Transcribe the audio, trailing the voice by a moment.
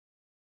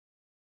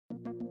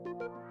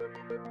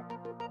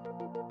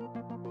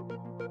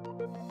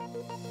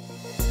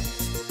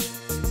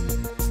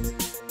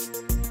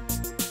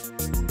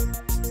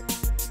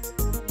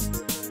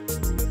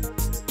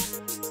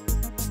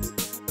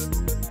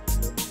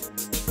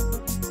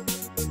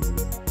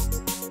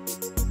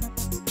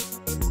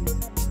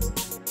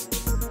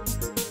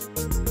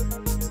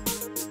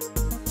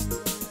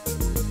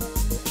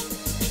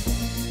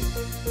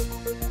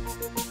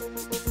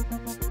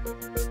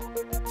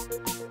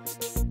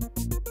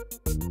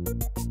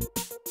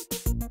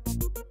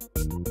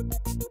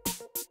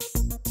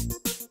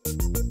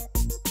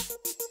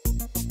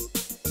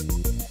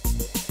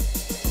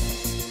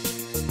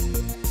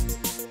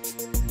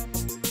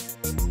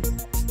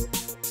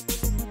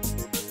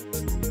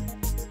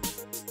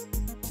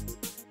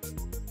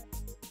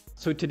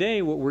So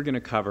today what we're going to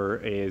cover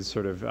is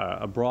sort of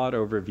a broad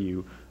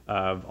overview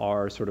of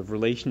our sort of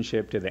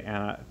relationship to the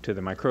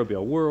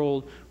microbial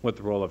world, what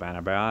the role of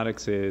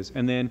antibiotics is,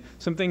 and then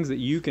some things that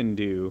you can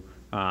do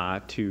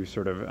to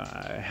sort of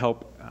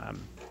help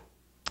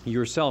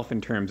yourself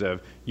in terms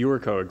of your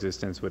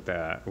coexistence with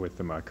the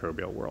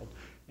microbial world.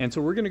 And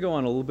so we're going to go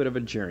on a little bit of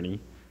a journey,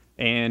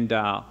 and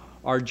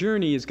our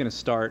journey is going to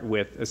start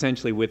with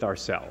essentially with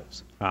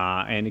ourselves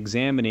and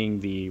examining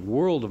the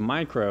world of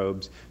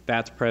microbes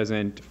that's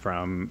present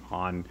from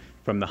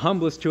the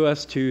humblest to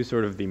us to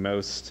sort of the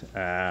most,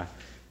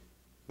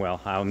 well,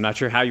 I'm not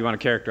sure how you want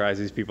to characterize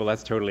these people.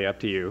 That's totally up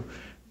to you.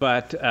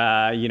 But,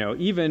 you know,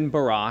 even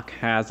Barack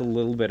has a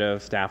little bit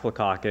of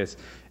Staphylococcus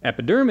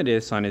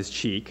epidermidis on his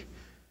cheek.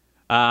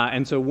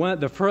 And so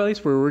the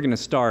place where we're going to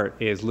start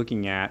is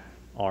looking at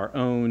our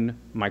own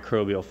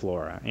microbial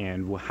flora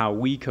and how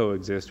we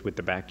coexist with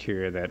the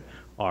bacteria that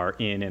are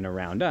in and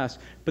around us.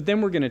 But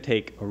then we're going to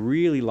take a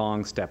really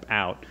long step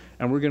out,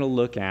 and we're going to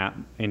look at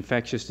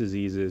infectious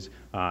diseases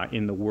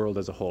in the world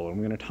as a whole. And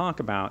we're going to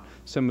talk about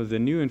some of the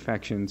new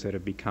infections that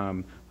have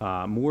become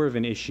more of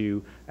an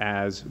issue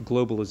as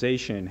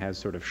globalization has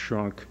sort of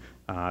shrunk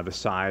the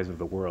size of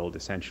the world,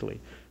 essentially.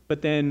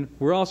 But then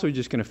we're also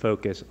just going to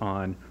focus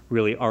on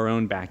really our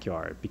own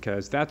backyard,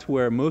 because that's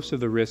where most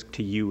of the risk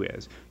to you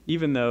is.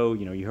 Even though,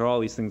 you know, you hear all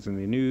these things in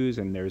the news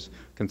and there's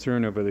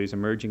concern over these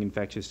emerging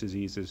infectious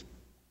diseases,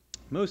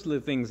 most of the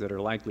things that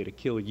are likely to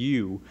kill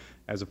you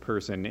as a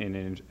person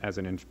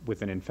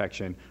with an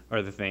infection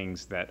are the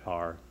things that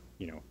are,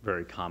 you know,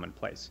 very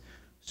commonplace.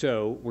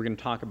 So we're going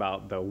to talk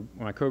about the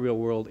microbial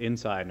world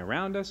inside and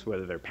around us,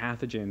 whether they're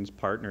pathogens,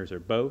 partners, or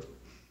both.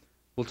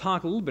 We'll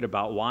talk a little bit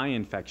about why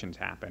infections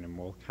happen, and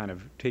we'll kind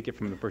of take it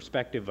from the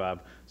perspective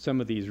of some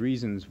of these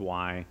reasons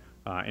why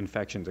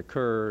infections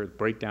occur,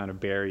 breakdown of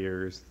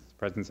barriers,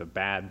 presence of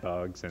bad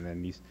bugs, and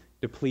then these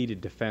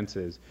depleted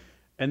defenses.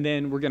 And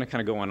then we're going to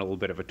kind of go on a little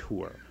bit of a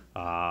tour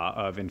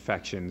of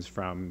infections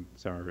from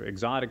some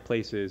exotic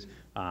places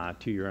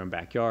to your own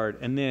backyard,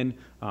 and then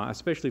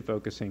especially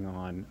focusing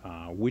on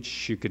which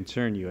should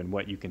concern you and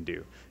what you can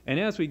do. And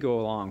as we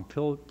go along,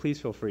 please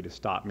feel free to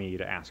stop me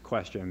to ask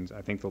questions.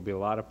 I think there'll be a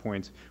lot of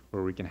points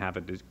where we can have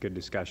a good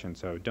discussion,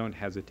 so don't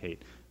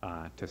hesitate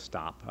to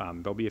stop.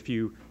 There'll be a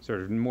few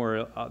sort of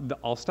more,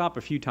 I'll stop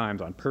a few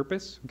times on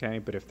purpose, okay?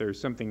 But if there's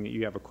something that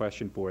you have a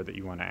question for that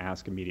you want to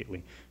ask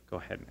immediately, go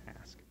ahead and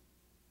ask.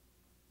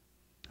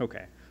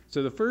 Okay,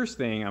 so the first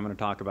thing I'm going to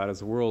talk about is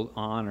the world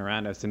on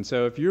around us. And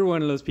so if you're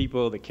one of those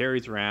people that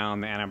carries around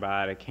the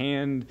antibiotic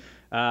hand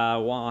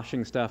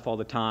washing stuff all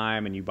the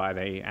time, and you buy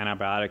the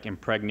antibiotic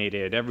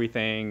impregnated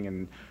everything,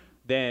 and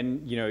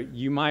then, you know,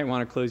 you might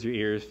want to close your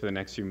ears for the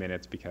next few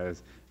minutes,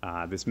 because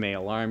this may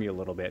alarm you a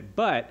little bit,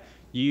 but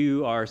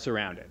you are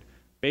surrounded.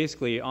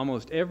 Basically,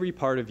 almost every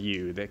part of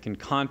you that can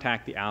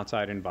contact the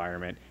outside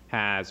environment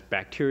has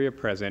bacteria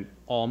present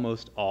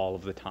almost all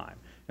of the time.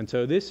 And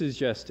so this is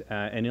just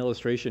an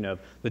illustration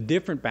of the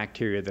different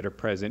bacteria that are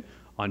present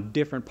on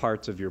different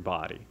parts of your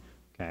body.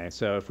 Okay,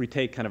 so if we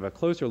take kind of a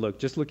closer look,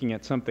 just looking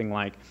at something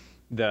like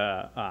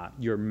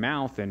your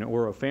mouth and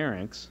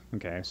oropharynx,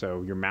 okay,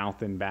 so your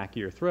mouth and back of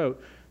your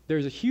throat,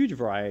 there's a huge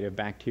variety of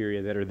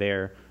bacteria that are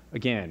there,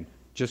 again,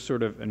 just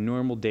sort of a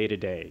normal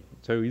day-to-day.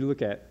 So you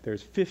look at,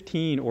 there's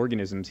 15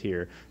 organisms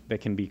here that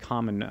can be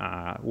common,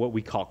 what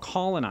we call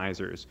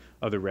colonizers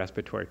of the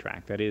respiratory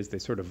tract. That is, they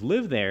sort of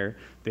live there.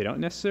 They don't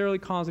necessarily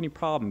cause any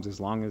problems as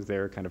long as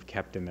they're kind of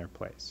kept in their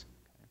place.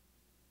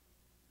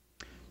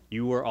 Okay.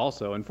 You are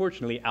also,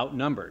 unfortunately,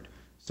 outnumbered.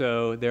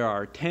 So there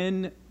are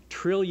 10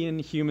 trillion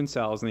human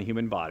cells in the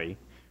human body,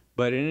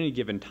 but at any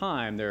given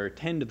time, there are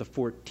 10 to the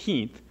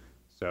 14th,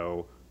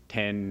 so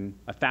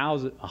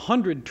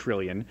 100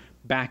 trillion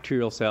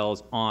bacterial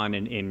cells on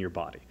and in your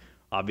body.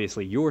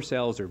 Obviously, your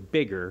cells are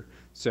bigger,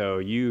 so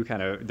you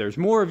there's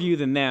more of you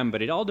than them,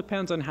 but it all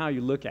depends on how you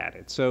look at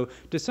it. So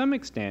to some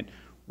extent,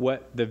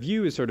 what the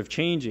view is sort of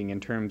changing in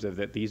terms of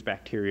that these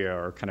bacteria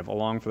are kind of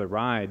along for the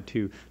ride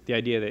to the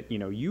idea that, you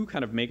know, you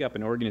kind of make up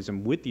an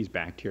organism with these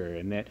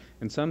bacteria, and that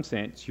in some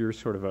sense you're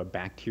sort of a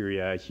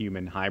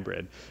bacteria-human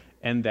hybrid,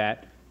 and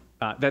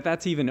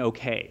that's even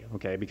okay,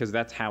 because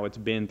that's how it's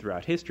been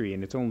throughout history,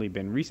 and it's only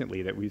been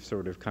recently that we've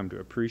sort of come to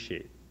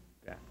appreciate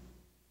that.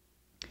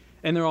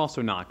 And they're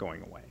also not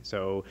going away.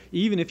 So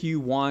even if you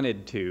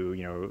wanted to,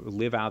 you know,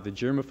 live out the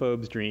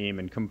germaphobe's dream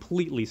and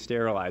completely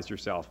sterilize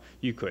yourself,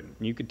 you couldn't.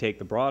 You could take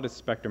the broadest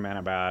spectrum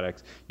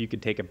antibiotics, you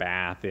could take a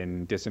bath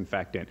in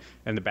disinfectant,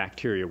 and the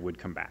bacteria would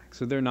come back.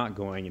 So they're not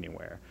going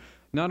anywhere.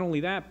 Not only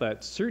that,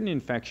 but certain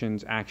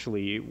infections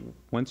actually,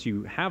 once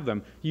you have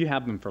them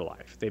for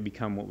life. They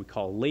become what we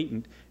call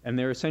latent, and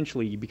they're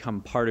essentially, you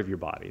become part of your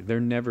body. They're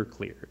never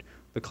cleared.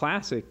 The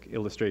classic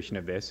illustration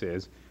of this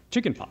is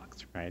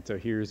chickenpox, right? So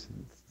here's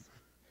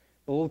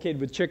a little kid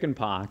with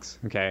chickenpox,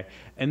 okay?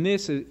 And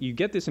you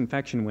get this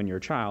infection when you're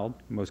a child,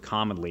 most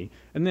commonly,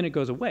 and then it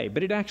goes away,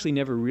 but it actually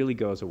never really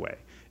goes away.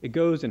 It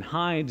goes and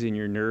hides in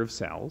your nerve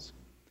cells,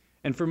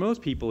 And for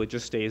most people, it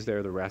just stays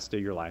there the rest of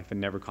your life and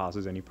never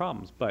causes any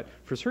problems. But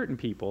for certain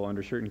people,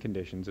 under certain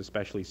conditions,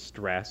 especially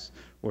stress,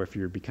 or if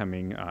you're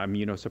becoming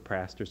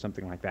immunosuppressed or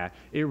something like that,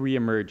 it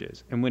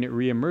reemerges. And when it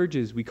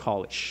reemerges, we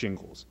call it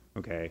shingles,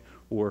 okay,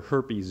 or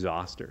herpes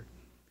zoster.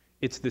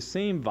 It's the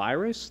same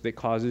virus that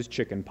causes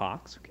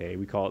chickenpox, okay,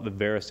 we call it the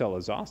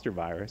varicella zoster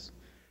virus,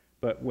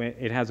 but when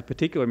it has a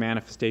particular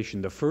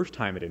manifestation the first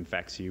time it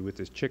infects you with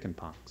this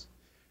chickenpox.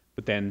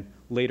 But then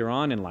later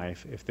on in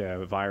life, if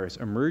the virus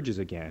emerges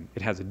again,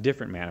 it has a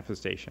different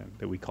manifestation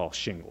that we call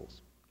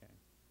shingles. Okay.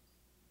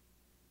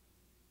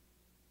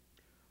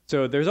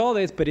 So there's all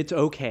this, but it's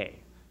okay.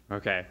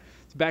 Okay.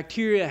 So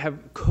bacteria have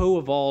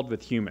co-evolved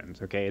with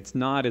humans. Okay. It's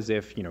not as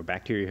if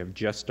bacteria have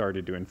just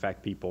started to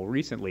infect people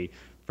recently.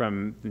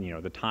 From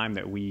the time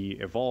that we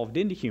evolved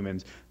into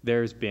humans,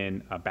 there's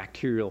been a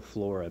bacterial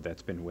flora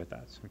that's been with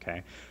us.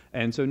 Okay.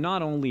 And so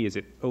not only is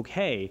it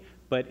okay,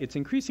 but it's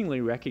increasingly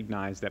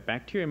recognized that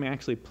bacteria may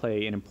actually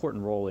play an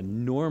important role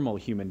in normal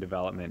human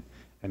development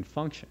and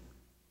function.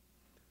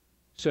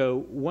 So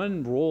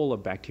one role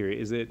of bacteria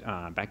is that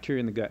bacteria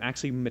in the gut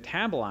actually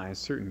metabolize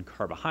certain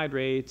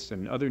carbohydrates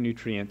and other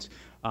nutrients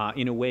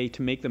in a way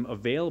to make them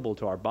available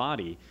to our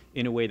body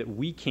in a way that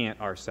we can't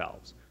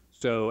ourselves.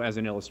 So as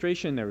an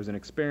illustration, there was an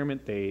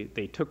experiment.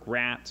 They took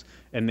rats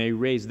and they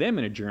raised them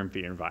in a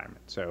germ-free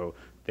environment. So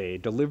they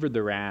delivered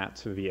the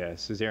rats via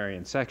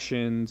cesarean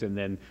sections, and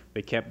then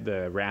they kept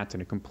the rats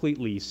in a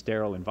completely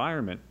sterile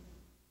environment.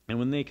 And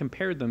when they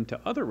compared them to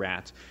other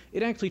rats,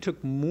 it actually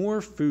took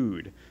more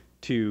food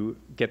to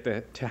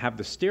have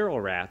the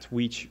sterile rats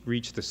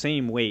reach the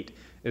same weight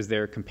as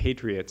their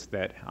compatriots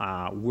that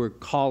were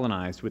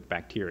colonized with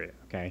bacteria,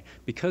 okay?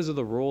 Because of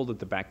the role that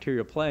the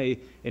bacteria play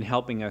in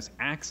helping us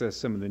access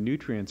some of the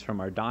nutrients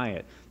from our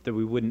diet that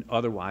we wouldn't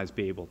otherwise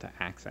be able to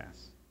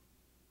access.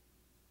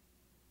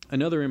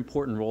 Another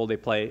important role they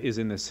play is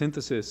in the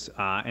synthesis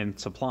and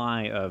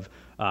supply of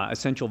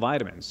essential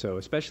vitamins. So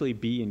especially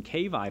B and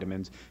K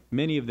vitamins,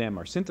 many of them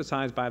are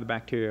synthesized by the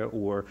bacteria,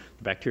 or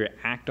the bacteria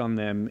act on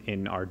them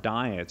in our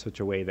diet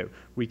such a way that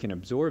we can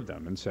absorb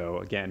them. And so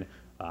again,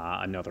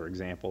 another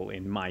example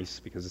in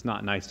mice, because it's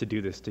not nice to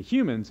do this to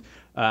humans,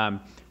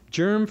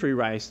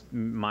 germ-free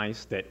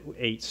mice that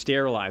ate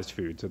sterilized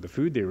food, so the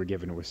food they were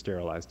given was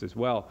sterilized as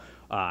well,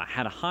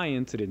 had a high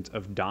incidence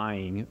of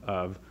dying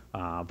of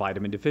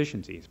vitamin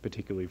deficiencies,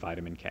 particularly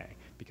vitamin K,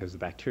 because the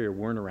bacteria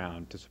weren't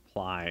around to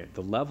supply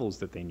the levels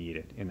that they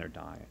needed in their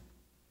diet.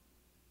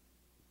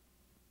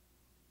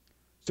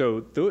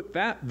 So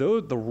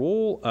the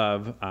role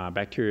of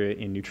bacteria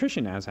in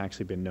nutrition has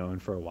actually been known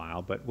for a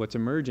while, but what's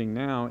emerging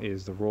now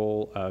is the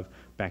role of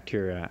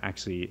bacteria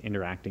actually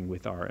interacting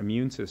with our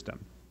immune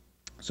system.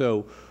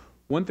 So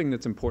one thing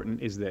that's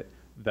important is that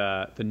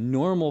the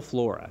normal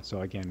flora,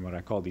 so again, what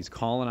I call these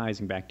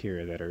colonizing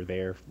bacteria that are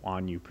there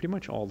on you pretty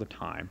much all the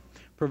time,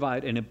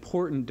 provide an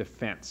important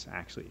defense,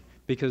 actually,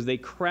 because they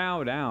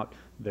crowd out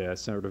the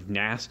sort of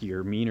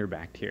nastier, meaner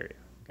bacteria.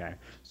 Okay?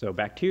 So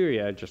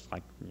bacteria, just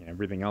like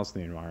everything else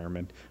in the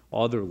environment,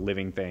 other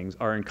living things,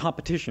 are in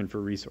competition for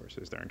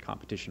resources. They're in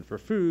competition for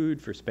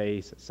food, for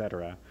space,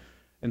 etc.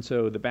 And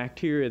so the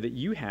bacteria that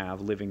you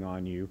have living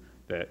on you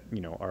that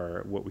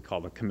are what we call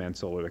the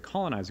commensal or the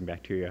colonizing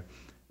bacteria,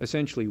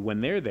 essentially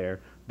when they're there,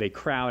 they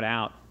crowd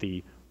out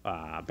the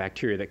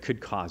bacteria that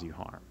could cause you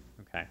harm.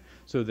 Okay?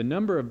 So the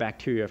number of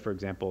bacteria, for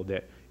example,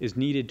 that is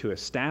needed to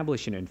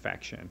establish an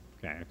infection,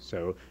 okay?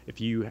 So if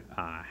you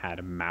had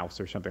a mouse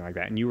or something like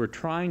that and you were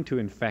trying to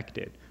infect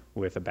it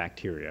with a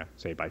bacteria,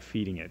 say by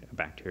feeding it a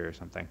bacteria or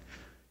something,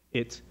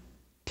 it's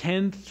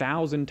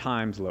 10,000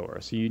 times lower.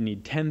 So you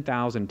need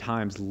 10,000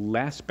 times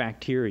less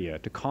bacteria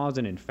to cause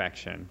an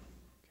infection,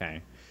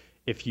 okay,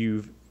 if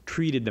you've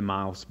treated the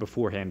mouse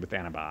beforehand with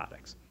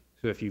antibiotics.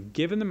 So if you've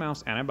given the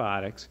mouse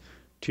antibiotics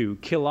to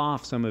kill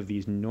off some of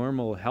these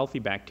normal healthy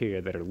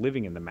bacteria that are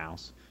living in the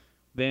mouse,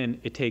 then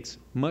it takes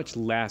much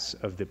less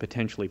of the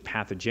potentially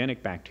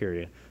pathogenic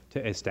bacteria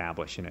to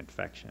establish an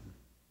infection.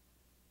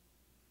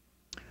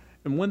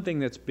 And one thing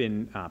that's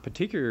been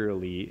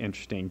particularly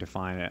interesting to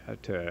find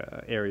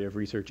to area of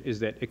research is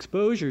that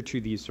exposure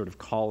to these sort of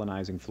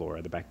colonizing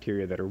flora, the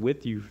bacteria that are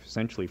with you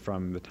essentially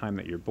from the time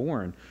that you're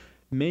born,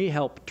 may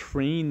help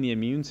train the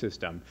immune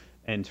system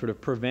and sort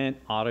of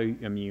prevent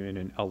autoimmune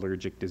and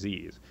allergic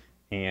disease.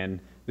 And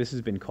this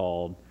has been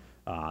called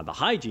the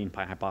hygiene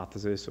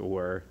hypothesis,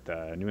 or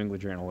the New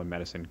England Journal of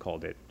Medicine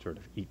called it sort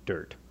of eat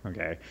dirt.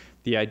 Okay?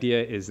 The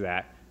idea is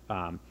that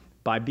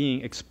by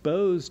being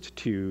exposed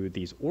to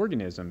these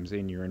organisms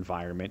in your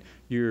environment,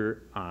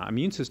 your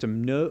immune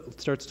system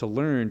starts to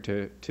learn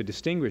to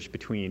distinguish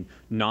between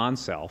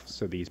non-self,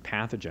 so these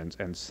pathogens,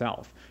 and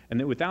self. And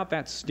that without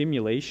that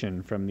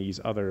stimulation from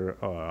these other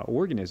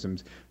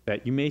organisms,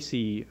 that you may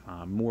see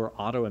more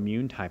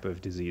autoimmune type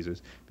of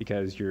diseases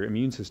because your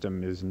immune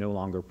system is no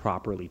longer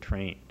properly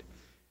trained.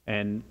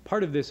 And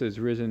part of this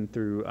has risen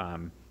through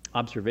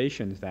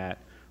observations that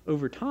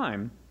over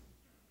time,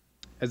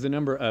 as the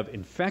number of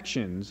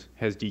infections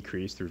has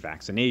decreased through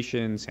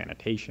vaccination,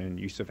 sanitation,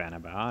 use of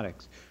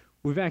antibiotics,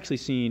 we've actually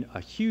seen a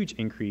huge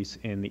increase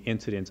in the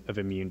incidence of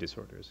immune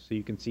disorders. So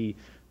you can see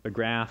the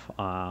graph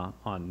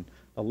on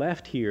the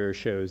left here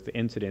shows the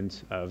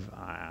incidence of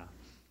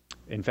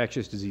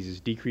infectious diseases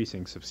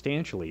decreasing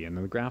substantially, and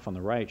the graph on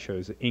the right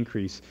shows an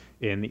increase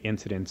in the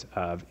incidence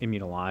of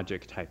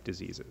immunologic type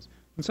diseases.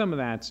 And some of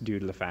that's due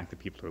to the fact that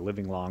people are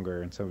living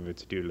longer, and some of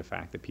it's due to the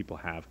fact that people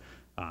have,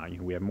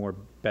 we have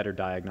better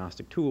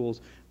diagnostic tools,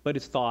 but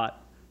it's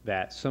thought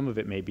that some of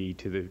it may be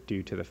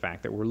due to the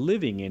fact that we're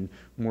living in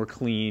more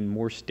clean,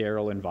 more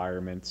sterile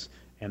environments,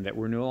 and that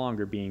we're no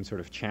longer being sort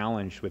of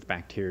challenged with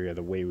bacteria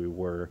the way we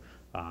were,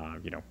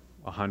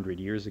 100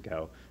 years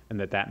ago, and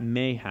that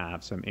may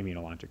have some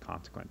immunologic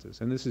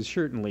consequences. And this is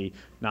certainly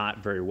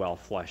not very well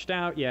fleshed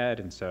out yet,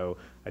 and so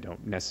I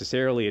don't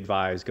necessarily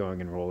advise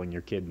going and rolling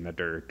your kid in the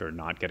dirt or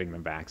not getting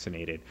them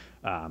vaccinated,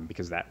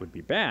 because that would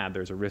be bad.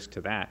 There's a risk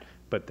to that,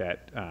 but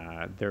that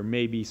there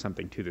may be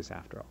something to this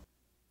after all.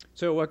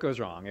 So what goes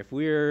wrong? If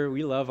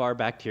we love our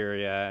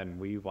bacteria and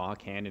we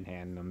walk hand in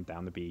hand them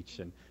down the beach,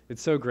 and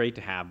it's so great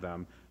to have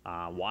them,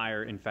 why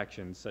are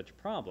infections such a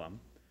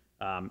problem?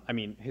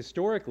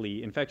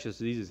 Historically, infectious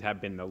diseases have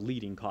been the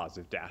leading cause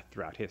of death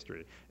throughout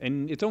history.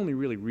 And it's only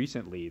really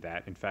recently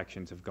that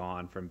infections have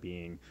gone from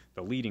being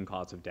the leading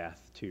cause of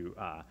death to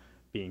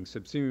being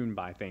subsumed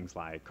by things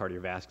like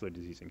cardiovascular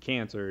disease and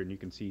cancer. And you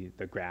can see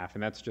the graph,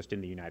 and that's just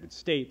in the United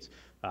States,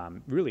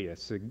 really a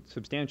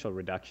substantial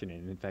reduction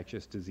in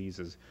infectious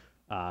diseases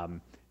and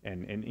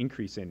an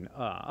increase in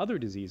other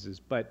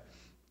diseases. But,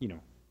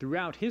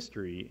 throughout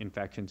history,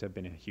 infections have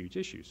been a huge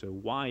issue. So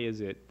why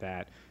is it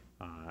that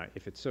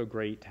if it's so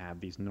great to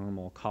have these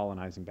normal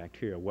colonizing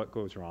bacteria, what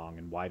goes wrong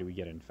and why do we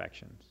get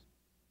infections?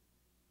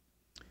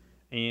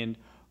 And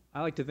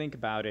I like to think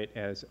about it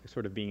as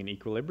sort of being an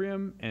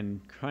equilibrium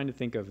and trying to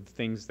think of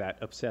things that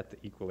upset the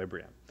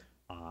equilibrium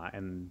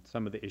and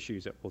some of the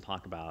issues that we'll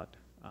talk about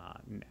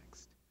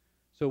next.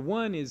 So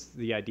one is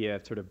the idea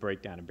of sort of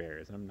breakdown of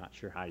barriers, and I'm not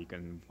sure how you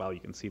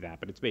can see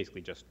that, but it's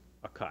basically just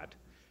a cut.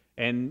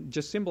 And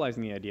just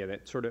symbolizing the idea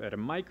that sort of at a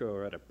micro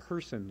or at a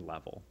person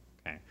level,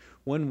 okay,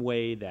 one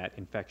way that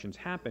infections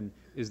happen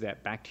is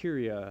that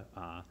bacteria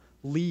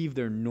leave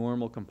their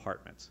normal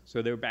compartments.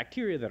 So there are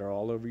bacteria that are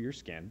all over your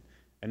skin,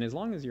 and as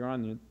long as they're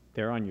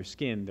on your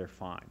skin, they're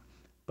fine.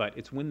 But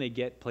it's when they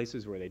get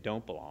places where they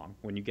don't belong,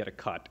 when you get a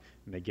cut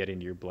and they get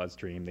into your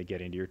bloodstream, they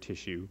get into your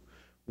tissue,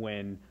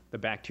 when the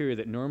bacteria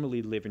that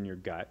normally live in your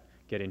gut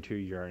get into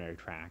your urinary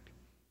tract,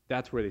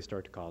 that's where they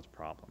start to cause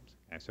problems.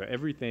 Okay? So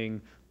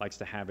everything likes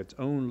to have its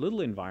own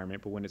little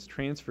environment, but when it's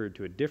transferred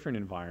to a different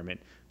environment,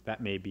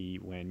 that may be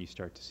when you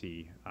start to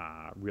see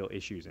real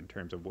issues in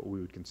terms of what we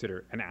would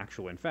consider an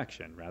actual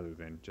infection rather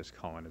than just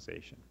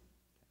colonization.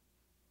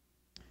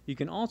 You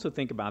can also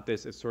think about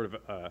this as sort of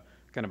a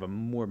kind of a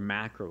more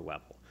macro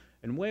level.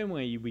 And one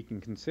way we can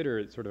consider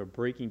it sort of a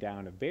breaking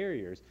down of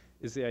barriers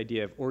is the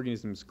idea of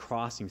organisms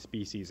crossing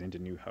species into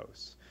new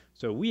hosts.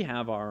 So we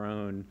have our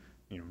own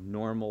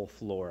normal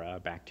flora,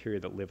 bacteria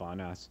that live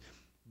on us.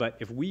 But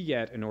if we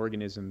get an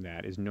organism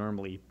that is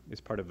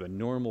part of the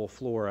normal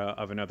flora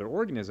of another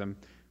organism,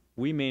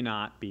 we may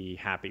not be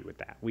happy with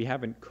that. We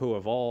haven't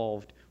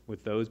co-evolved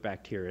with those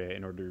bacteria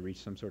in order to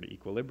reach some sort of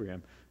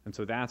equilibrium. And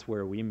so that's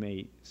where we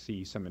may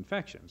see some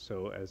infections.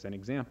 So as an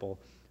example,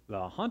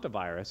 the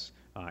hantavirus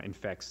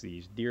infects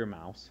these deer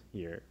mice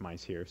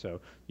here. So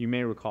you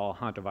may recall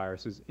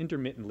hantavirus is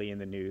intermittently in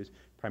the news,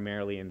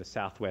 primarily in the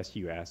southwest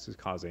U.S., is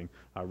causing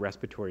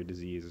respiratory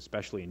disease,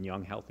 especially in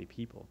young, healthy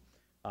people.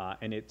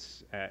 And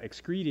it's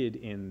excreted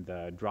in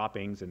the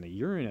droppings and the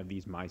urine of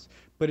these mice,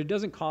 but it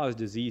doesn't cause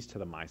disease to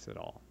the mice at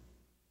all.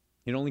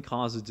 It only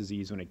causes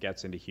disease when it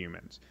gets into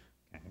humans.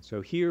 Okay?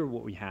 So here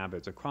what we have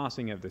is a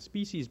crossing of the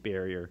species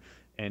barrier,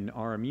 and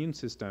our immune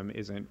system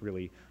isn't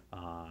really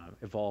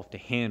evolved to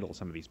handle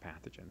some of these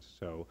pathogens.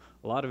 So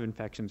a lot of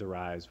infections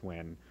arise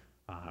when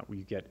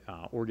you get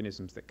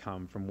organisms that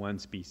come from one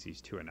species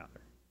to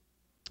another.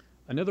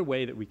 Another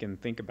way that we can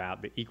think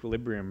about the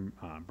equilibrium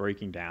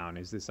breaking down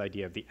is this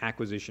idea of the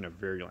acquisition of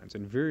virulence.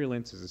 And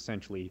virulence is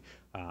essentially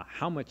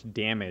how much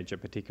damage a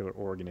particular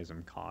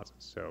organism causes.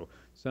 So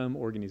some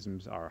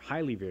organisms are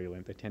highly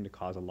virulent, they tend to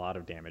cause a lot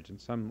of damage,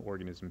 and some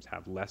organisms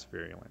have less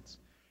virulence.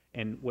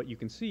 And what you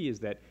can see is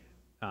that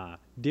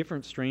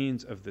different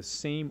strains of the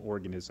same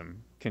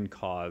organism can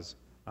cause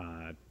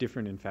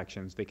different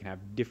infections. They can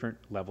have different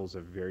levels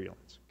of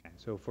virulence. Okay?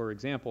 So for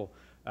example,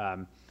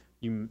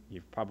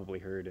 you've probably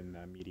heard in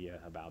the media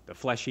about the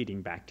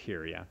flesh-eating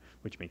bacteria,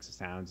 which makes it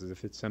sound as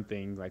if it's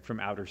something like from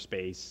outer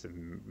space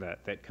and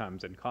that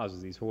comes and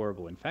causes these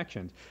horrible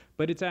infections.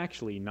 But it's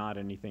actually not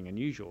anything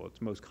unusual.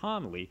 It's most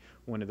commonly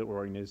one of the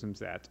organisms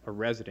that's a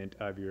resident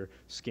of your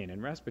skin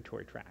and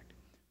respiratory tract.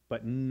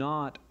 But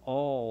not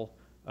all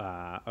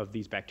of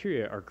these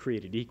bacteria are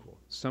created equal.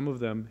 Some of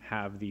them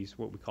have these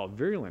what we call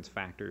virulence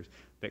factors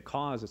that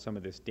cause some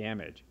of this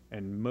damage,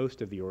 and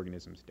most of the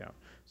organisms don't.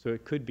 So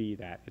it could be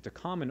that it's a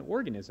common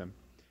organism,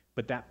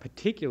 but that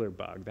particular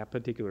bug, that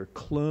particular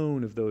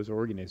clone of those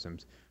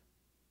organisms,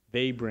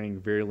 they bring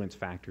virulence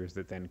factors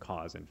that then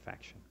cause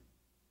infection.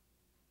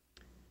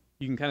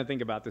 you can kind of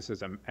think about this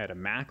as at a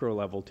macro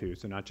level too,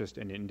 so not just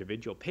an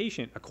individual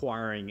patient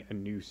acquiring a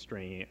new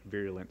strain,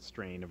 virulent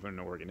strain of an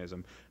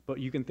organism, but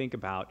you can think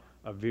about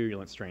a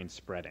virulent strain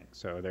spreading.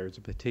 So there's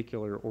a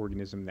particular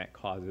organism that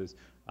causes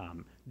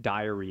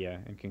diarrhea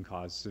and can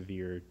cause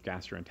severe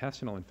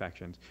gastrointestinal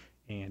infections,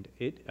 and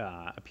it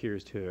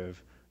appears to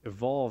have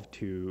evolved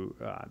to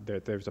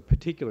that there's a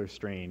particular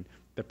strain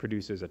that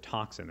produces a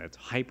toxin that's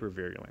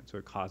hypervirulent, so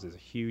it causes a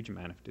huge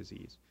amount of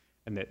disease,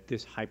 and that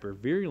this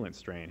hypervirulent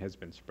strain has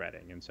been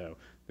spreading. And so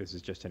this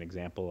is just an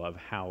example of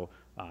how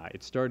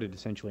it started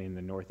essentially in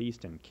the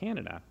Northeast in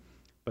Canada,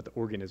 but the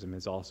organism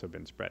has also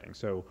been spreading.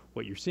 So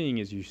what you're seeing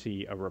is you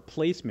see a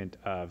replacement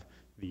of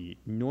the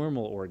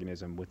normal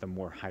organism with a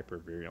more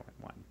hypervirulent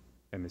one,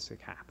 and this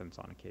happens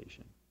on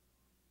occasion.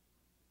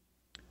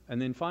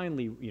 And then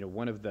finally,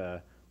 one of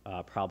the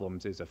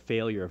problems is a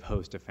failure of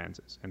host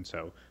defenses. And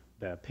so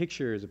the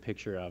picture is a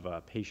picture of a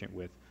patient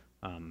with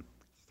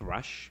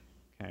thrush.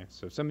 Okay,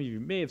 so some of you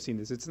may have seen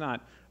this. It's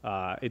not.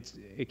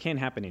 It can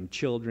happen in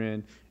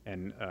children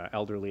and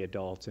elderly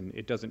adults, and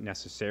it doesn't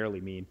necessarily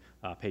mean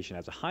a patient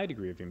has a high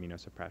degree of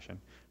immunosuppression,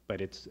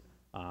 but it's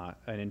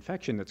an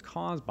infection that's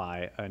caused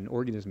by an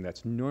organism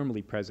that's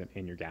normally present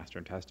in your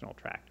gastrointestinal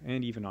tract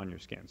and even on your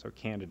skin. So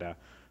Candida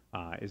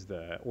is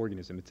the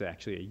organism. It's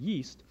actually a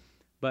yeast.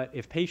 But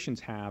if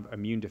patients have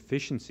immune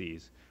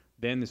deficiencies,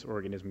 then this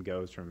organism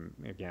goes from,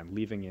 again,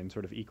 leaving in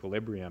sort of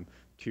equilibrium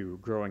to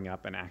growing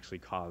up and actually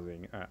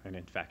causing an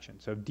infection.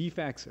 So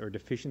defects or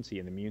deficiency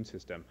in the immune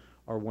system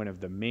are one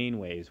of the main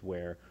ways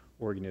where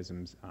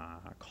organisms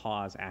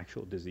cause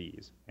actual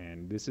disease.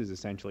 And this is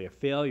essentially a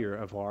failure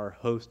of our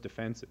host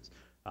defenses.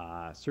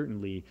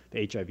 Certainly,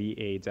 the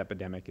HIV/AIDS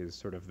epidemic is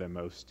sort of the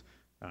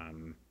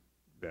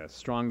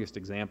strongest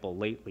example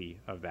lately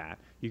of that.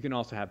 You can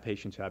also have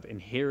patients who have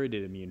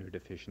inherited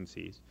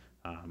immunodeficiencies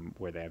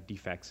where they have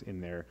defects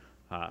in their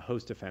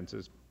host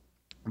defenses.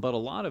 But a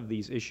lot of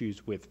these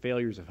issues with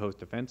failures of host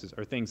defenses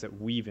are things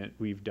that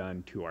we've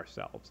done to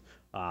ourselves.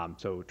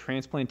 So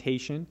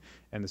transplantation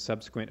and the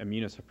subsequent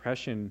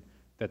immunosuppression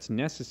that's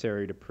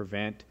necessary to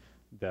prevent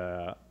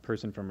the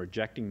person from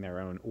rejecting their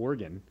own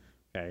organ,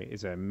 okay,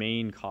 is a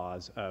main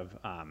cause of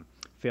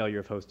failure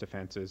of host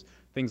defenses.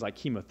 Things like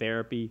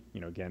chemotherapy,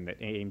 again, that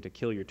aim to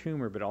kill your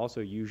tumor, but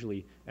also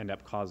usually end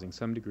up causing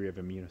some degree of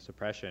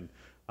immunosuppression.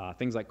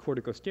 Things like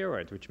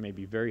corticosteroids, which may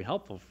be very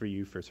helpful for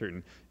you for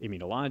certain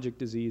immunologic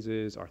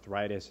diseases,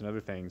 arthritis, and other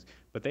things,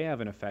 but they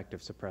have an effect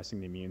of suppressing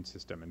the immune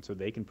system, and so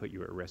they can put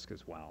you at risk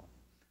as well.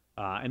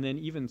 And then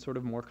even sort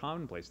of more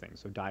commonplace things.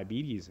 So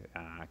diabetes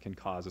can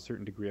cause a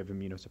certain degree of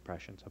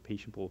immunosuppression. So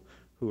people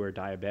who are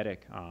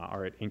diabetic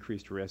are at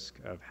increased risk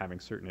of having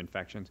certain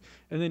infections.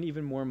 And then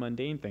even more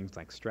mundane things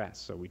like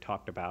stress. So we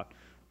talked about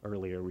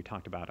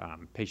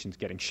patients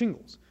getting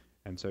shingles.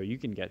 And so you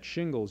can get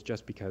shingles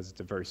just because it's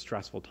a very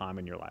stressful time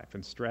in your life.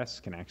 And stress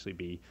can actually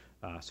be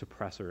a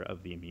suppressor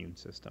of the immune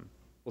system.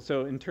 Well,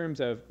 so in terms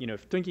of,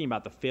 thinking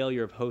about the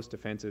failure of host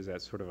defenses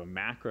at sort of a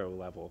macro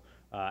level,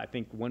 I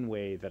think one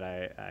way that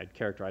I'd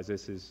characterize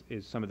this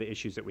is some of the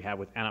issues that we have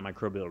with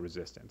antimicrobial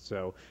resistance.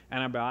 So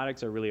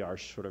antibiotics are really our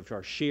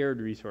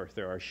shared resource.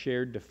 They're our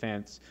shared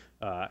defense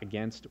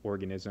against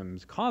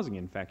organisms causing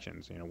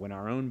infections. When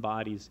our own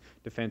body's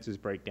defenses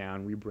break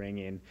down, we bring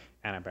in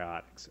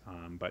antibiotics.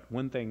 But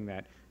one thing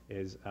that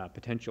is a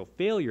potential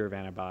failure of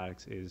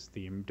antibiotics is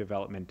the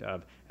development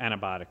of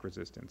antibiotic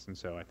resistance. And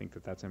so I think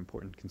that that's an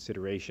important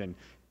consideration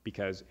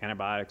because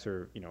antibiotics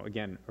are,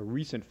 again, a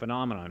recent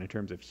phenomenon in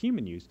terms of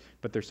human use,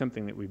 but they're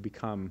something that we've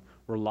become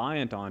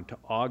reliant on to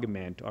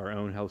augment our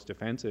own host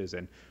defenses.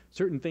 And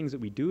certain things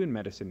that we do in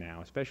medicine now,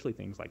 especially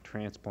things like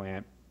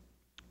transplant,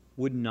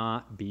 would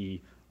not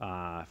be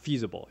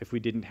feasible if we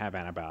didn't have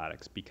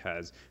antibiotics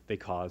because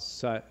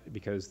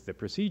because the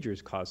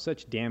procedures cause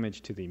such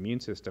damage to the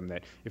immune system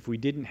that if we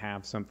didn't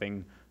have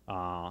something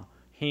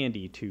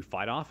handy to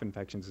fight off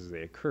infections as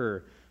they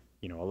occur,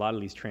 a lot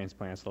of these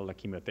transplants, a lot of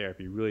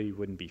chemotherapy really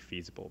wouldn't be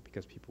feasible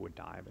because people would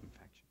die of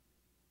infection.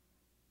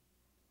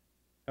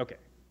 Okay,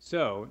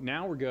 so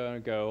now we're going to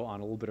go on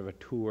a little bit of a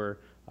tour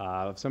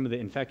of some of the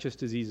infectious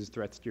diseases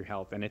threats to your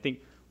health. And I think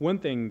one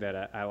thing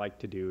that I like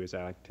to do is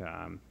I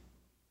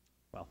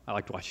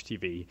like to watch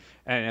TV,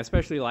 and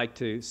especially like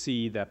to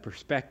see the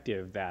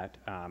perspective that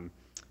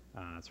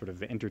sort of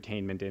the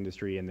entertainment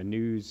industry and the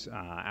news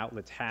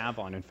outlets have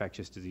on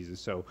infectious diseases.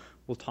 So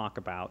we'll talk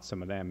about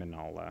some of them, and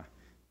I'll do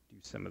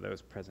some of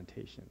those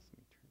presentations. Let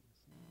me turn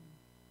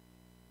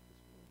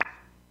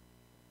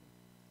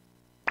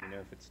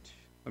this on.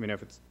 Let me know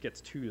if it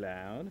gets too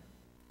loud.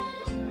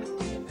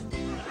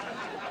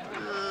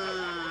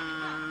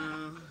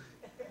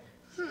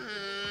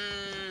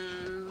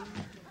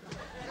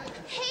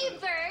 Hey,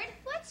 Bird,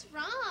 what's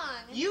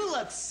wrong? You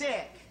look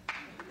sick.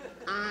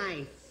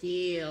 I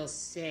feel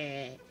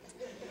sick.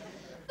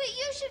 But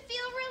you should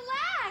feel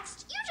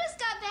relaxed. You just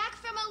got back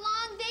from a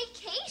long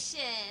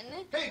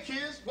vacation. Hey,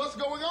 kids, what's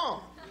going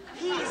on?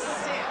 He's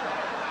sick.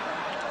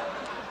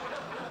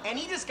 And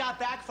he just got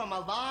back from a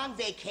long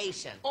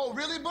vacation. Oh,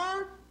 really,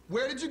 Bird?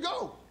 Where did you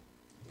go?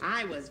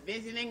 I was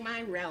visiting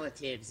my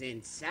relatives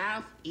in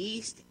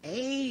Southeast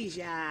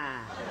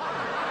Asia.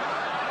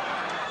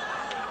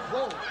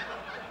 Whoa.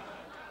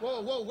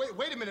 Whoa, whoa,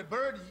 wait a minute,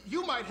 Bird.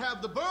 You might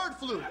have the bird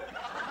flu.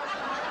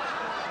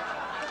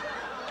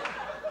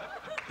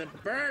 The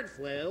bird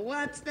flu?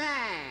 What's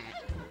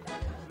that?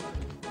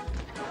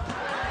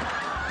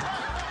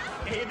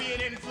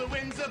 Avian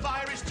influenza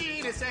virus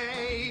genus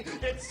A.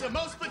 It's the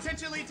most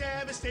potentially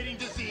devastating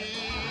disease.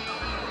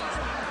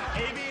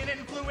 Avian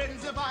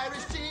influenza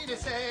virus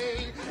genus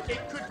A.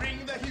 It could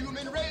bring the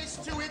human race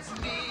to its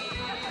knees.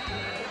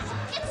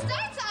 It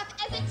starts off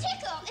as a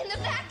tickle in the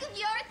back of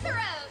your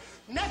throat.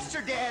 Next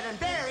you're dead and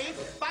buried.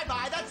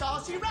 Bye-bye, that's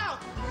all she wrote.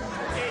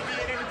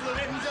 Avian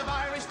influenza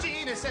virus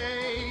genus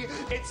A.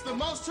 It's the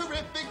most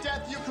horrific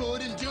death you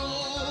could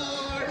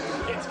endure.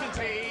 It's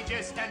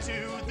contagious, and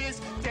to this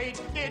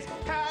date, it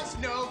has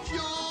no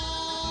cure.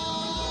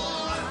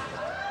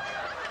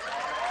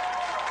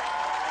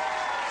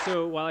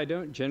 So while I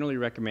don't generally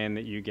recommend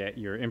that you get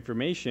your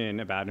information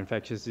about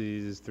infectious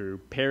diseases through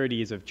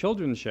parodies of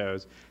children's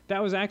shows,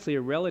 that was actually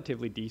a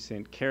relatively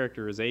decent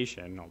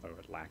characterization, although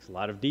it lacks a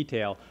lot of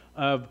detail,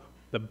 of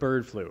the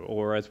bird flu,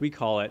 or as we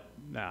call it,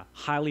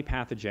 highly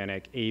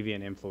pathogenic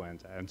avian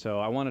influenza. And so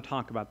I want to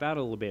talk about that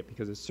a little bit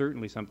because it's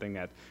certainly something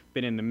that's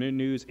been in the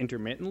news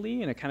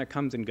intermittently, and it kind of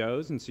comes and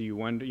goes. And so you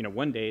wonder,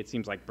 one day it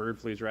seems like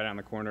bird flu is right on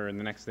the corner, and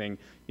the next thing,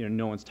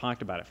 no one's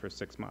talked about it for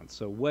 6 months.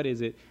 So what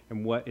is it,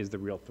 and what is the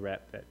real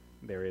threat that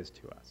there is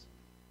to us?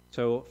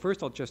 So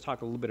first I'll just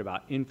talk a little bit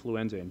about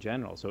influenza in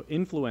general. So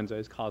influenza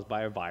is caused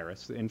by a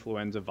virus, the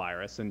influenza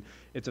virus, and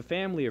it's a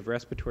family of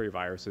respiratory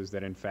viruses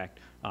that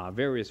infect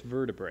various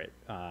vertebrate.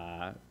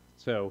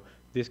 So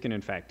this can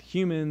infect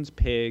humans,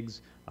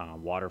 pigs,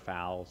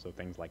 waterfowl, so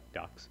things like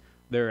ducks.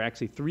 There are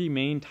actually 3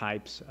 main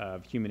types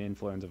of human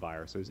influenza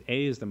viruses.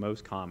 A is the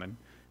most common,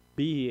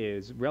 B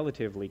is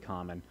relatively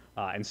common,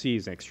 and C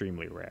is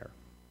extremely rare.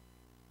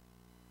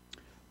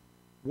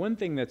 One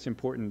thing that's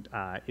important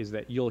is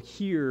that you'll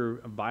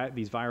hear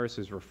these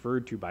viruses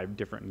referred to by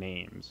different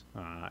names.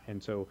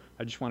 And so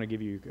I just want to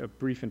give you a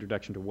brief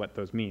introduction to what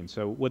those mean.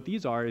 So what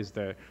these are is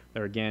they're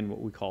again what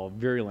we call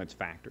virulence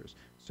factors.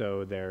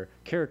 So they're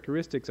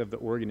characteristics of the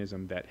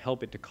organism that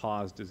help it to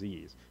cause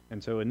disease.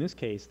 And so in this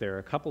case, there are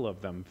a couple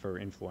of them for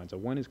influenza.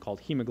 One is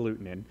called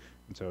hemagglutinin,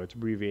 and so it's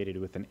abbreviated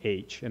with an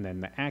H. And then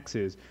the X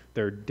is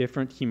there are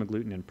different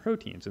hemagglutinin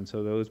proteins, and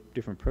so those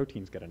different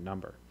proteins get a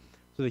number.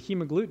 So the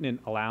hemagglutinin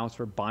allows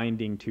for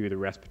binding to the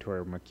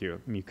respiratory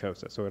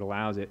mucosa. So it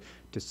allows it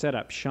to set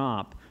up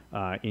shop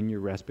in your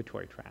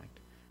respiratory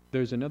tract.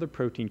 There's another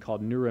protein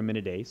called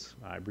neuraminidase,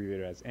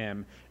 abbreviated as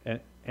M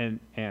and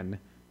N,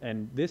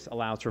 and this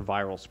allows for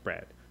viral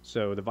spread.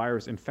 So the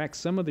virus infects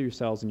some of your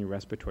cells in your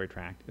respiratory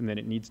tract, and then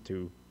it needs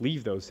to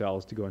leave those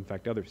cells to go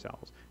infect other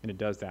cells. And it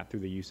does that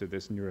through the use of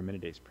this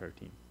neuraminidase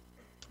protein.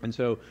 And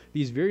so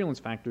these virulence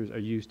factors are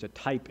used to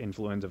type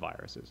influenza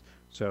viruses.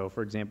 So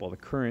for example, the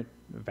current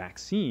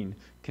vaccine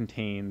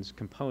contains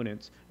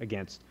components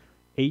against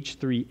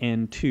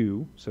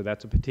H3N2, so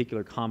that's a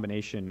particular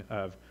combination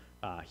of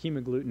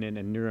hemagglutinin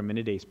and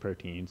neuraminidase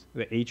proteins,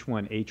 the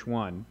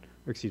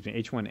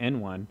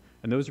H1N1,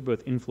 and those are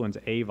both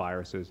influenza A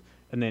viruses,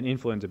 and then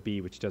influenza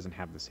B, which doesn't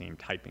have the same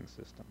typing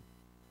system.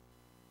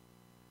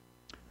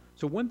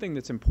 So one thing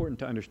that's important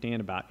to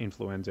understand about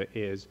influenza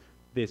is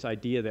this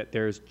idea that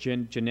there's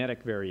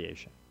genetic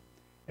variation.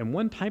 And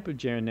one type of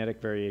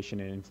genetic variation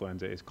in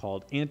influenza is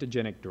called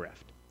antigenic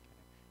drift.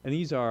 And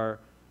these are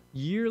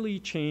yearly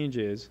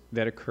changes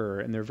that occur,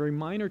 and they're very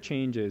minor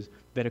changes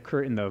that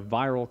occur in the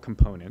viral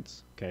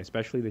components, okay,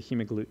 especially the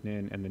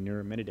hemagglutinin and the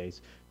neuraminidase,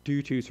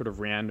 due to sort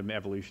of random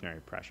evolutionary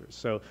pressures.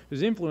 So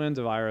there's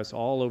influenza virus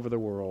all over the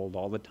world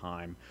all the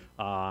time,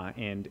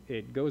 and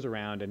it goes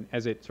around, and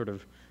as it sort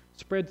of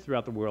spreads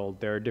throughout the world,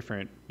 there are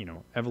different,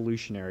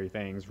 evolutionary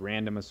things,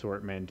 random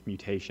assortment,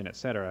 mutation,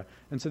 etc.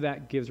 And so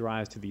that gives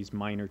rise to these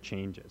minor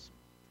changes.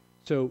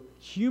 So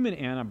human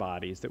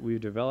antibodies that we've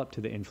developed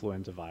to the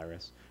influenza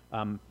virus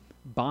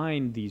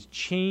bind these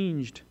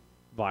changed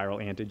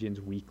viral antigens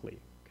weekly.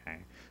 Okay?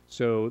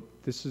 So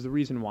this is the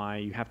reason why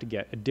you have to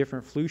get a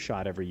different flu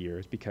shot every year,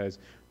 is because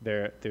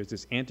there's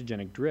this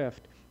antigenic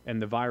drift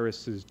and the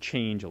viruses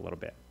change a little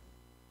bit.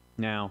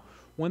 Now,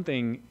 one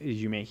thing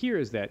is you may hear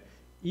is that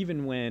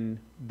even when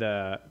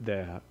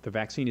the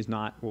vaccine is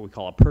not what we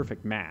call a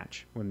perfect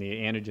match, when the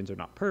antigens are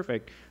not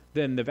perfect,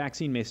 then the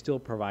vaccine may still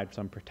provide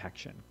some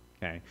protection,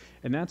 okay?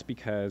 And that's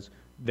because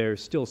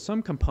there's still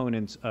some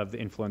components of the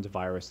influenza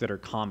virus that are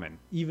common,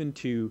 even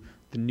to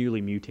the newly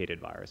mutated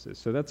viruses.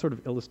 So that's sort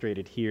of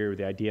illustrated here,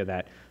 the idea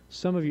that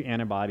some of your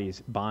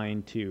antibodies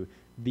bind to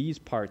these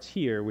parts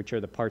here, which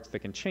are the parts that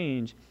can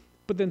change,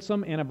 but then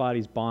some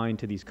antibodies bind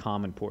to these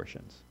common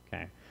portions,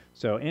 okay?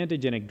 So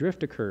antigenic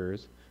drift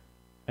occurs,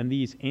 and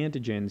these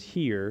antigens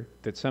here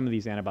that some of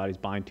these antibodies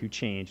bind to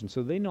change, and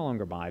so they no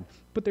longer bind,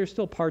 but there's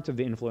still parts of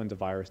the influenza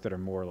virus that are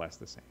more or less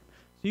the same.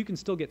 So you can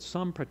still get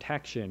some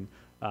protection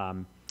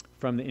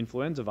from the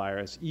influenza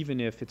virus,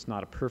 even if it's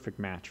not a perfect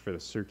match for the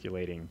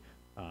circulating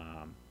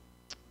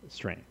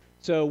strain.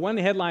 So one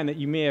headline that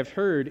you may have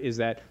heard is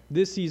that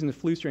this season's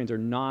flu strains are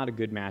not a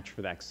good match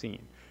for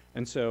vaccine.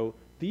 And so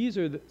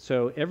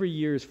so every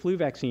year's flu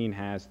vaccine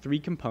has 3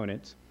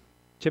 components.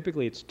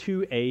 Typically it's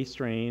 2 A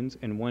strains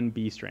and 1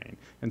 B strain.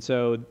 And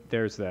so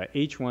there's the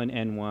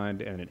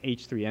H1N1 and an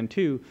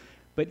H3N2.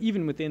 But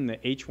even within the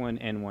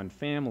H1N1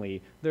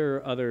 family, there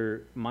are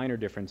other minor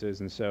differences,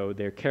 and so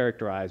they're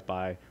characterized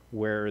by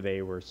where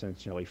they were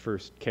essentially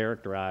first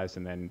characterized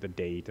and then the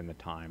date and the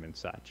time and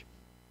such.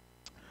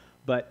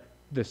 But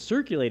the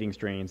circulating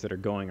strains that are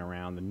going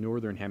around the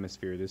northern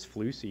hemisphere this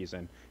flu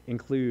season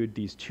include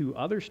these 2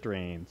 other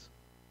strains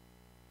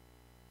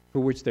for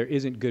which there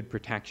isn't good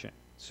protection.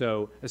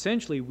 So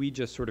essentially, we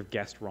just sort of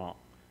guessed wrong.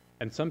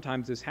 And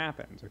sometimes this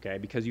happens, okay,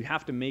 because you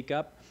have to make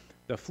up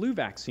the flu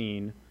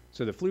vaccine.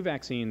 So the flu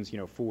vaccines,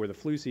 for the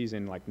flu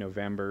season, like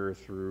November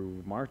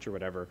through March or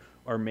whatever,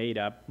 are made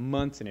up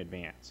months in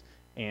advance.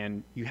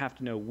 And you have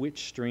to know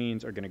which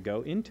strains are going to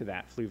go into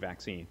that flu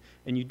vaccine.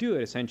 And you do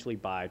it essentially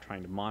by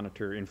trying to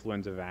monitor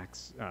influenza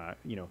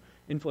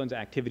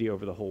activity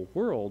over the whole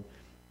world.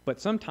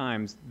 But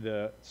sometimes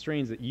the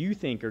strains that you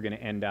think are going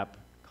to end up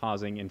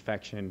causing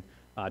infection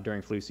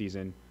during flu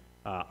season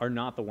are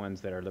not the ones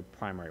that are the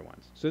primary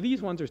ones. So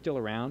these ones are still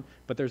around,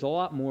 but there's a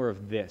lot more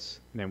of this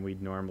than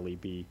we'd normally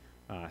be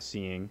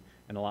seeing,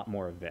 and a lot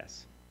more of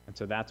this. And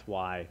so that's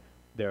why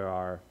there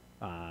are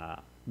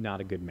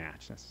not a good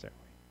match necessarily.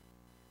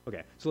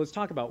 Okay, so let's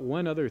talk about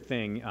one other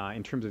thing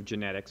in terms of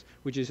genetics,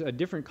 which is a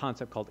different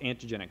concept called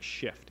antigenic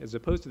shift. As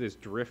opposed to this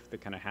drift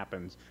that kind of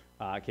happens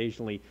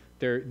occasionally,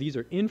 these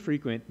are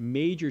infrequent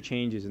major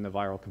changes in the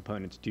viral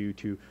components due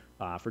to,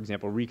 for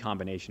example,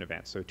 recombination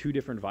events. So 2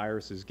 different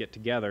viruses get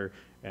together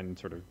and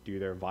sort of do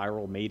their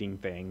viral mating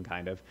thing,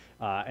 kind of,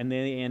 and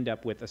then they end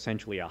up with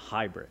essentially a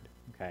hybrid,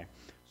 okay?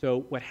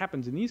 So what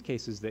happens in these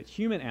cases is that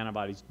human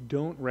antibodies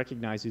don't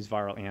recognize these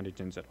viral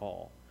antigens at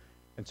all.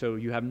 And so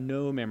you have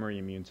no memory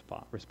immune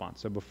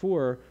response. So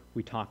before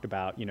we talked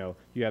about,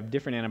 you have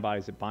different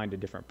antibodies that bind to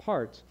different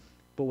parts,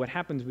 but what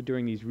happens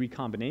during these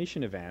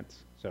recombination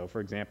events, so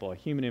for example, a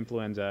human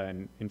influenza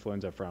and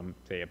influenza from,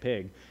 say, a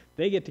pig,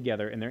 they get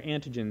together and their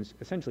antigens,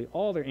 essentially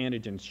all their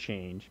antigens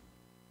change,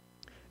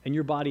 and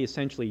your body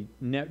essentially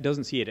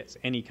doesn't see it as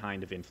any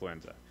kind of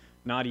influenza.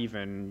 Not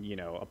even,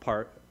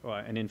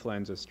 an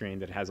influenza strain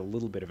that has a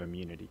little bit of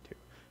immunity to.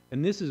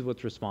 And this is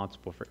what's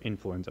responsible for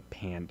influenza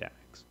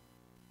pandemics.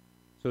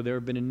 So there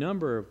have been a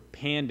number of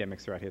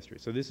pandemics throughout history.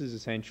 So this is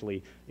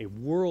essentially a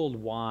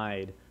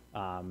worldwide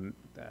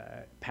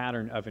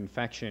pattern of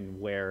infection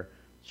where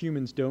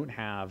humans don't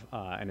have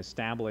an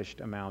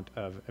established amount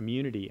of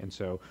immunity, and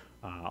so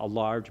a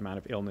large amount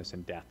of illness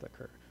and death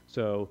occur.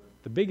 So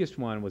the biggest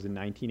one was in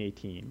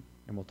 1918,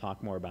 and we'll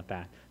talk more about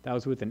that. That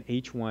was with an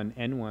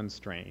H1N1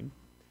 strain.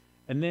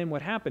 And then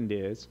what happened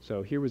is,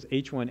 so here was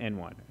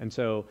H1N1, and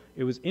so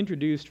it was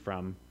introduced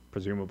from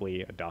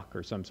presumably a duck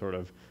or some sort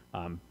of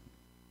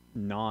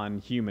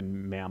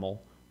non-human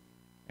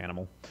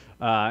animal,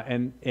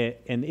 and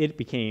it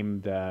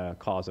became the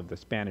cause of the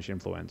Spanish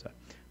influenza.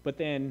 But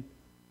then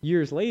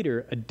years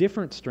later, a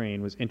different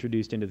strain was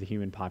introduced into the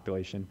human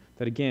population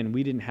that, again,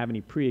 we didn't have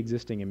any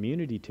pre-existing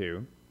immunity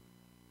to,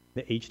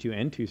 the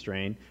H2N2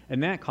 strain,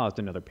 and that caused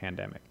another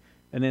pandemic.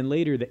 And then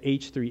later, the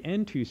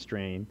H3N2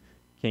 strain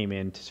came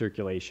into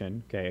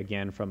circulation, okay,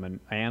 again from an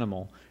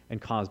animal,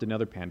 and caused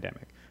another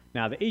pandemic.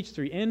 Now, the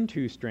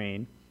H3N2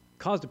 strain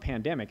caused a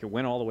pandemic. It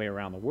went all the way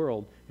around the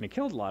world, and it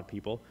killed a lot of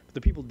people, but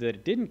the people that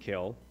it didn't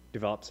kill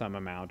developed some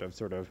amount of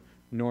sort of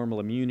normal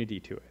immunity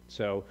to it.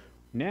 So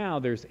now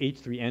there's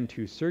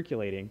H3N2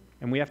 circulating,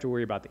 and we have to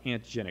worry about the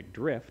antigenic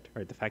drift,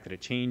 right, the fact that it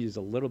changes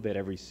a little bit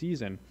every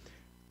season,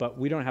 but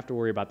we don't have to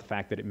worry about the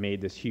fact that it made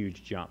this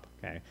huge jump,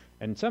 okay?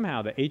 And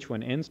somehow the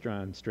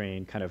H1N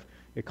strain kind of,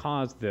 it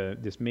caused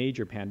this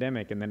major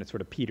pandemic, and then it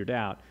sort of petered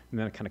out, and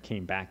then it kind of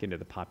came back into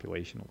the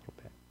population a little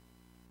bit.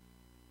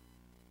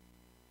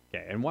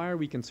 Okay, and why are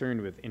we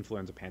concerned with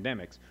influenza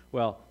pandemics?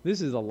 Well,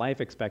 this is a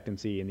life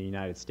expectancy in the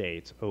United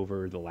States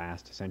over the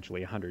last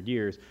essentially 100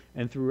 years,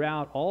 and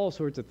throughout all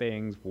sorts of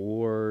things,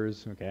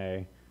 wars,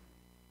 okay,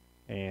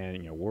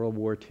 and World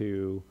War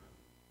II,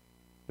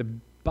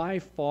 by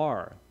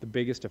far the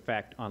biggest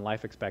effect on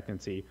life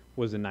expectancy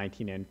was the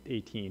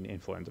 1918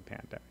 influenza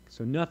pandemic.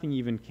 So nothing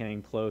even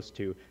came close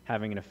to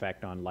having an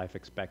effect on life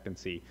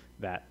expectancy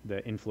that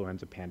the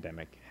influenza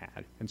pandemic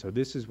had. And so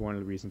this is one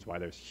of the reasons why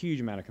there's a huge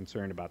amount of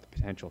concern about the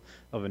potential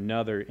of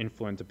another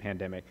influenza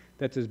pandemic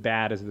that's as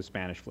bad as the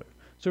Spanish flu.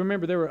 So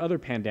remember, there were other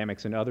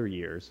pandemics in other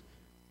years,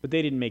 but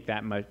they didn't make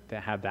that much to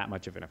have that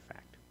much of an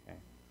effect.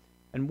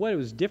 And what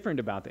was different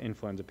about the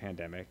influenza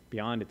pandemic,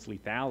 beyond its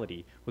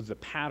lethality, was the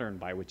pattern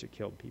by which it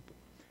killed people.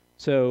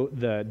 So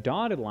the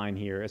dotted line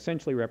here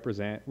essentially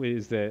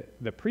is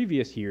the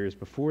previous years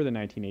before the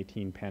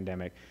 1918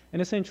 pandemic,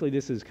 and essentially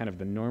this is kind of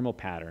the normal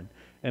pattern.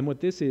 And what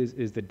this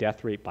is the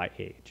death rate by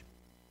age.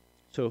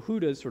 So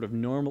who does sort of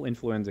normal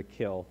influenza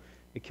kill?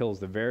 It kills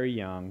the very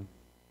young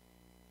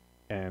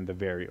and the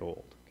very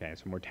old. Okay,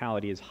 so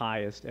mortality is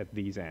highest at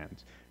these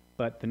ends.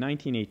 But the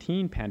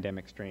 1918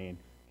 pandemic strain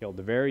killed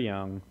the very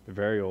young, the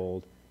very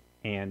old,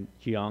 and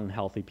young,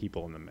 healthy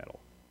people in the middle.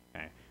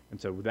 Okay? And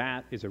so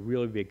that is a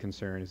really big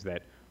concern, is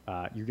that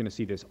you're going to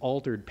see this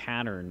altered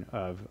pattern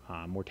of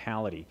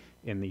mortality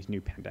in these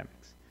new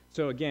pandemics.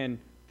 So again,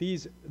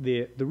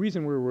 the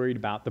reason we're worried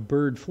about the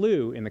bird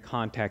flu in the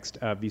context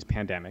of these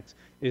pandemics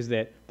is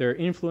that there are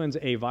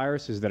influenza A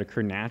viruses that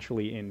occur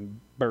naturally in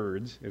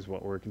birds, is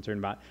what we're concerned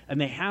about, and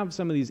they have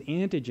some of these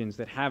antigens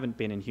that haven't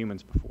been in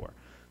humans before.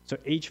 So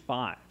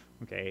H5,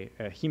 okay,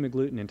 a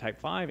hemagglutinin type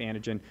 5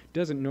 antigen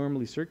doesn't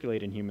normally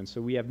circulate in humans,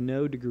 so we have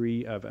no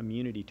degree of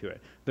immunity to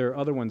it. There are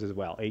other ones as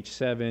well,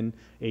 H7,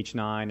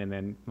 H9, and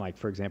then, like,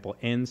 for example,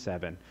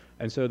 N7.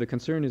 And so the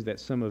concern is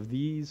that some of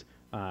these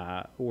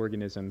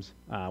organisms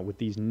with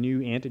these new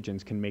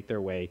antigens can make their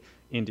way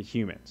into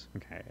humans.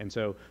 Okay, and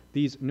so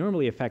these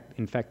normally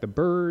infect the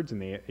birds,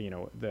 and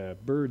the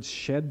birds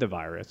shed the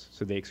virus,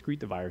 so they excrete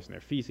the virus in their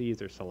feces,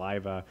 their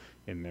saliva,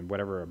 and then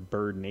whatever a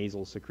bird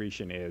nasal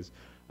secretion is.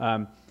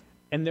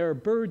 And there are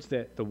birds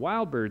that the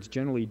wild birds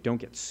generally don't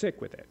get sick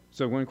with it.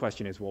 So one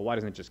question is, well, why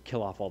doesn't it just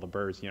kill off all the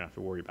birds? You don't have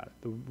to worry about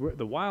it.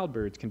 The wild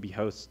birds can be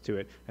hosts to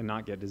it and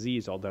not get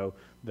disease, although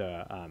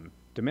the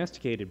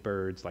domesticated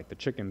birds, like the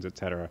chickens, et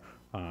cetera,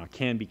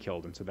 can be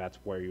killed. And so that's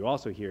where you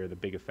also hear the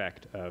big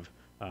effect of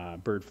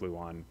bird flu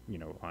on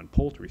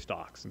poultry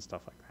stocks and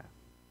stuff like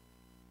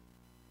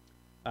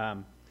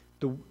that.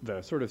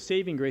 The sort of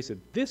saving grace at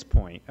this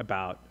point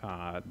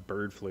about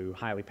bird flu,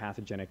 highly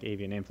pathogenic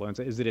avian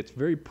influenza, is that it's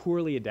very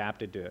poorly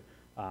adapted to,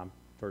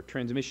 for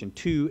transmission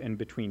to and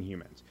between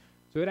humans.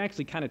 So it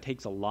actually kind of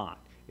takes a lot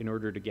in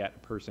order to get a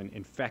person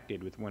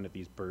infected with one of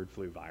these bird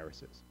flu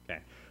viruses. Okay?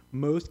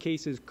 Most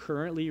cases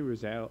currently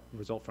result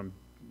from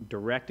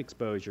direct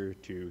exposure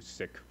to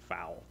sick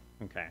fowl.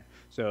 Okay,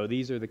 so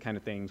these are the kind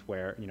of things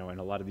where, in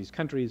a lot of these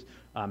countries,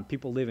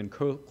 people live in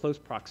close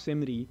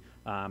proximity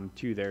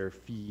to their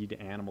feed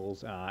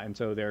animals, and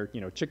so they're,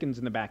 chickens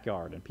in the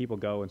backyard, and people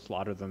go and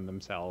slaughter them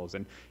themselves.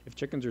 And if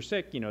chickens are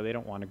sick, they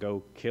don't want to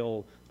go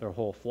kill their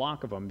whole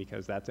flock of them,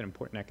 because that's an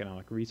important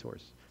economic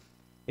resource.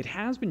 It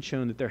has been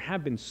shown that there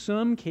have been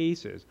some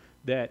cases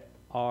that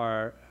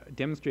are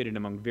demonstrated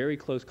among very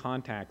close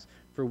contacts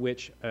for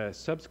which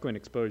subsequent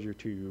exposure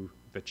to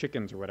the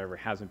chickens or whatever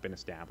hasn't been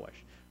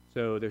established.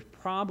 So there's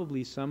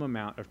probably some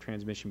amount of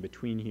transmission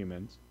between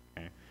humans,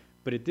 okay?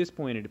 But at this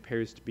point it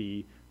appears to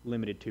be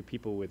limited to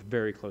people with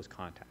very close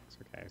contacts,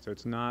 okay? So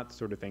it's not the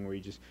sort of thing where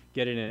you just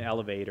get in an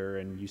elevator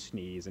and you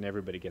sneeze and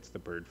everybody gets the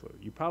bird flu.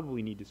 You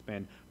probably need to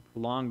spend a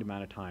prolonged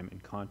amount of time in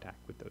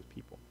contact with those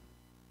people.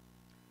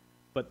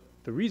 But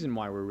the reason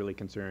why we're really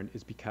concerned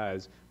is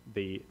because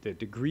the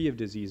degree of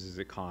diseases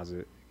it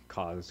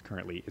causes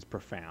currently is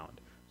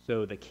profound.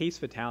 So the case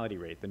fatality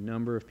rate, the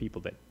number of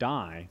people that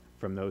die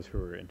from those who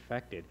are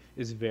infected,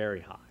 is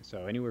very high.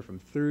 So anywhere from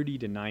 30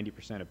 to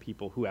 90% of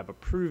people who have a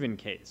proven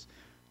case.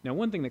 Now,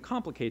 one thing that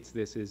complicates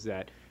this is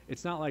that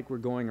it's not like we're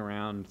going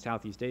around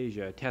Southeast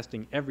Asia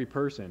testing every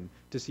person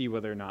to see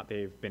whether or not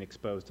they've been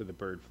exposed to the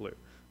bird flu.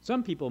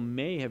 Some people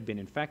may have been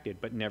infected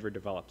but never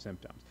developed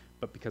symptoms.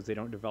 But because they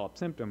don't develop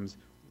symptoms,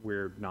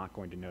 we're not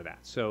going to know that.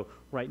 So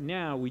right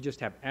now, we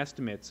just have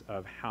estimates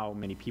of how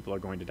many people are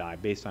going to die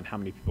based on how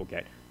many people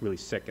get really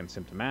sick and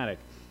symptomatic.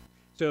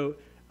 So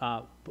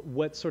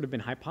what's sort of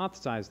been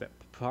hypothesized that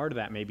part of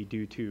that may be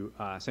due to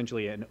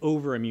essentially an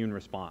over-immune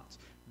response.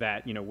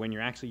 That, when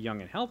you're actually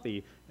young and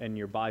healthy and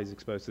your body's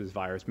exposed to this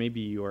virus, maybe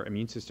your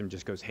immune system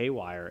just goes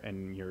haywire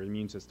and your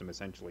immune system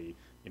essentially,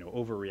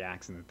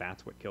 overreacts, and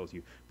that's what kills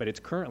you. But it's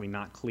currently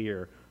not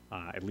clear,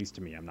 at least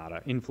to me, I'm not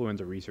an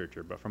influenza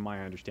researcher, but from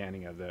my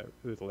understanding of the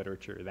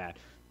literature, that,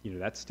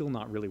 that's still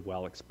not really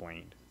well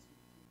explained.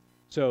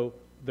 So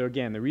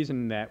again, the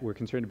reason that we're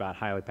concerned about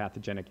highly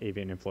pathogenic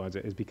avian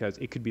influenza is because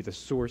it could be the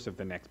source of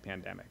the next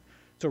pandemic.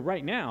 So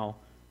right now,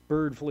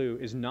 bird flu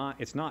is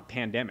not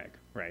pandemic,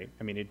 right?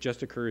 I mean, it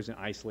just occurs in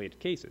isolated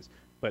cases,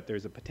 but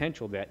there's a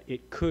potential that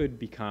it could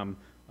become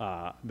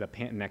the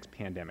next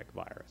pandemic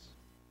virus.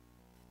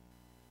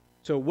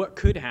 So what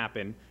could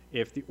happen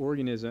if the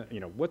organism,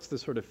 what's the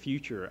sort of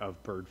future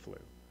of bird flu?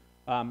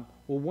 Well,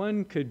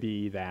 one could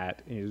be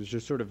that it's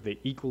just sort of the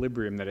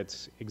equilibrium that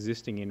it's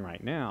existing in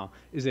right now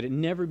is that it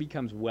never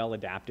becomes well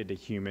adapted to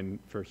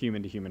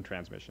human-to-human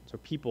transmission. So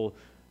people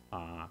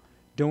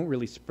don't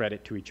really spread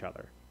it to each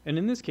other. And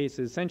in this case,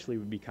 it essentially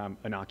would become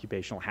an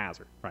occupational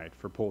hazard, right,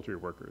 for poultry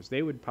workers.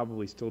 They would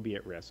probably still be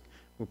at risk.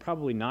 We're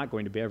probably not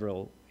going to be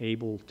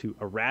able to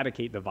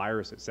eradicate the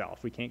virus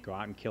itself. We can't go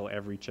out and kill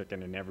every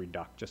chicken and every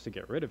duck just to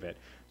get rid of it.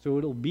 So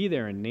it'll be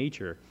there in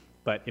nature,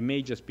 but it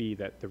may just be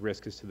that the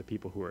risk is to the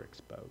people who are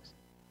exposed.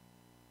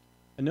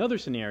 Another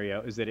scenario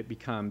is that it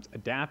becomes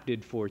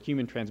adapted for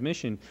human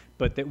transmission,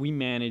 but that we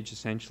manage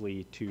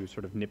essentially to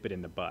sort of nip it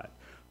in the bud.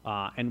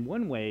 And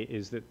one way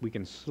is that we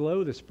can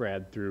slow the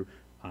spread through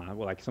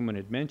well, like someone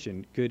had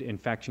mentioned, good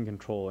infection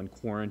control and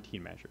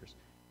quarantine measures.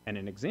 And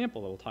an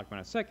example that we'll talk about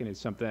in a second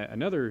is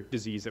another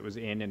disease that was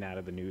in and out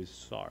of the news,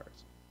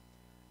 SARS.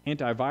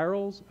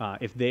 Antivirals,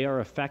 if they are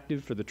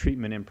effective for the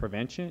treatment and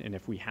prevention, and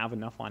if we have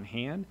enough on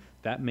hand,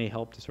 that may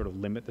help to sort of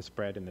limit the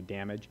spread and the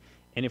damage.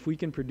 and if we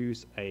can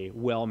produce a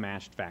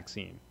well-matched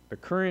vaccine. The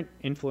current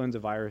influenza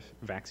virus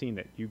vaccine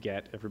that you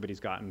get, everybody's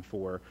gotten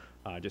for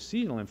just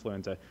seasonal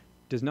influenza,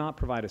 does not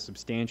provide a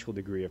substantial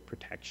degree of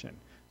protection.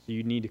 So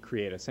you need to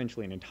create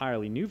essentially an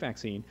entirely new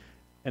vaccine,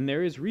 and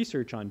there is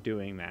research on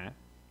doing that.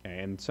 Okay,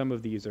 and some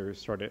of these are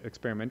sort of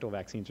experimental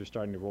vaccines are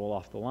starting to roll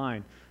off the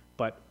line,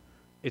 but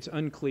it's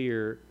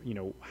unclear,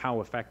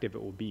 how effective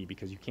it will be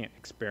because you can't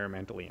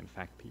experimentally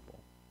infect people.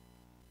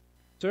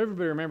 So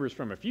everybody remembers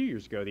from a few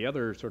years ago the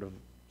other sort of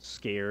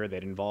scare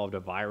that involved a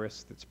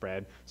virus that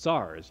spread,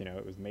 SARS.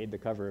 It was made the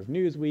cover of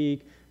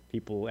Newsweek.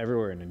 People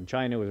everywhere in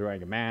China was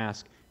wearing a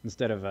mask.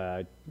 Instead of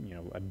a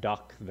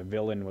duck, the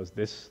villain was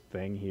this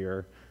thing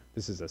here.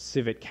 This is a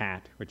civet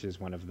cat, which is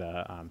one of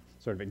the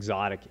sort of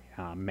exotic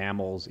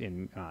mammals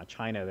in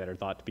China that are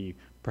thought to be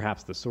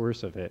perhaps the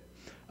source of it.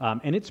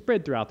 And it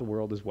spread throughout the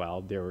world as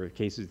well. There were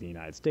cases in the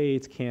United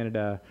States,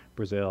 Canada,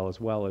 Brazil, as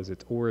well as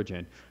its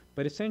origin.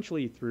 But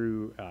essentially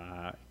through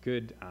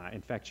good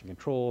infection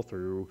control,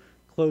 through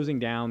closing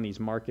down these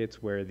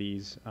markets where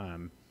these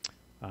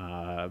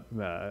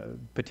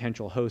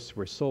potential hosts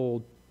were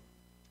sold,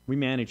 we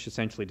managed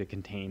essentially to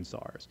contain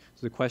SARS.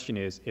 So the question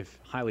is, if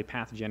highly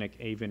pathogenic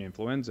avian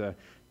influenza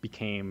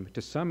became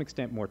to some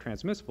extent more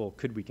transmissible,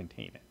 could we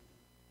contain it?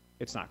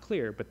 It's not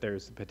clear, but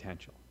there's the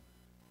potential.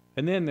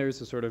 And then there's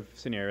the sort of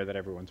scenario that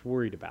everyone's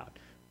worried about,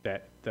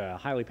 that the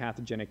highly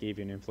pathogenic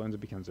avian influenza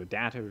becomes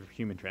adaptive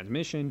human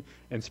transmission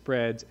and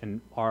spreads, and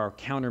our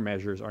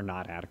countermeasures are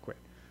not adequate.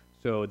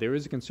 So there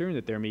is a concern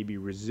that there may be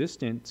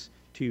resistance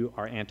to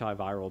our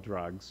antiviral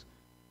drugs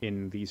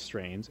in these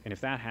strains, and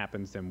if that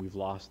happens, then we've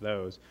lost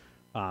those.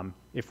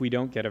 If we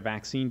don't get a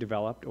vaccine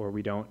developed or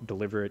we don't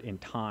deliver it in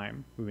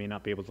time, we may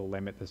not be able to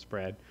limit the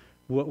spread.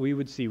 What we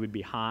would see would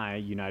be high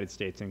United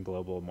States and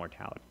global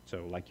mortality.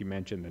 So like you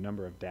mentioned, the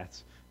number of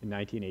deaths in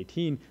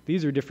 1918,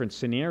 these are different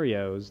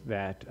scenarios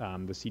that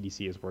the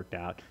CDC has worked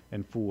out,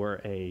 and for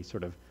a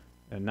sort of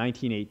a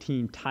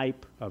 1918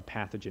 type of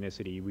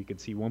pathogenicity, we could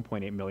see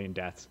 1.8 million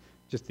deaths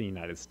just in the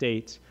United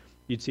States.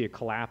 You'd see a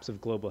collapse of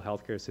global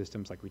healthcare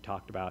systems like we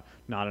talked about,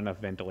 not enough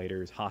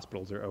ventilators,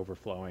 hospitals are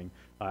overflowing,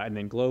 and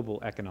then global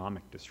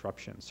economic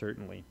disruption,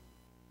 certainly.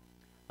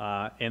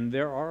 And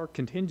there are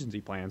contingency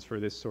plans for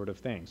this sort of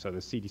thing. So the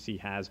CDC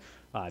has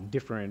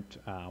different,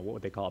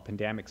 what they call a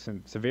pandemic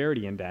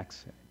severity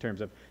index in terms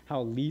of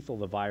how lethal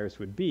the virus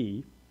would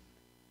be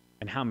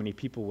and how many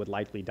people would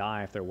likely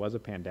die if there was a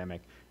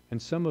pandemic. And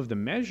some of the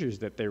measures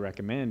that they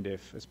recommend,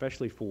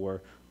 especially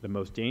for the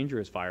most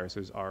dangerous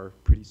viruses, are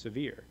pretty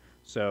severe.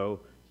 So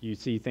you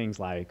see things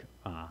like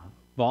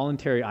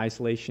voluntary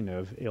isolation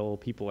of ill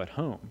people at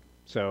home.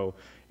 So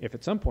if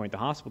at some point the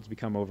hospitals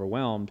become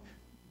overwhelmed,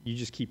 you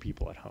just keep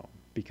people at home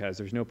because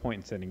there's no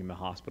point in sending them to the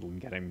hospital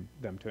and getting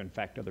them to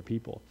infect other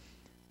people.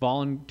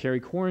 Voluntary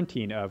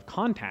quarantine of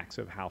contacts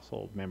of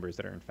household members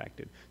that are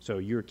infected. So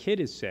your kid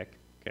is sick,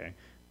 okay?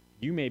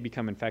 You may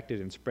become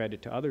infected and spread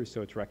it to others,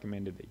 so it's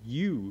recommended that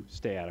you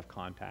stay out of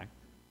contact.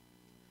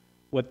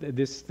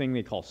 This thing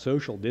they call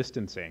social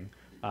distancing,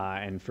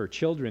 and for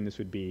children, this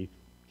would be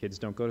kids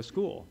don't go to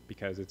school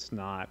because it's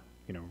not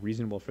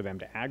reasonable for them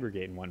to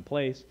aggregate in one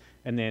place.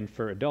 And then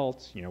for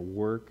adults,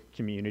 work,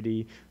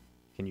 community,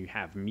 can you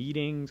have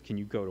meetings? Can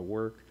you go to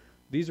work?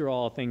 These are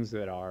all things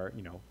that are,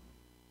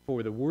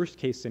 for the worst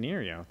case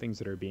scenario, things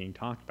that are being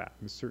talked about.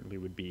 This certainly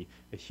would be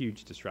a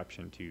huge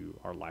disruption to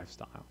our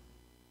lifestyle.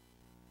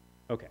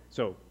 Okay,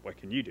 so what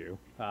can you do?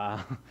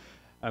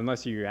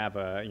 Unless you have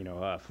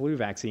a flu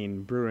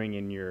vaccine brewing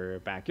in your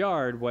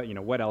backyard,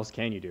 what else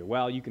can you do?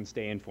 Well, you can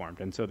stay informed,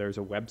 and so there's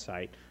a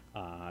website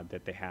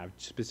that they have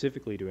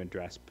specifically to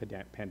address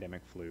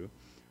pandemic flu.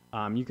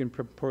 You can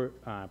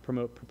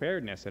promote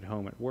preparedness at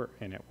home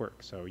and at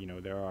work. So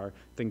there are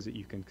things that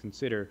you can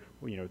consider.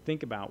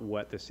 Think about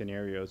what the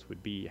scenarios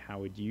would be. How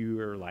would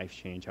your life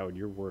change? How would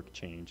your work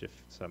change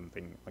if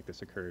something like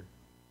this occurred?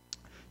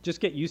 Just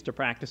get used to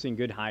practicing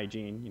good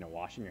hygiene,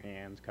 washing your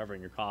hands,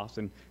 covering your coughs,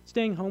 and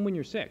staying home when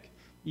you're sick.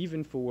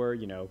 Even for,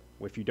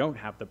 if you don't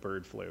have the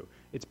bird flu,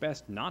 it's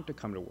best not to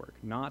come to work,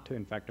 not to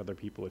infect other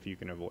people if you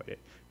can avoid it.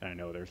 And I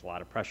know there's a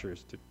lot of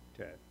pressures to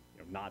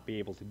not be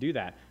able to do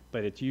that,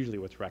 but it's usually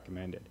what's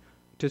recommended.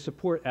 To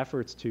support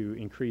efforts to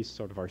increase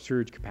sort of our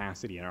surge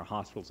capacity in our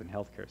hospitals and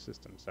healthcare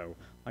systems. So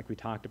like we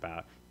talked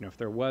about, if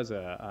there was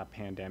a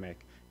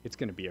pandemic, it's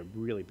going to be a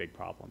really big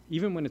problem.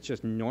 Even when it's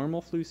just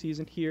normal flu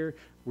season here,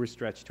 we're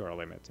stretched to our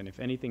limits. And if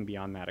anything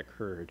beyond that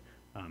occurred,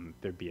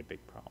 there'd be a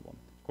big problem.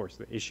 Of course,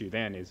 the issue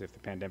then is if the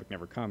pandemic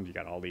never comes, you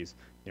got all these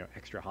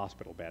extra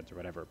hospital beds or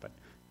whatever, but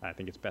I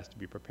think it's best to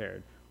be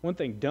prepared. One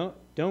thing don't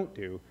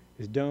do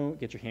is don't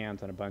get your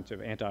hands on a bunch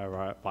of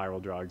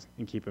antiviral drugs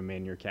and keep them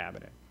in your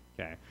cabinet,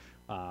 okay?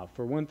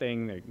 For one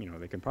thing,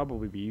 they can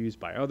probably be used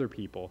by other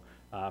people.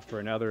 For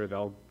another,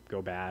 they'll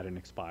go bad and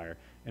expire.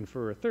 And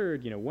for a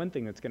third, one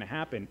thing that's going to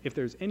happen, if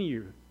there's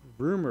any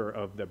rumor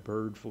of the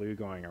bird flu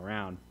going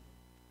around,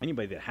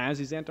 anybody that has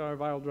these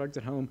antiviral drugs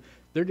at home,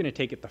 they're going to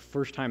take it the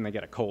first time they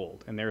get a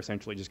cold, and they're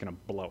essentially just going to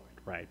blow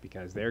it, right?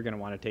 Because they're going to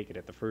want to take it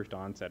at the first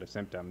onset of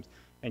symptoms.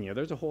 And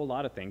there's a whole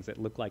lot of things that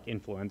look like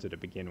influenza to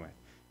begin with.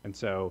 And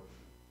so,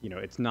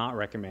 it's not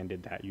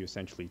recommended that you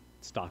essentially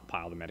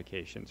stockpile the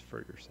medications for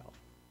yourself.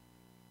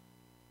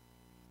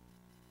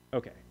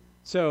 Okay,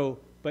 so,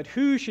 but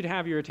who should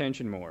have your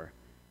attention more?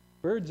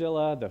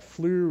 Birdzilla, the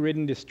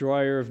flu-ridden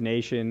destroyer of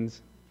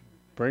nations,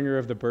 bringer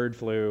of the bird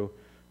flu,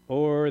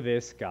 or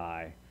this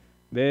guy,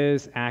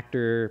 this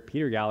actor,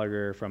 Peter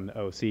Gallagher from the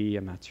OC.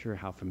 I'm not sure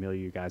how familiar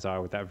you guys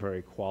are with that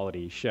very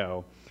quality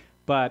show,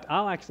 but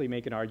I'll actually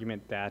make an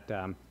argument that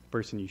the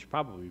person you should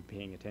probably be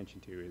paying attention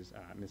to is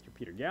Mr.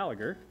 Peter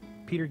Gallagher.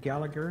 Peter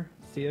Gallagher,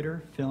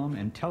 theater, film,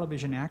 and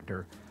television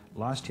actor,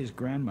 lost his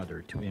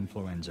grandmother to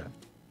influenza.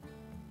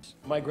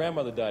 My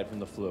grandmother died from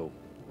the flu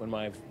when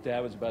my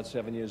dad was about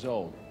 7 years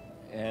old.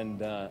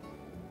 And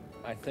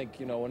I think,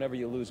 whenever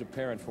you lose a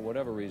parent for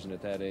whatever reason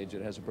at that age,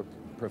 it has a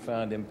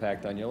profound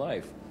impact on your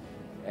life.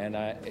 And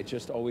it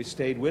just always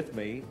stayed with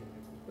me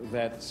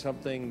that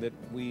something that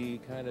we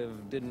kind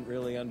of didn't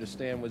really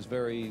understand was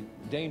very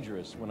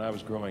dangerous when I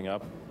was growing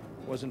up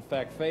was in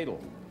fact fatal.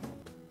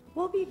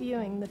 We'll be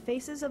viewing the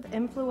Faces of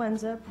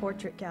Influenza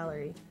Portrait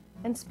Gallery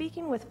and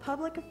speaking with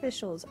public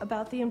officials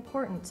about the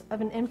importance of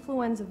an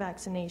influenza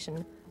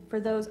vaccination for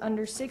those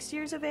under 6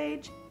 years of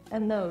age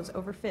and those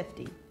over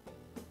 50.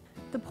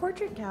 The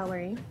Portrait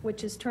Gallery,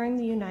 which is touring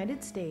the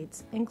United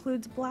States,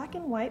 includes black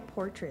and white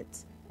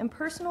portraits and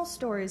personal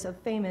stories of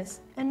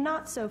famous and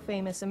not so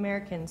famous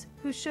Americans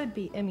who should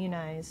be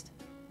immunized.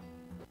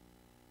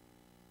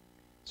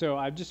 So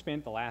I've just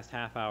spent the last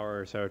half hour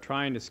or so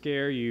trying to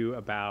scare you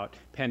about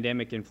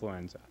pandemic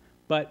influenza.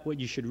 But what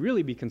you should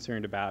really be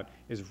concerned about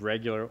is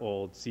regular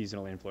old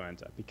seasonal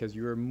influenza, because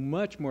you are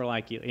much more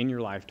likely in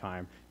your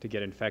lifetime to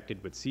get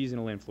infected with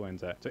seasonal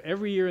influenza. So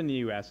every year in the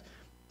US,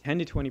 10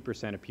 to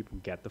 20% of people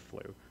get the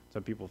flu.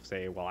 Some people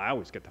say, well, I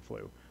always get the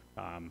flu.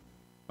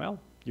 Well,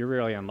 you're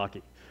really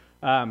unlucky.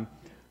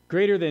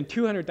 Greater than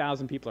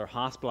 200,000 people are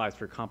hospitalized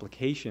for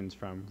complications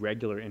from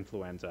regular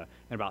influenza,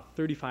 and about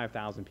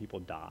 35,000 people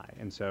die.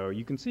 And so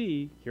you can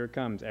see, here it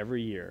comes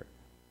every year.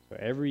 So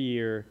every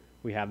year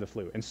we have the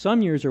flu. And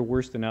some years are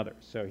worse than others.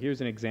 So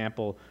here's an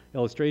example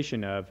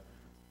illustration of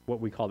what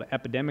we call the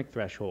epidemic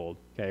threshold,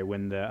 okay,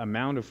 when the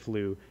amount of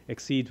flu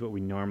exceeds what we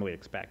normally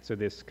expect. So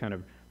this kind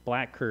of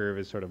black curve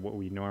is sort of what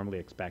we normally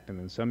expect, and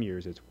then some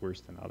years it's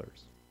worse than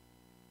others.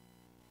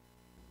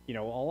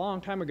 A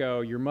long time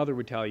ago, your mother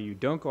would tell you,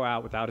 don't go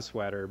out without a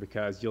sweater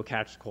because you'll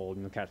catch the cold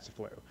and you'll catch the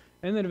flu.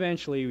 And then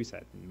eventually we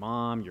said,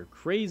 Mom, you're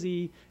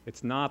crazy.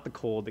 It's not the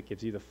cold that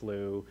gives you the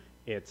flu.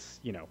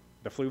 It's,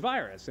 the flu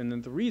virus. And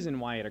then the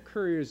reason why it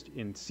occurs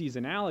in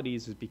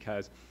seasonalities is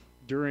because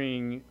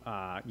during,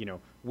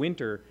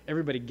 winter,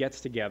 everybody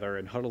gets together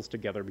and huddles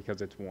together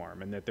because it's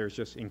warm and that there's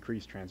just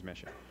increased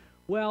transmission.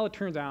 Well, it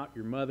turns out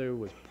your mother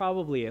was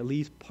probably at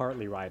least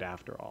partly right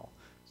after all.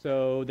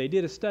 So they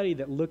did a study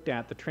that looked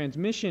at the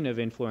transmission of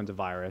influenza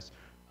virus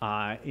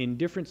in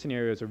different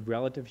scenarios of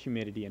relative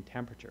humidity and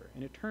temperature.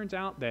 And it turns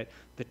out that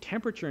the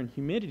temperature and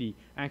humidity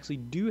actually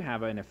do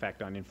have an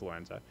effect on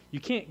influenza. You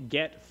can't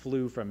get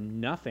flu from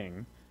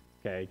nothing,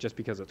 okay, just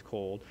because it's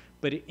cold,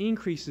 but it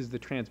increases the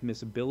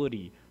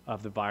transmissibility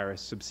of the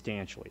virus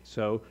substantially.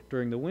 So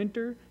during the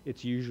winter,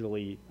 it's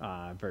usually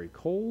very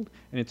cold,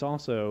 and it's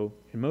also,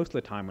 and most of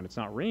the time when it's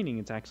not raining,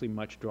 it's actually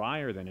much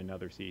drier than in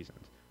other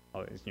seasons,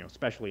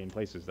 especially in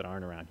places that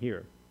aren't around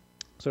here.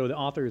 So the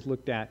authors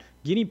looked at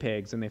guinea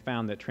pigs, and they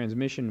found that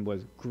transmission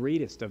was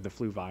greatest of the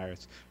flu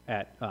virus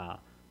at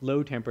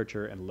low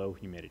temperature and low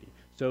humidity.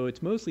 So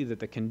it's mostly that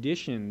the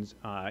conditions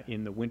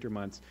in the winter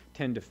months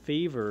tend to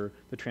favor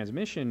the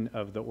transmission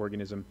of the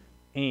organism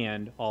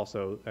and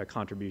also a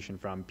contribution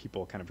from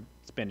people kind of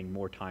spending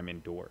more time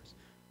indoors.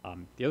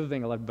 The other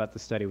thing I loved about the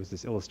study was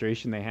this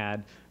illustration they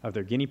had of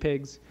their guinea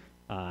pigs.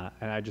 And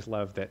I just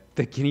love that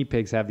the guinea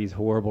pigs have these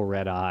horrible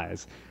red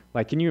eyes.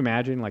 Like, can you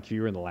imagine, like, if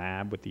you were in the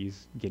lab with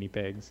these guinea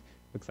pigs?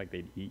 Looks like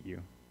they'd eat you.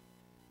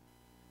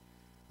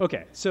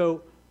 Okay,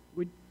 so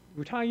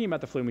we're talking about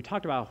the flu, and we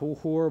talked about how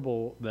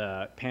horrible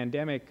the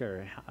pandemic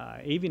or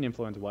avian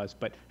influenza was,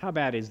 but how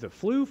bad is the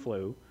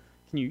flu?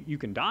 You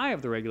can die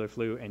of the regular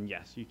flu, and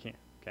yes, you can,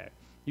 okay?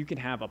 You can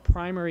have a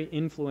primary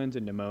influenza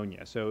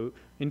pneumonia. So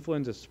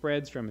influenza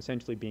spreads from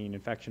essentially being an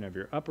infection of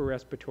your upper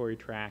respiratory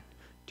tract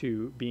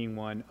to being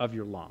one of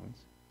your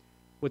lungs.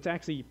 What's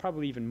actually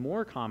probably even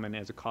more common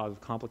as a cause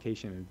of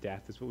complication and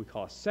death is what we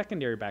call a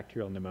secondary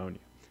bacterial pneumonia.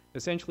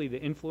 Essentially,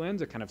 the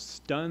influenza kind of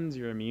stuns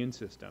your immune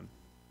system,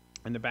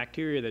 and the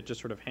bacteria that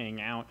just sort of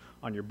hang out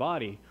on your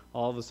body,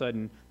 all of a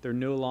sudden, they're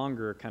no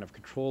longer kind of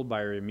controlled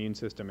by your immune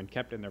system and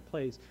kept in their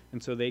place,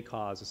 and so they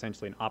cause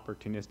essentially an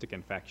opportunistic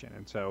infection.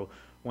 And so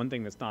one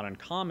thing that's not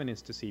uncommon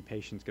is to see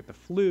patients get the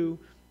flu,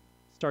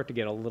 start to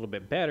get a little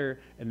bit better,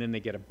 and then they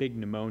get a big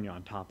pneumonia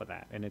on top of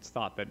that. And it's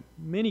thought that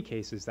in many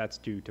cases that's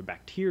due to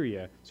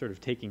bacteria sort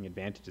of taking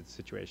advantage of the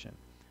situation.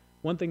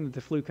 One thing that the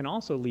flu can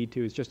also lead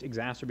to is just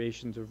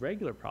exacerbations of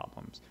regular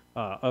problems,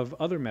 of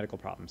other medical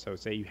problems. So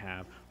say you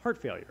have heart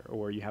failure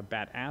or you have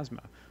bad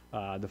asthma.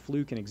 The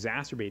flu can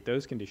exacerbate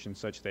those conditions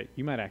such that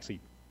you might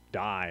actually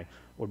die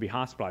or be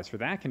hospitalized for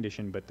that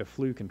condition, but the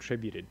flu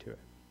contributed to it.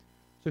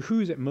 So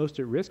who's most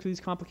at risk of these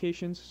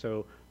complications?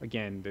 So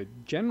again, the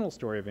general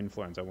story of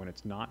influenza when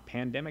it's not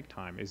pandemic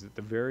time is that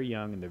the very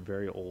young and the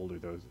very old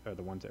are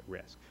the ones at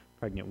risk.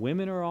 Pregnant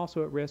women are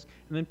also at risk,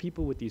 and then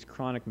people with these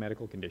chronic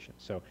medical conditions.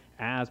 So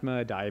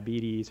asthma,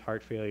 diabetes,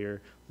 heart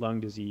failure, lung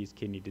disease,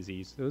 kidney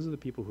disease, those are the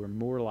people who are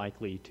more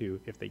likely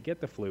to, if they get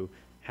the flu,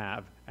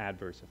 have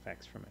adverse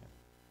effects from it.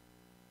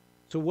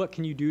 So what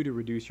can you do to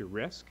reduce your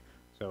risk?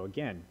 So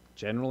again,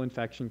 general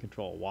infection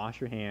control,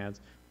 wash your hands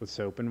with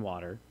soap and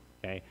water,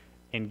 okay,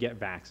 and get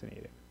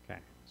vaccinated, okay?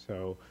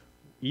 So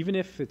even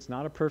if it's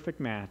not a perfect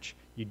match,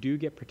 you do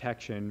get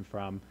protection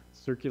from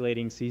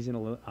circulating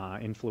seasonal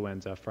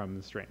influenza from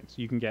the strains.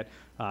 You can get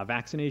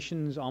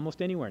vaccinations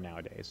almost anywhere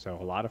nowadays. So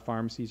a lot of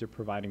pharmacies are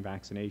providing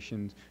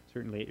vaccinations,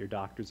 certainly at your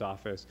doctor's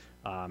office.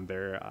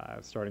 They're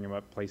starting them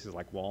up places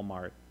like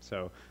Walmart.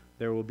 So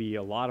there will be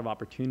a lot of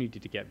opportunity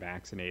to get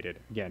vaccinated.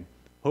 Again,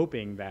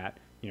 hoping that,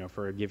 you know,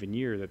 for a given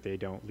year that they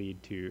don't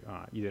lead to,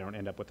 they don't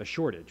end up with a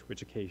shortage,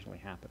 which occasionally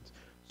happens.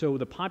 So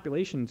the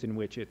populations in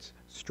which it's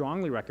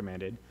strongly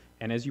recommended,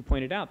 and as you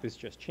pointed out, this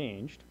just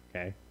changed,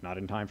 okay, not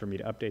in time for me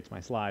to update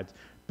my slides,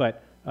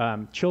 but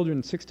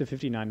children 6 to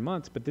 59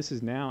 months, but this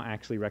is now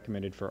actually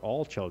recommended for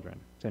all children,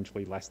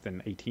 essentially less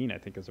than 18, I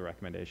think is the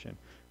recommendation,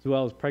 as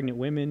well as pregnant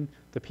women,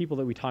 the people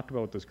that we talked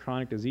about with those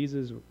chronic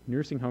diseases,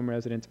 nursing home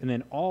residents, and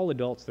then all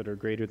adults that are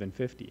greater than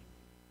 50.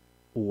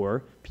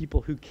 Or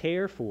people who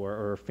care for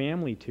or are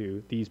family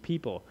to these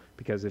people,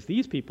 because if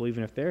these people,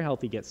 even if they're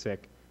healthy, get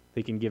sick,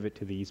 they can give it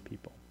to these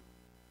people.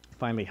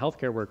 Finally,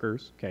 healthcare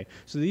workers, okay,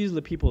 so these are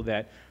the people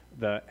that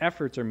the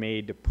efforts are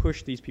made to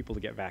push these people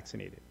to get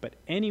vaccinated. But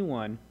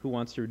anyone who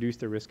wants to reduce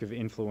the risk of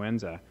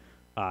influenza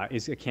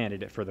is a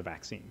candidate for the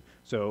vaccine.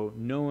 So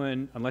no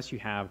one, unless you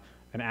have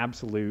an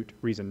absolute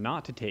reason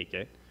not to take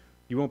it,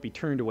 you won't be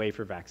turned away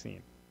for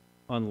vaccine,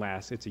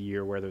 unless it's a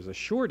year where there's a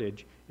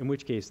shortage, in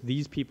which case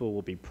these people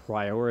will be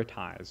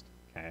prioritized,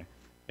 okay,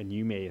 and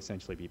you may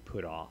essentially be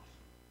put off.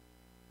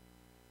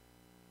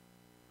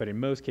 But in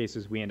most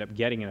cases, we end up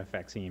getting a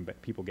vaccine, but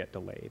people get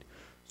delayed.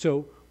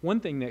 So one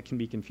thing that can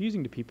be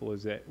confusing to people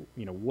is that,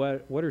 you know,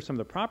 what are some of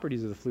the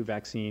properties of the flu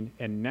vaccine?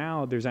 And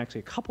now there's actually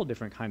a couple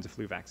different kinds of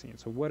flu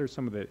vaccines. So what are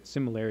some of the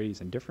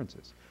similarities and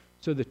differences?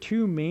 So the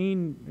two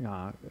main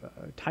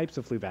types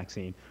of flu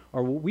vaccine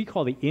are what we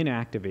call the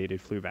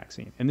inactivated flu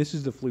vaccine. And this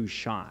is the flu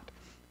shot.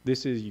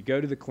 This is, you go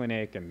to the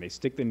clinic and they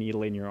stick the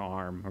needle in your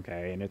arm,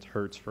 okay, and it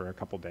hurts for a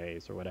couple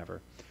days or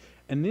whatever.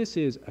 And this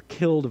is a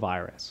killed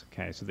virus,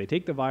 okay? So they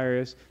take the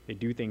virus, they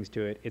do things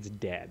to it, it's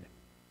dead.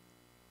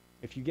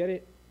 If you get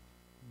it,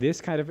 this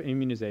kind of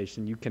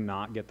immunization, you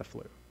cannot get the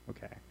flu,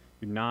 okay?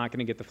 You're not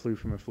gonna get the flu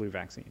from a flu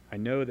vaccine. I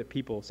know that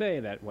people say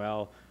that,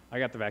 well, I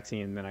got the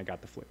vaccine and then I got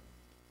the flu.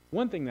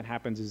 One thing that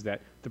happens is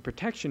that the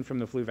protection from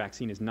the flu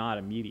vaccine is not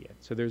immediate.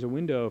 So there's a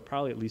window of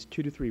probably at least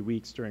 2 to 3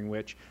 weeks during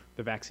which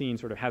the vaccine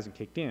sort of hasn't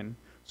kicked in.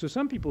 So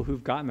some people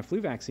who've gotten the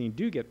flu vaccine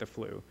do get the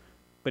flu,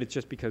 but it's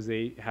just because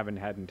they haven't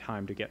had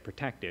time to get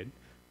protected.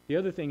 The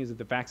other thing is that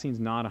the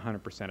vaccine's not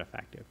 100%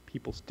 effective.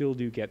 People still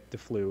do get the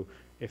flu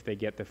if they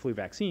get the flu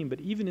vaccine,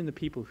 but even in the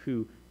people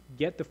who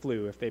get the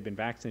flu, if they've been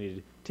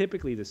vaccinated,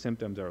 typically the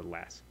symptoms are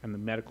less and the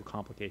medical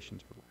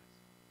complications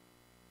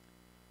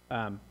are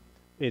less.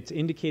 It's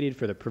indicated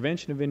for the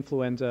prevention of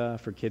influenza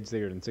for kids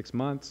greater than 6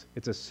 months.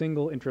 It's a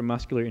single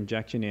intramuscular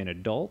injection in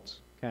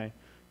adults, okay?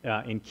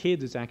 In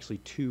kids, it's actually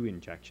 2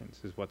 injections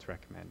is what's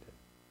recommended.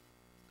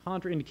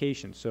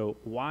 Contraindications. So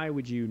why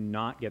would you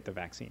not get the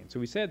vaccine? So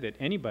we said that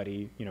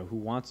anybody, you know, who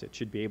wants it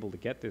should be able to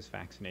get this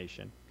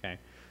vaccination, okay?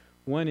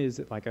 One is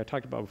that, like I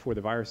talked about before,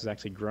 the virus is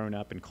actually grown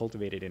up and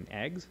cultivated in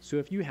eggs. So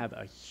if you have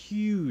a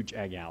huge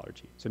egg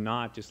allergy, so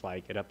not just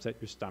like it upset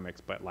your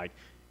stomachs, but like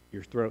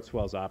your throat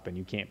swells up and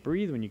you can't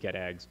breathe when you get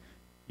eggs,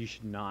 you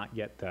should not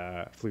get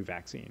the flu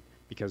vaccine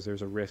because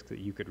there's a risk that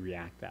you could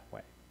react that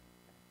way.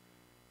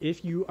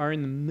 If you are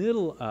in the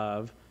middle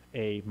of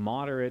a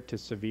moderate to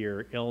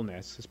severe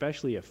illness,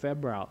 especially a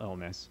febrile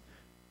illness,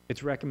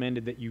 it's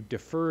recommended that you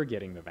defer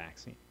getting the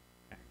vaccine.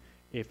 Okay.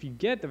 If you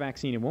get the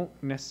vaccine, it won't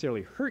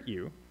necessarily hurt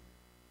you.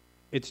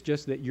 It's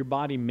just that your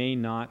body may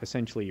not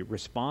essentially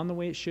respond the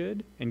way it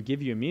should and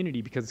give you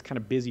immunity because it's kind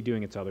of busy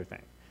doing its other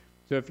thing.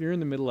 So if you're in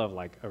the middle of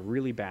like a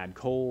really bad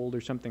cold or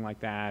something like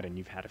that and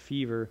you've had a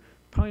fever,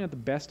 probably not the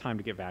best time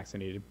to get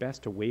vaccinated,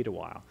 best to wait a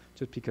while,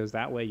 just because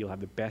that way you'll have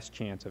the best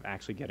chance of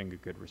actually getting a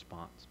good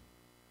response.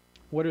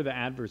 What are the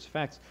adverse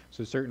effects?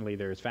 So certainly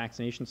there's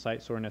vaccination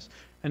site soreness,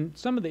 and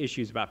some of the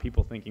issues about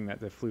people thinking that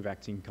the flu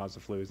vaccine can cause the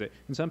flu is that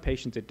in some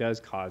patients it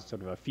does cause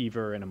sort of a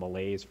fever and a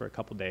malaise for a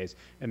couple days,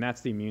 and that's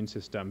the immune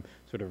system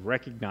sort of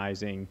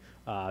recognizing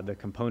the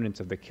components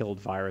of the killed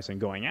virus and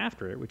going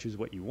after it, which is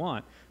what you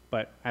want,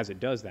 but as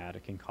it does that,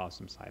 it can cause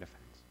some side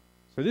effects.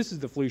 So this is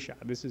the flu shot.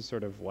 This is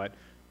sort of what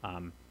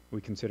we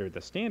consider the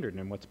standard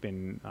and what's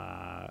been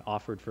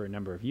offered for a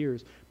number of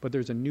years, but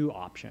there's a new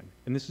option,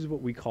 and this is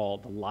what we call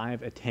the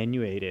live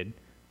attenuated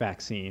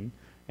vaccine,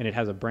 and it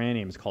has a brand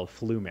name. It's called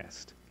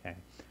FluMist, okay?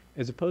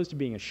 As opposed to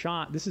being a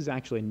shot, this is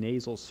actually a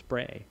nasal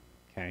spray,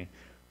 okay?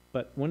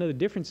 But one of the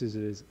differences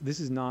is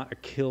this is not a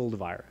killed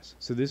virus.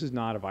 So this is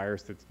not a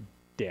virus that's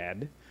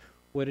dead.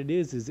 What it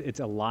is it's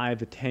a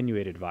live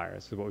attenuated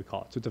virus is what we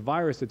call it. So it's a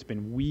virus that's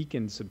been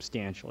weakened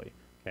substantially,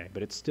 okay?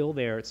 But it's still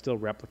there, it still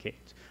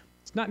replicates.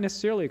 It's not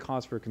necessarily a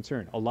cause for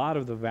concern. A lot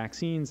of the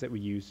vaccines that we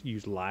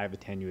use live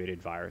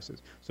attenuated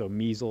viruses. So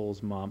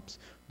measles, mumps,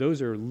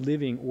 those are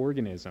living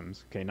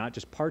organisms, okay, not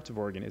just parts of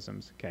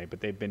organisms, okay, but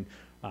they've been,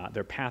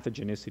 their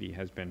pathogenicity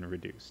has been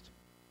reduced.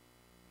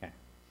 Okay.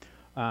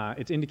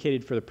 It's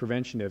indicated for the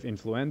prevention of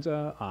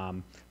influenza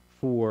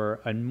for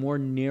a more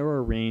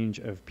narrow range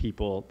of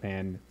people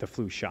than the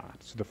flu shot.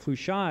 So the flu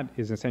shot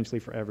is essentially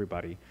for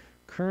everybody.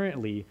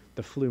 Currently,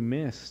 the flu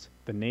mist,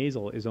 the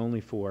nasal, is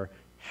only for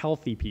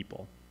healthy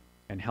people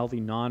and healthy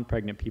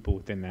non-pregnant people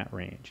within that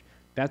range.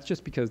 That's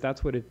just because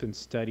that's what it's been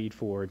studied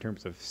for in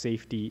terms of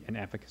safety and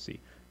efficacy.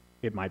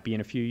 It might be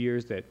in a few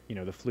years that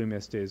the flu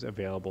mist is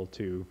available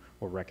to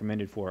or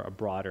recommended for a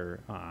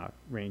broader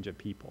range of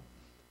people.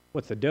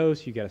 What's the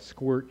dose? You get a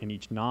squirt in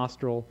each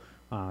nostril.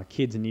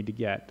 Kids need to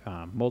get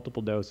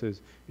multiple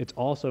doses. It's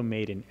also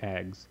made in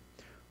eggs.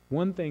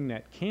 One thing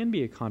that can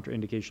be a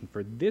contraindication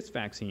for this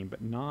vaccine,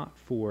 but not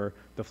for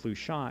the flu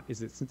shot, is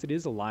that since it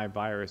is a live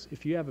virus,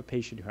 if you have a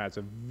patient who has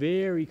a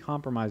very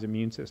compromised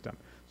immune system,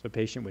 so a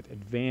patient with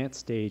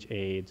advanced stage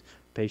AIDS,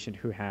 a patient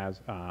who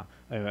has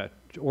an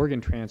organ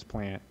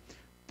transplant,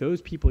 those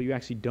people you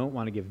actually don't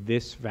want to give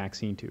this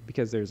vaccine to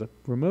because there's a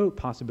remote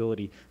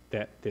possibility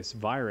that this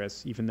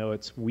virus, even though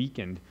it's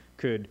weakened,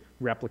 could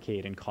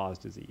replicate and cause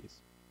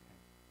disease.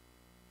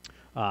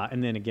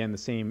 And then again, the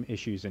same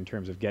issues in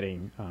terms of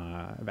getting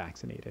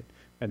vaccinated.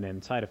 And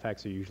then side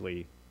effects are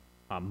usually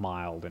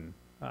mild and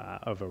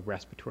of a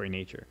respiratory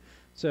nature.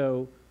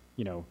 So,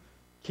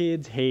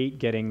 kids hate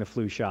getting the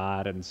flu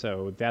shot, and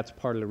so that's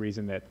part of the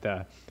reason that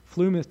the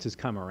flu mist has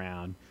come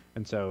around.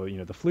 And so,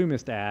 the flu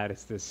mist ad,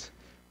 it's this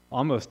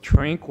almost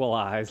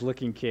tranquilized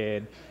looking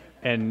kid,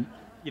 and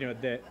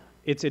that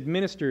it's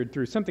administered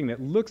through something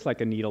that looks like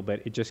a needle,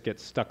 but it just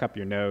gets stuck up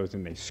your nose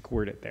and they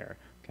squirt it there.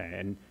 Okay,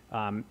 and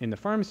in the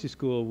pharmacy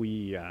school,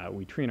 we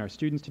train our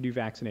students to do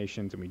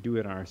vaccinations, and we do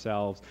it on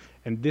ourselves.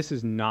 And this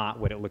is not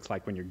what it looks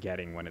like when you're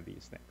getting one of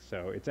these things.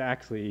 So it's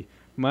actually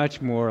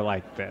much more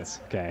like this.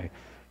 Okay,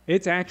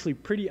 it's actually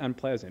pretty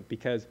unpleasant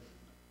because,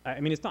 I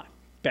mean, it's not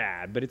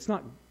bad, but it's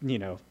not,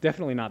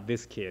 definitely not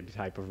this kid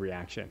type of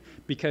reaction.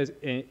 Because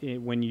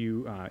when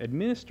you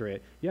administer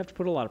it, you have to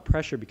put a lot of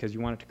pressure because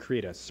you want it to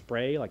create a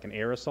spray, like an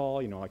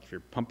aerosol, like if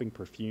you're pumping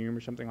perfume or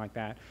something like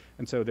that.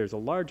 And so there's a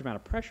large amount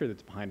of pressure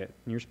that's behind it,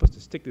 and you're supposed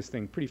to stick this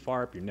thing pretty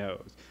far up your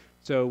nose.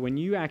 So when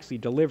you actually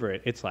deliver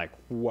it, it's like,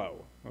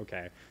 whoa,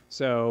 okay.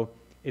 So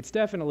it's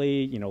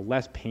definitely,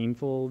 less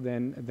painful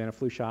than a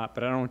flu shot,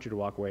 but I don't want you to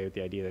walk away with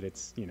the idea that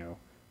it's,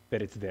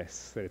 that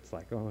it's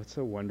like, oh, it's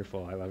so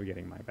wonderful, I love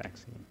getting my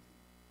vaccine.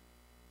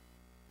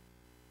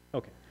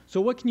 Okay, so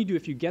what can you do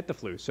if you get the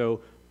flu?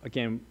 So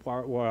again,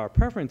 what our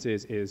preference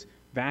is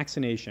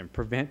vaccination,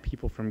 prevent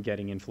people from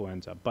getting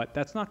influenza, but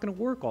that's not gonna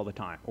work all the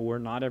time, or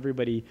not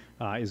everybody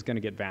is gonna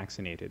get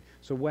vaccinated.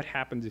 So what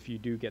happens if you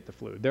do get the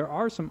flu? There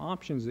are some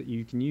options that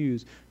you can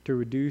use to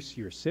reduce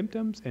your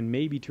symptoms and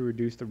maybe to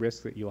reduce the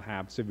risk that you'll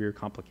have severe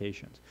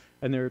complications.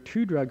 And there are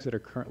 2 drugs that are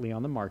currently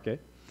on the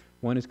market.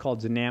 One is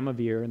called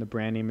zanamivir, and the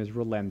brand name is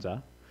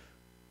Relenza.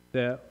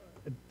 The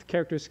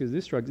characteristic of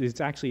this drug is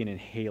it's actually an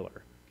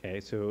inhaler. Okay,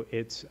 so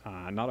it's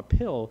not a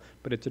pill,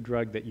 but it's a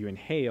drug that you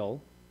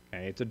inhale.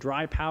 Okay, it's a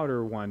dry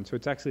powder one, so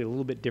it's actually a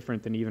little bit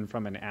different than even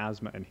from an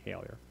asthma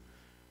inhaler.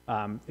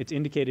 It's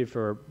indicated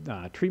for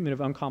treatment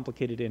of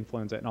uncomplicated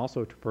influenza and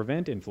also to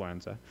prevent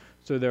influenza.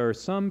 So there are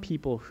some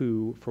people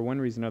who, for one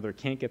reason or another,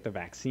 can't get the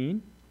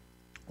vaccine,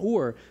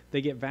 or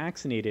they get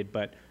vaccinated,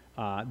 but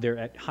they're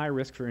at high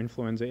risk for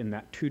influenza in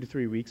that 2 to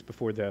 3 weeks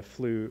before the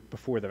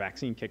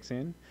vaccine kicks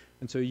in.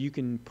 And so you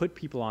can put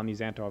people on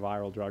these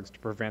antiviral drugs to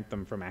prevent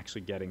them from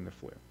actually getting the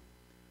flu.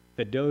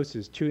 The dose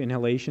is 2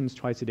 inhalations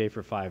twice a day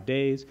for 5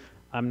 days.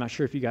 I'm not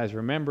sure if you guys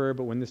remember,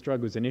 but when this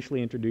drug was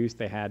initially introduced,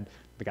 they had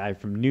the guy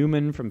from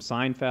Newman from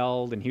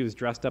Seinfeld, and he was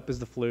dressed up as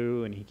the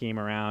flu, and he came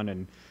around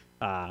and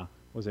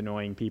was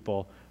annoying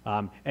people.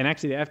 And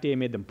actually, the FDA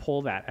made them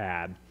pull that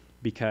ad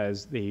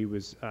because he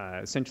was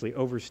essentially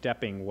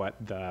overstepping what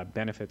the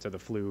benefits of the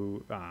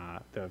flu,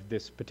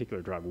 this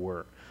particular drug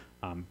were.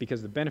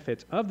 Because the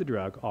benefits of the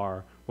drug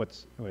are,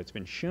 what it's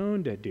been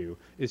shown to do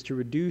is to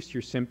reduce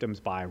your symptoms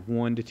by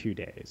 1 to 2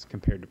 days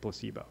compared to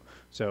placebo.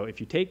 So if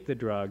you take the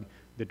drug,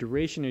 the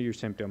duration of your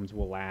symptoms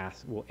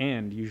will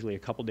end usually a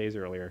couple days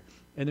earlier,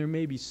 and there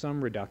may be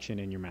some reduction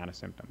in your amount of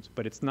symptoms.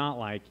 But it's not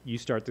like you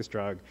start this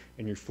drug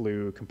and your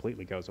flu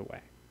completely goes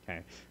away.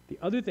 Okay? The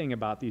other thing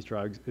about these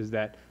drugs is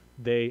that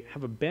they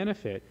have a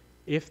benefit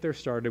if they're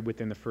started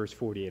within the first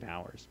 48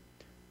 hours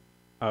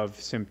of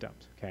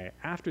symptoms. Okay?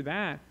 After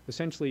that,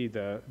 essentially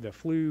the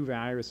flu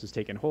virus has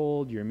taken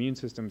hold, your immune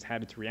system's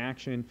had its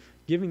reaction.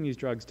 Giving these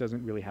drugs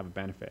doesn't really have a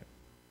benefit.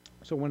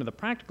 So one of the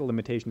practical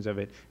limitations of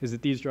it is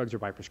that these drugs are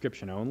by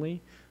prescription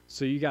only.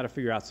 So you got to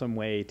figure out some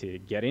way to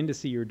get in to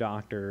see your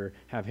doctor,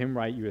 have him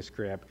write you a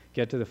script,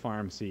 get to the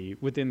pharmacy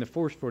within the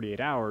first 48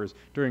 hours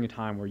during a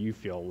time where you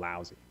feel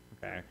lousy.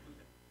 Okay?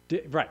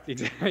 Right,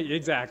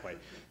 exactly.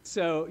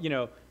 So,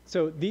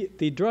 So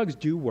the drugs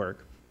do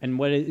work. And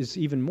what is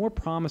even more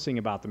promising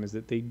about them is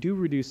that they do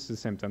reduce the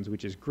symptoms,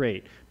 which is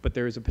great, but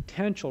there is a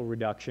potential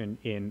reduction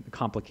in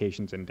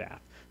complications and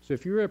death. So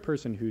if you're a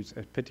person who's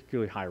at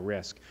particularly high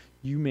risk,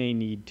 you may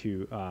need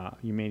to,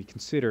 you may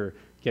consider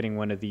getting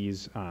one of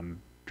these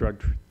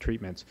drug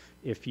treatments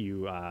if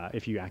you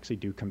actually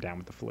do come down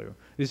with the flu.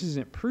 This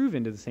isn't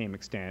proven to the same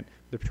extent.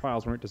 The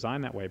trials weren't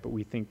designed that way, but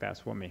we think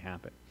that's what may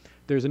happen.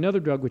 There's another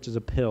drug which is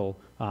a pill,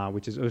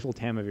 which is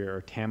oseltamivir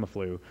or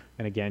Tamiflu,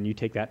 and again, you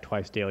take that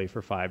twice daily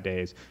for 5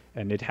 days,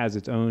 and it has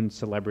its own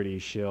celebrity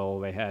shill.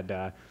 They had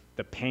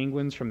the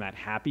penguins from that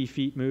Happy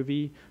Feet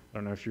movie. I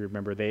don't know if you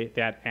remember. They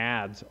had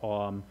ads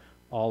all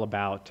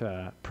about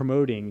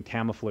promoting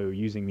Tamiflu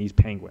using these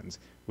penguins,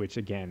 which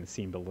again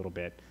seemed a little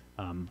bit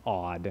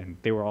odd, and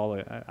they were all,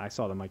 I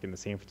saw them like in the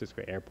San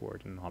Francisco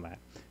airport and all that,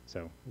 so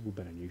a little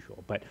bit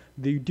unusual. But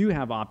they do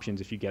have options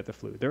if you get the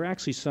flu. There are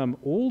actually some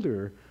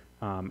older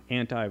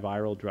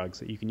antiviral drugs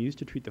that you can use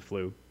to treat the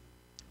flu.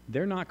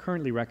 They're not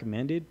currently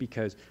recommended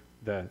because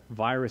the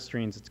virus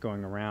strains that's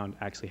going around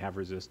actually have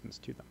resistance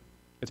to them.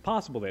 It's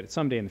possible that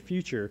someday in the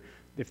future,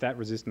 if that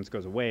resistance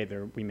goes away,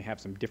 we may have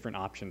some different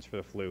options for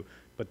the flu,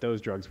 but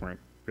those drugs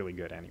weren't really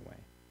good anyway.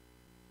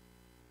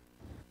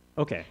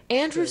 Okay.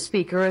 Andrew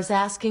Speaker is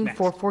asking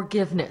for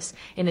forgiveness.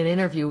 In an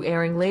interview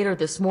airing later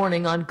this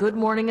morning on Good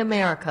Morning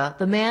America,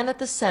 the man at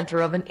the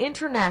center of an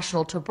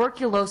international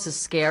tuberculosis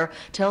scare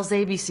tells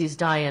ABC's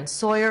Diane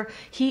Sawyer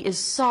he is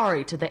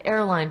sorry to the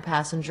airline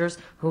passengers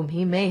whom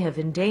he may have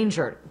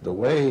endangered. The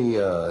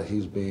way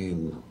he's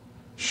being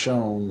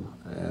shown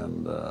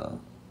and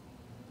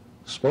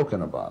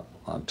spoken about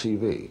on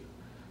TV,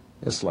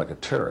 it's like a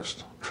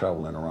terrorist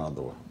traveling around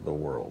the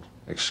world,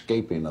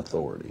 escaping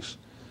authorities.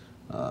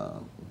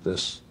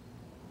 This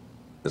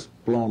is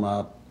blown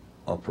out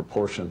of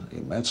proportion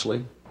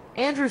immensely.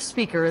 Andrew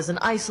Speaker is in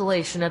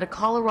isolation at a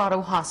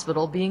Colorado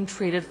hospital being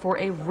treated for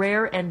a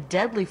rare and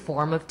deadly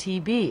form of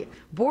TB.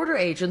 Border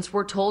agents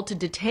were told to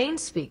detain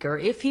Speaker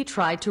if he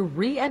tried to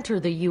re-enter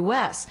the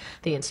U.S.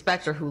 The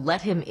inspector who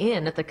let him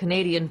in at the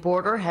Canadian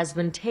border has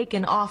been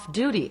taken off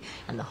duty,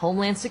 and the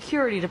Homeland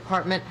Security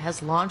Department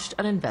has launched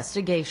an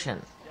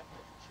investigation.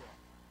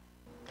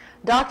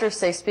 Doctors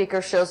say Speaker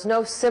shows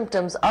no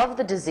symptoms of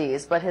the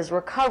disease, but his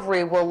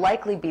recovery will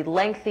likely be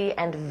lengthy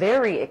and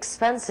very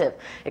expensive.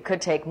 It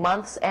could take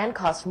months and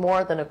cost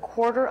more than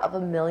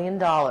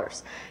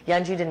 $250,000.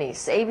 Yunji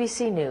Denise,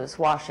 ABC News,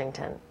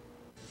 Washington.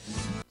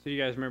 So you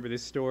guys remember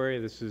this story?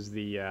 This was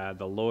the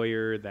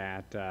lawyer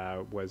that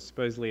was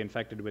supposedly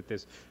infected with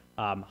this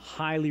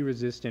highly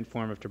resistant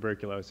form of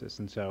tuberculosis,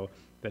 and so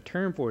the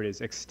term for it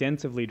is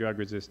extensively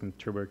drug-resistant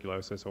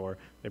tuberculosis, or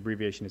the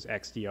abbreviation is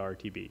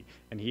XDR-TB.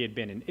 And he had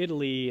been in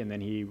Italy, and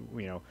then he,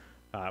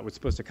 was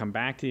supposed to come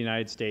back to the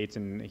United States,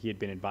 and he had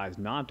been advised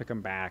not to come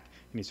back,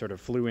 and he sort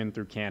of flew in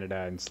through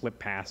Canada and slipped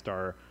past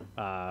our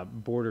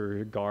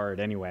border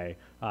guard anyway.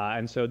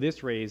 And so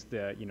this raised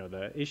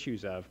the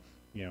issues of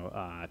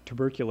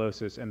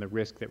tuberculosis and the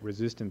risk that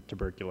resistant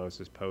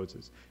tuberculosis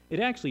poses.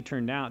 It actually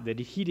turned out that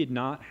he did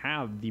not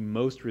have the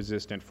most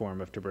resistant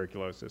form of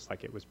tuberculosis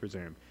like it was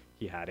presumed.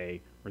 He had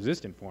a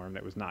resistant form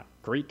that was not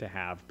great to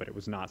have, but it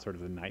was not sort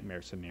of the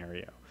nightmare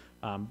scenario.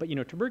 But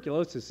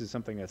tuberculosis is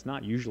something that's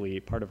not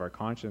usually part of our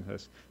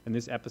consciousness, and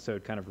this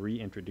episode kind of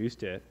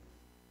reintroduced it.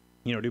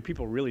 Do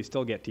people really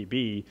still get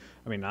TB?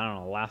 I mean, I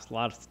don't know,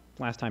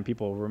 last time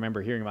people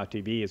remember hearing about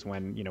TB is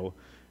when,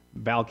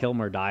 Val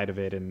Kilmer died of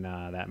it in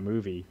that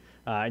movie.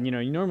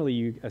 Normally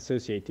you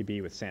associate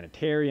TB with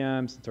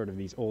sanitariums, and sort of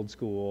these old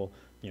school,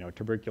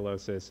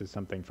 tuberculosis is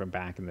something from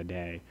back in the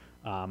day.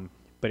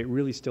 But it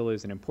really still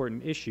is an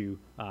important issue,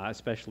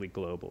 especially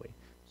globally.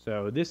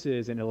 So this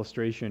is an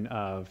illustration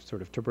of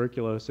sort of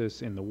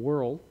tuberculosis in the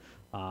world.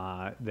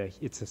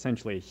 It's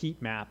essentially a heat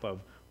map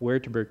of where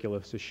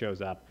tuberculosis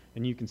shows up,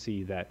 and you can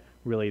see that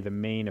really the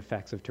main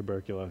effects of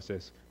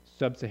tuberculosis,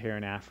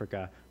 sub-Saharan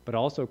Africa, but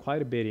also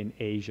quite a bit in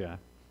Asia,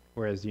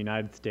 whereas the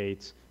United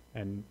States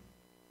and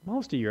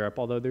most of Europe,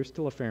 although there's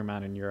still a fair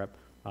amount in Europe,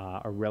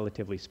 are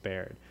relatively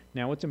spared.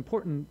 Now,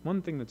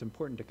 one thing that's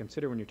important to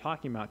consider when you're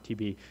talking about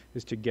TB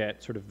is to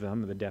get sort of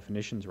some of the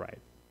definitions right.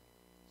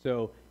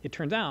 So it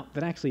turns out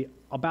that actually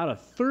about a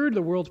third of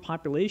the world's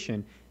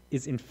population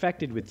is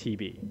infected with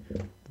TB.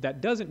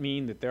 That doesn't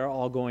mean that they're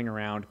all going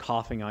around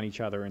coughing on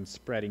each other and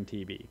spreading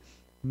TB.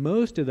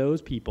 Most of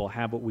those people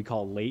have what we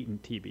call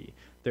latent TB.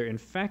 They're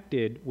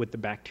infected with the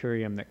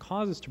bacterium that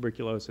causes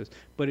tuberculosis,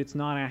 but it's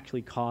not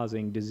actually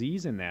causing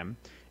disease in them.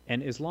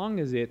 And as long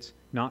as it's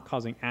not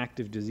causing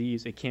active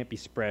disease, it can't be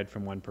spread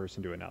from one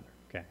person to another.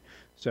 Okay?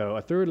 So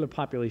a third of the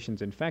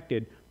population's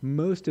infected.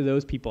 Most of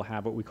those people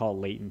have what we call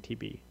latent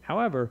TB.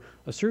 However,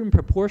 a certain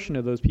proportion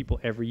of those people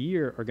every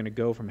year are going to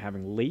go from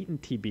having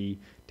latent TB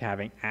to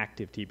having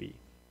active TB.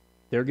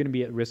 They're going to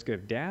be at risk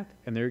of death,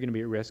 and they're going to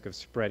be at risk of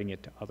spreading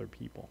it to other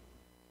people.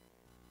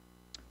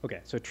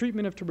 Okay, so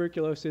treatment of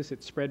tuberculosis,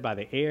 it's spread by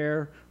the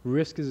air.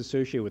 Risk is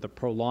associated with a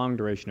prolonged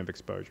duration of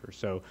exposure.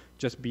 So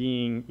just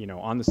being,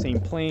 on the same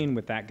plane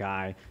with that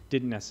guy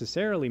didn't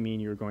necessarily mean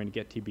you were going to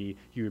get TB.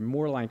 You're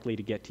more likely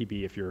to get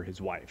TB if you're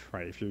his wife,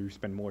 right? If you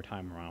spend more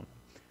time around.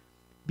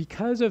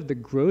 Because of the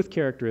growth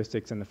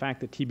characteristics and the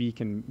fact that TB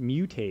can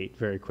mutate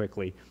very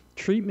quickly,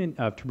 treatment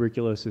of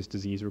tuberculosis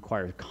disease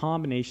requires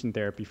combination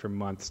therapy for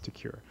months to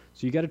cure.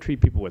 So you got to treat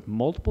people with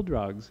multiple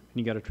drugs, and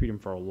you got to treat them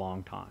for a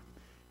long time.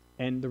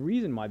 And the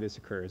reason why this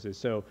occurs is,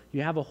 so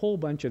you have a whole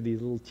bunch of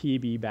these little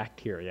TB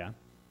bacteria,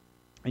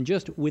 and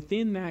just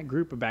within that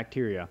group of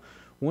bacteria,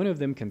 one of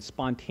them can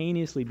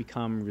spontaneously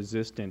become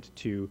resistant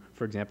to,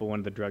 for example, one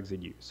of the drugs they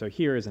use. So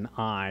here is an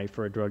I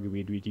for a drug that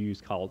we'd use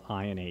called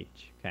INH.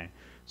 Okay?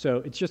 So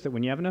it's just that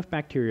when you have enough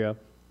bacteria,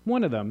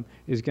 one of them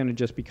is going to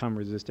just become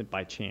resistant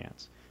by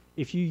chance.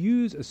 If you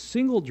use a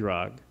single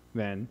drug,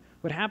 then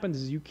what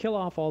happens is you kill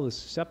off all the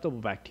susceptible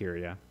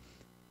bacteria,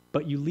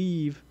 but you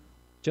leave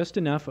just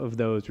enough of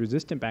those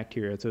resistant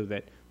bacteria so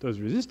that those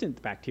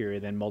resistant bacteria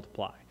then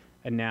multiply.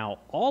 And now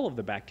all of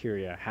the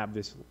bacteria have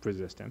this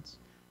resistance.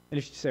 And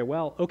if you say,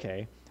 well,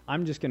 okay,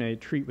 I'm just going to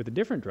treat with a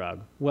different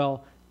drug,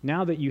 well,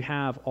 now that you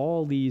have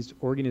all these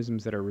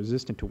organisms that are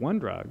resistant to one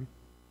drug,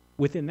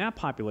 within that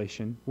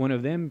population, one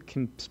of them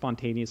can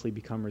spontaneously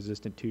become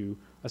resistant to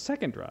a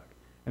second drug.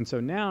 And so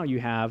now you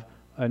have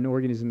an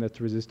organism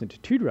that's resistant to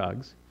two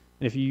drugs.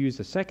 And if you use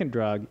a second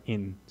drug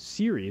in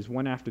series,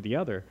 one after the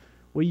other,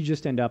 what you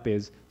just end up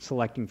is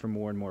selecting for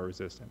more and more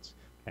resistance.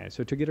 Okay,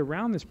 so to get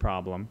around this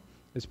problem,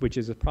 which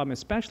is a problem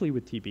especially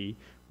with TB,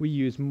 we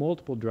use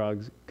multiple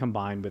drugs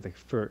combined with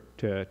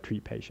to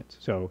treat patients.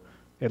 So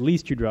at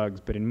least 2 drugs,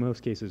 but in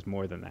most cases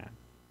more than that.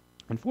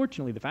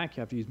 Unfortunately, the fact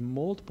you have to use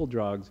multiple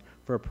drugs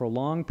for a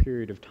prolonged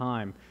period of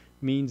time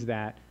means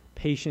that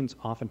patients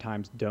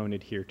oftentimes don't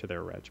adhere to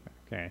their regimen.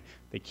 Okay,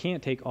 they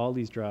can't take all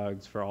these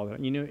drugs for all the,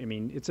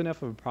 it's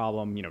enough of a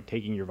problem,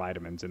 taking your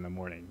vitamins in the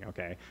morning.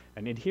 Okay,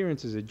 and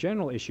adherence is a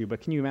general issue,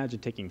 but can you imagine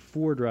taking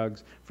 4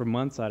 drugs for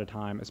months at a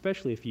time,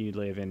 especially if you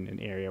live in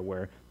an area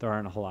where there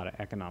aren't a whole lot of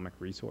economic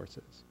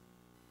resources?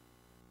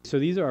 So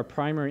these are our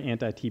primary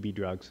anti-TB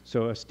drugs.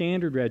 So a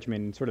standard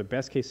regimen, sort of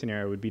best case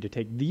scenario, would be to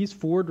take these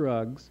 4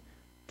 drugs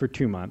for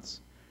 2 months,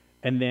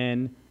 and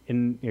then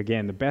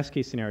again, the best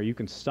case scenario, you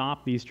can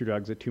stop these 2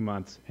 drugs at 2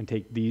 months and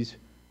take these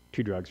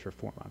 2 drugs for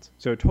 4 months.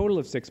 So a total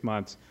of 6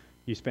 months,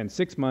 you spend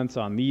 6 months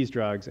on these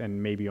drugs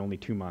and maybe only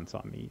 2 months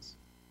on these.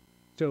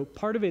 So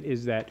part of it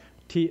is that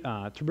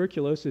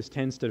tuberculosis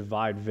tends to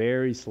divide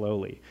very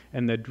slowly,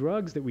 and the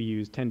drugs that we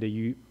use tend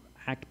to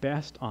act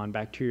best on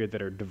bacteria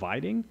that are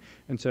dividing.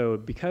 And so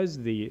because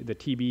the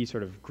TB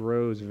sort of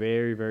grows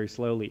very, very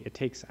slowly, it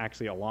takes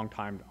actually a long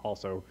time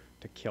also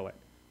to kill it.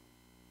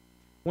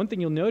 One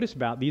thing you'll notice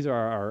about these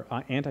are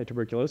our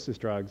anti-tuberculosis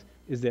drugs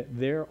is that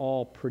they're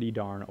all pretty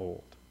darn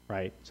old,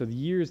 right? So the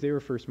years they were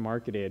first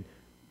marketed,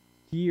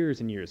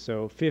 years and years,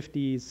 so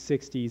 50s,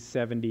 60s,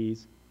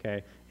 70s,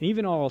 okay? And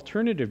even all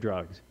alternative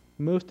drugs,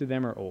 most of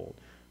them are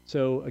old.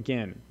 So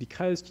again,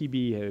 because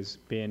TB has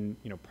been,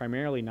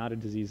 primarily not a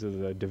disease of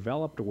the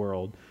developed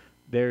world,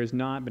 there's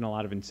not been a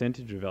lot of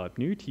incentive to develop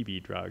new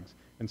TB drugs.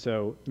 And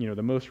so,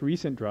 the most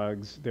recent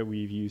drugs that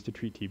we've used to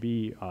treat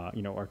TB,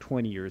 are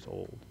 20 years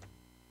old.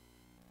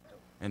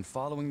 And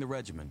following the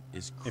regimen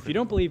is critical. If you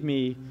don't believe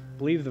me,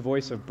 believe the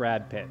voice of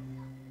Brad Pitt.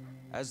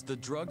 As the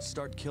drugs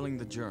start killing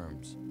the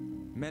germs,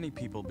 many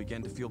people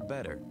begin to feel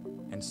better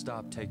and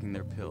stop taking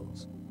their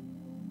pills.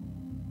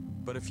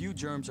 But a few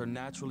germs are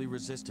naturally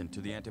resistant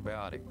to the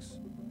antibiotics.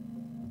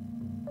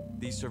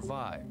 These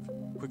survive,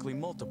 quickly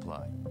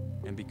multiply,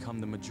 and become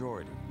the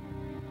majority.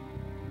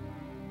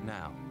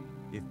 Now,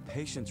 if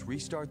patients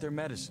restart their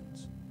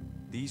medicines,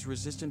 these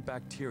resistant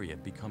bacteria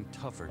become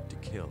tougher to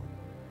kill.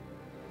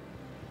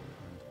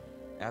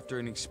 After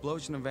an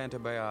explosion of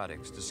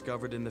antibiotics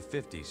discovered in the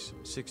 50s,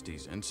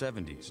 60s, and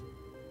 70s,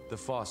 the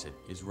faucet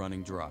is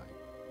running dry.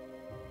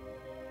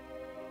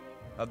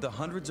 Of the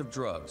hundreds of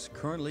drugs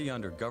currently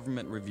under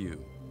government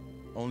review,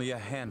 only a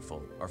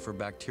handful are for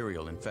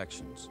bacterial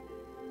infections.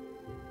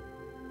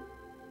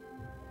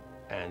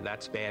 And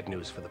that's bad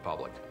news for the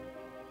public.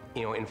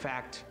 In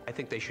fact, I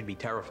think they should be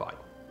terrified.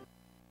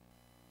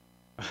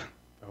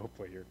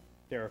 Hopefully you're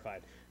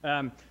terrified.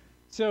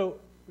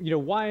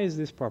 Why is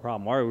this a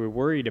problem? Why are we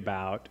worried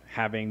about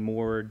having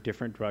more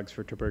different drugs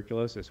for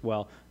tuberculosis?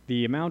 Well,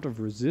 the amount of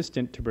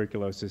resistant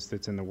tuberculosis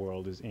that's in the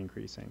world is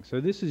increasing. So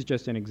this is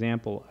just an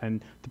example,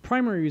 and the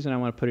primary reason I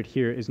want to put it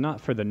here is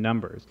not for the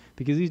numbers,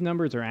 because these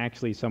numbers are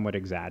actually somewhat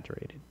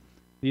exaggerated.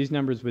 These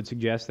numbers would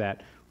suggest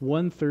that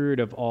 1/3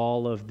 of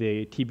all of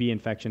the TB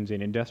infections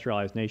in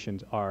industrialized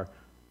nations are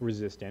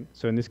resistant.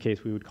 So in this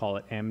case, we would call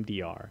it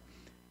MDR.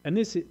 And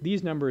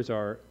these numbers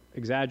are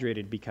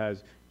exaggerated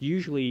because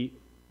usually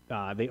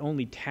they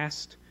only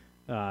test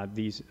a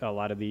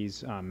lot of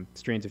these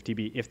strains of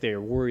TB if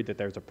they're worried that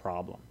there's a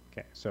problem.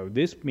 Okay, so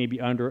this maybe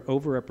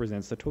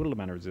overrepresents the total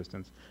amount of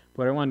resistance.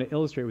 What I wanted to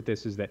illustrate with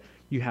this is that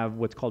you have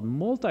what's called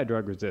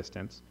multi-drug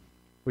resistance,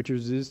 which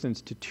is resistant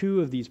to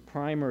 2 of these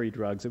primary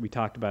drugs that we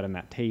talked about in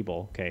that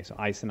table. Okay, so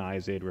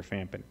isoniazid,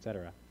 rifampin, et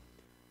cetera.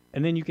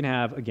 And then you can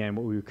have, again,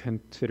 what we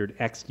considered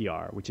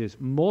XDR, which is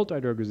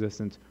multi-drug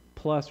resistance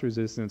plus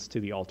resistance to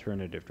the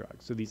alternative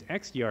drugs. So these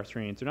XDR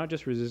strains are not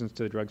just resistant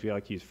to the drugs we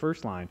like to use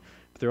first line,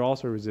 but they're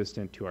also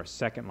resistant to our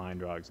second line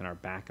drugs and our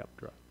backup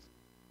drugs.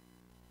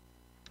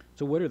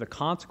 So what are the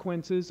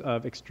consequences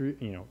of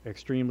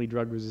extremely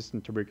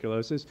drug-resistant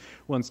tuberculosis?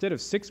 Well, instead of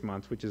 6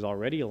 months, which is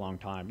already a long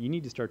time, you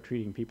need to start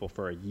treating people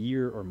for a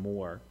year or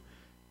more.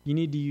 You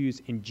need to use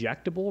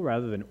injectable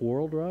rather than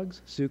oral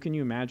drugs. So can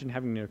you imagine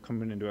having to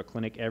come into a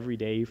clinic every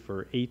day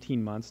for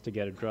 18 months to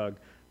get a drug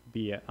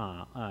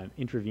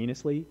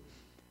intravenously?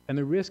 And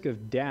the risk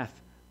of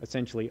death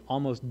essentially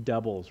almost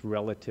doubles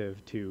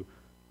relative to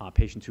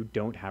patients who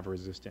don't have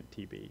resistant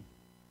TB.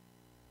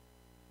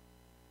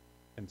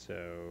 And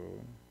so...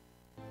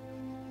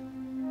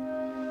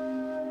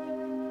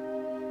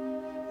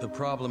 The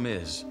problem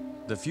is,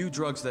 the few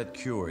drugs that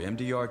cure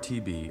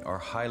MDR-TB are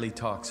highly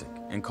toxic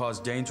and cause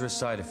dangerous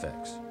side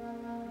effects.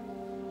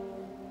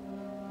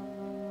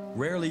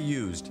 Rarely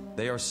used,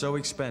 they are so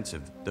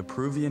expensive, the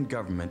Peruvian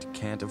government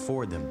can't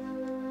afford them.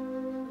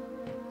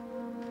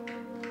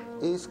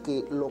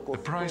 The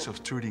price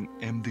of treating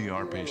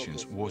MDR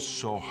patients was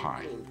so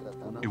high,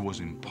 it was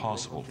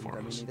impossible for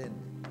us.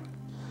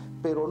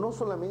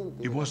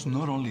 It was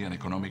not only an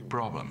economic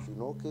problem.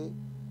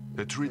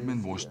 The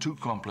treatment was too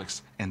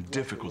complex and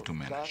difficult to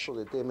manage.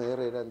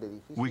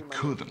 We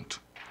couldn't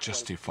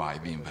justify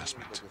the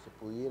investment.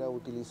 So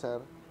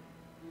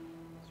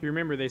you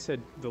remember they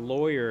said the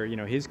lawyer,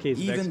 his case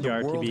of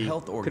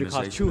XDR-TB could have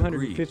cost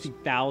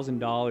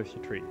 $250,000 to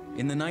treat.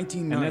 In the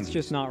 1990s, and that's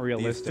just not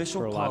realistic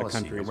for a lot of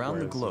countries around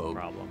the globe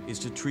is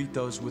to treat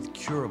those with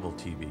curable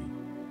TB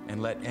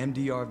and let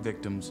MDR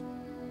victims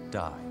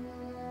die.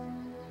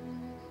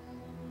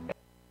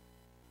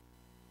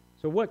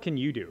 So what can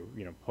you do?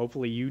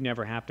 Hopefully you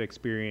never have to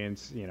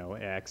experience,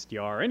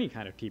 XDR or any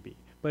kind of TB.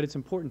 But it's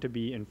important to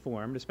be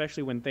informed,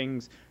 especially when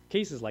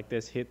cases like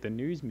this hit the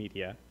news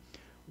media.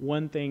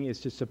 One thing is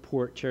to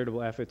support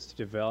charitable efforts to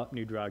develop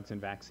new drugs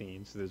and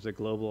vaccines. So there's a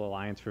Global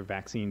Alliance for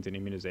Vaccines and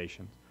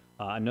Immunizations.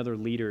 Another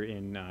leader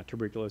in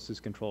tuberculosis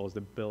control is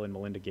the Bill and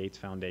Melinda Gates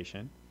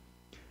Foundation.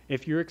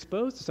 If you're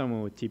exposed to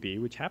someone with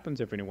TB, which happens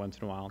every once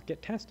in a while,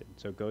 get tested.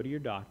 So go to your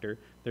doctor.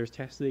 There's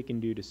tests they can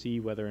do to see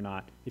whether or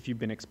not, if you've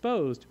been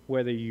exposed,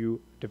 whether you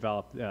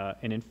develop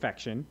an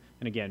infection.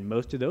 And again,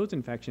 most of those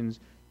infections,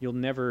 you'll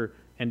never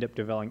end up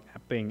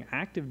developing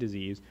active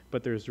disease,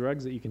 but there's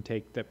drugs that you can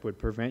take that would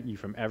prevent you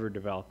from ever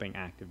developing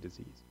active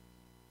disease.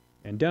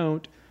 And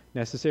don't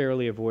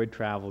necessarily avoid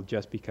travel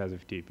just because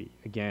of TB.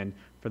 Again,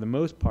 for the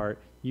most part,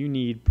 you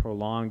need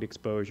prolonged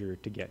exposure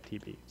to get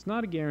TB. It's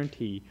not a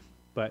guarantee,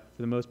 but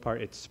for the most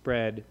part, it's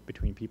spread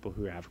between people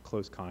who have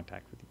close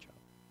contact with each other.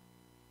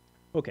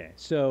 Okay,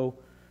 so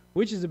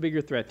which is a bigger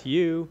threat to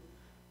you?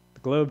 The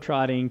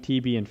globe-trotting,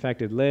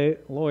 TB-infected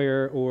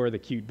lawyer or the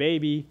cute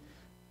baby?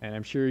 And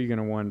I'm sure you're going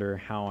to wonder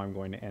how I'm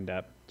going to end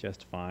up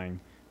justifying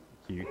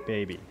the cute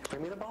baby.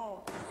 Give me the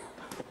ball.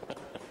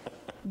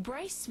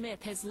 Bryce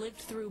Smith has lived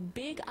through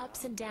big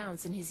ups and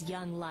downs in his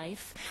young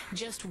life.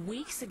 Just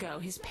weeks ago,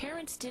 his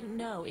parents didn't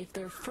know if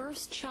their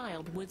first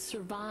child would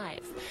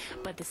survive.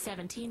 But the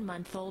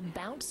 17-month-old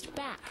bounced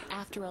back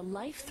after a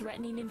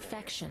life-threatening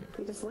infection.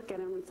 You just look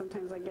at him and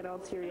sometimes I get all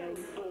teary-eyed.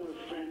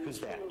 Who's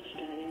that?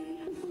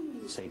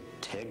 Say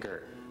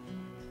Tigger.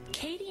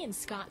 Katie and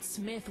Scott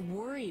Smith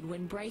worried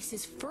when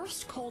Bryce's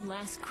first cold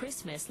last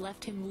Christmas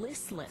left him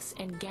listless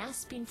and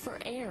gasping for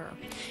air.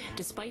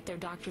 Despite their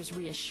doctor's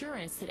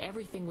reassurance that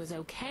everything was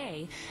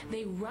okay,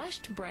 they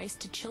rushed Bryce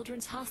to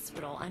Children's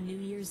Hospital on New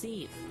Year's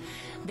Eve.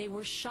 They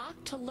were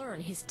shocked to learn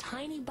his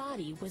tiny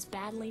body was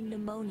battling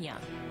pneumonia.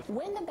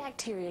 When the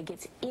bacteria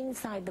gets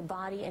inside the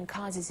body and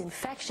causes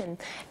infection,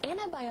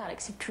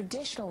 antibiotics have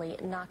traditionally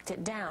knocked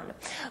it down.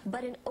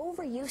 But an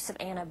overuse of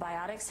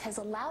antibiotics has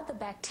allowed the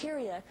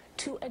bacteria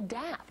to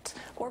adapt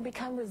or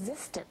become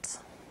resistant.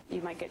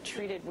 You might get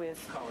treated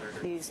with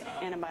these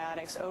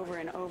antibiotics over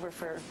and over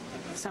for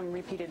some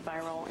repeated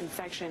viral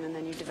infection, and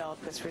then you develop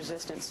this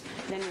resistance.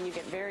 Then when you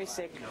get very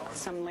sick,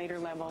 some later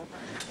level,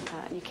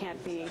 you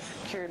can't be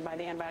cured by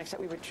the antibiotics that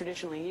we would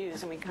traditionally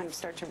use, and we kind of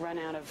start to run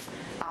out of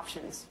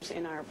options.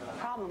 And our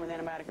problem with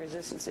antibiotic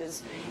resistance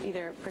is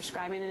either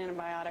prescribing an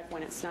antibiotic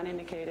when it's not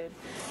indicated,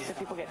 so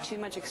people get too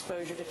much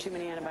exposure to too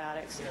many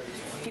antibiotics.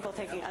 People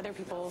taking other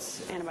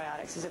people's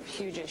antibiotics is a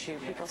huge issue.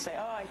 People say,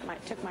 oh, I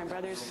took my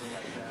brother's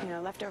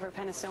leftover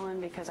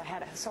penicillin because I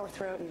had a sore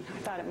throat and I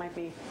thought it might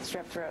be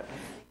strep throat.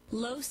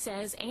 Lowe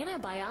says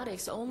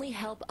antibiotics only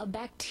help a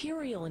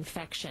bacterial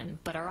infection,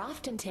 but are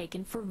often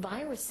taken for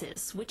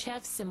viruses, which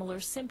have similar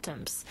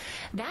symptoms.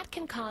 That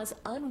can cause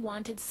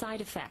unwanted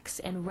side effects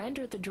and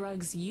render the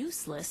drugs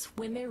useless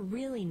when they're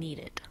really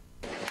needed.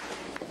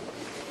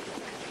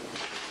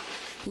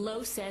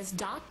 Lowe says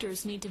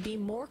doctors need to be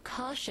more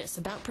cautious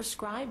about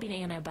prescribing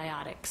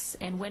antibiotics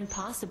and, when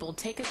possible,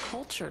 take a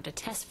culture to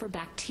test for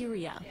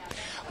bacteria.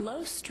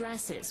 Lowe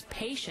stresses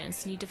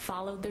patients need to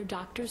follow their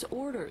doctor's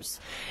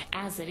orders.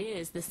 As it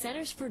is, the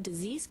Centers for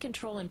Disease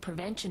Control and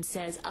Prevention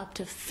says up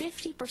to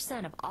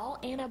 50% of all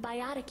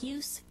antibiotic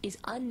use is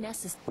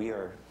unnecessary. We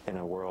are in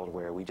a world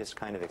where we just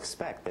kind of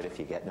expect that if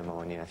you get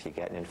pneumonia, if you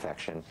get an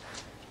infection,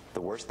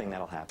 the worst thing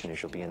that'll happen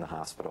is you'll be in the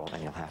hospital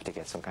and you'll have to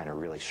get some kind of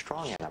really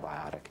strong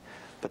antibiotic,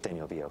 but then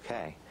you'll be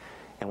okay.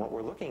 And what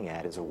we're looking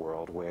at is a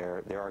world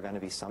where there are going to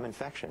be some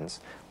infections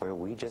where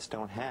we just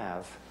don't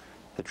have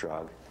the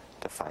drug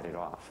to fight it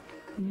off.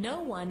 No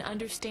one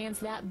understands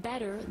that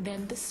better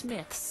than the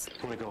Smiths.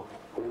 Here we go.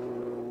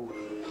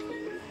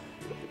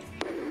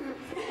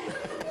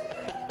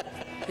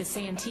 The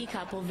Santee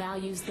couple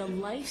values the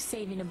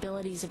life-saving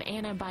abilities of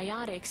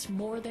antibiotics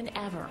more than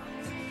ever.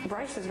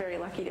 Bryce is very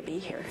lucky to be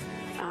here.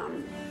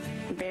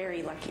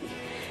 Very lucky.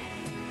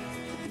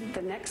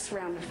 The next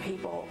round of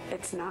people,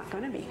 it's not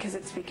going to be, because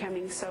it's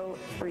becoming so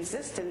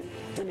resistant,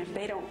 and if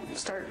they don't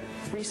start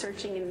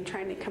researching and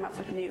trying to come up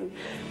with new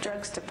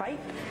drugs to fight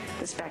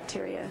this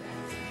bacteria,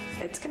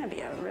 it's going to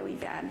be a really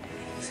bad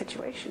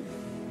situation.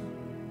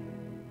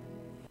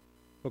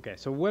 Okay,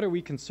 so what are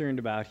we concerned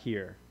about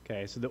here?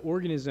 Okay, so the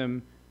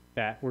organism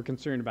that we're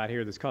concerned about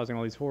here that's causing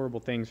all these horrible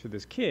things for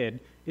this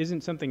kid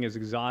isn't something as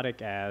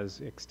exotic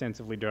as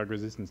extensively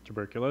drug-resistant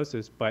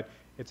tuberculosis, but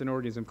it's an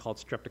organism called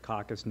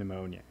Streptococcus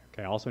pneumonia,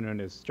 okay, also known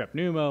as strep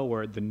pneumo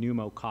or the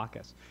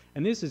pneumococcus.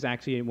 And this is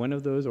actually one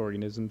of those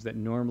organisms that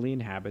normally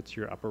inhabits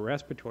your upper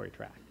respiratory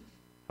tract.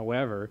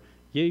 However,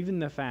 given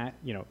the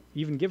fact,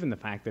 even given the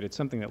fact that it's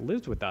something that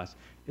lives with us,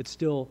 it's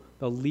still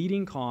the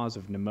leading cause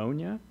of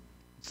pneumonia,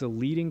 it's the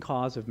leading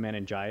cause of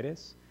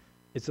meningitis,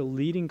 it's a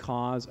leading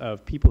cause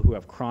of people who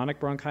have chronic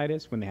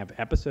bronchitis when they have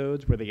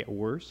episodes where they get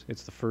worse.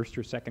 It's the first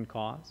or second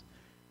cause.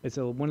 It's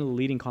one of the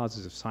leading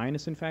causes of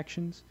sinus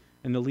infections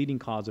and the leading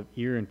cause of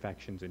ear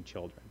infections in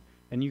children.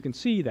 And you can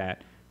see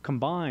that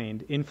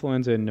combined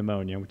influenza and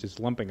pneumonia, which is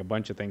lumping a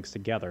bunch of things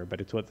together, but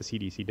it's what the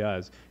CDC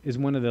does, is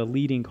one of the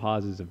leading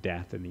causes of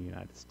death in the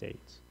United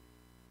States.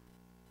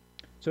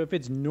 So if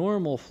it's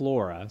normal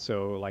flora,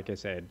 so like I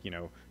said,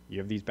 you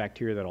have these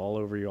bacteria that are all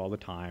over you all the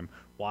time,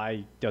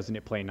 why doesn't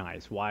it play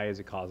nice? Why is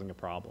it causing a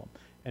problem?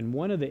 And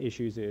one of the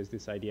issues is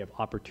this idea of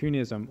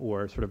opportunism,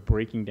 or sort of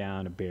breaking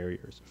down of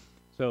barriers.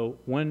 So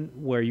one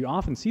where you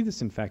often see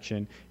this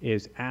infection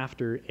is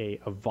after a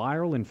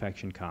viral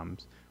infection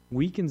comes,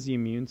 weakens the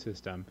immune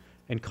system,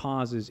 and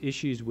causes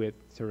issues with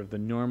sort of the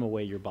normal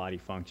way your body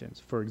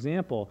functions. For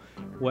example,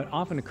 what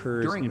often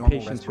occurs in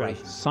patients who have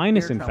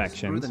sinus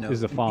infections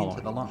is the following.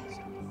 Into the lungs.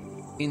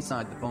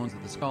 Inside the bones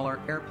of the skull are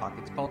air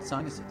pockets called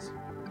sinuses.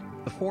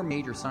 The four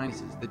major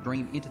sinuses that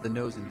drain into the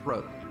nose and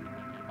throat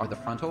are the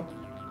frontal,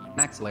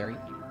 maxillary,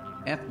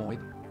 ethmoid,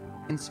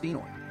 and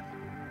sphenoid.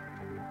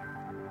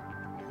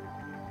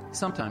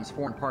 Sometimes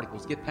foreign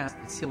particles get past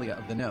the cilia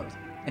of the nose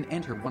and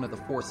enter one of the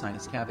four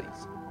sinus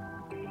cavities.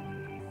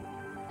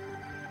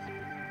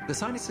 The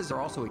sinuses are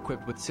also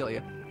equipped with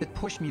cilia that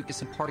push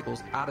mucus and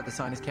particles out of the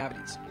sinus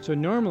cavities. So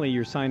normally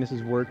your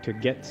sinuses work to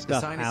get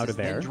stuff out of there. The sinuses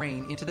then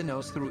drain into the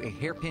nose through a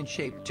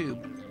hairpin-shaped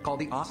tube called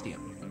the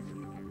ostium.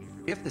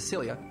 If the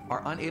cilia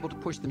are unable to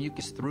push the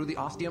mucus through the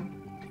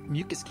ostium,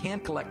 mucus can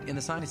collect in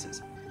the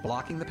sinuses,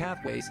 blocking the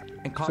pathways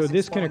and causing So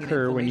this can swelling and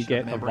occur when you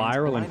get a inflammation of membranes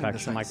viral lining the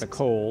infection like the sinuses,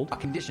 cold. a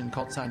condition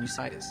called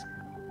sinusitis.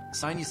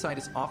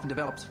 Sinusitis often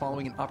develops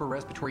following an upper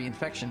respiratory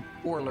infection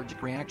or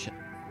allergic reaction.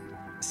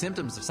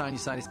 Symptoms of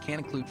sinusitis can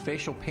include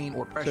facial pain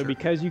or pressure. So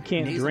because you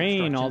can't nasal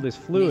drain all obstruction, this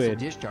fluid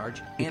nasal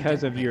discharge,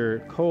 because of your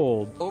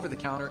cold,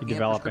 over-the-counter you and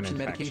develop an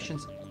prescription infection.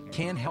 medications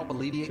can help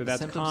alleviate So the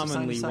that's symptoms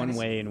commonly of one sinusitis.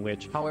 way in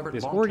which However,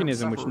 this long-term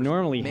organism, which sufferers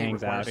normally may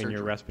hangs require out in your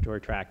surgery.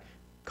 respiratory tract,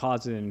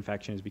 causes an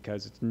infection is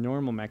because its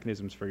normal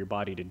mechanisms for your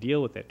body to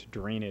deal with it, to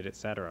drain it,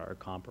 etc., are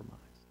compromised.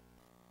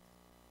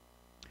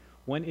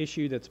 One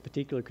issue that's a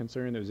particular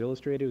concern that was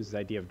illustrated was the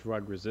idea of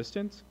drug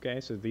resistance.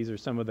 Okay, so these are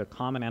some of the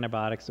common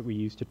antibiotics that we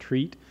use to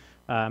treat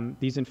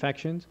these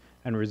infections,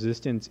 and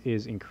resistance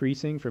is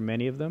increasing for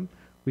many of them.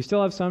 We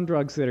still have some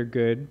drugs that are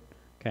good,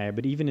 okay,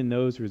 but even in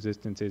those,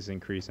 resistance is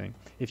increasing.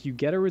 If you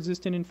get a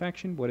resistant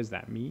infection, what does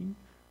that mean?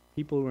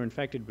 People who are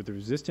infected with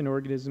resistant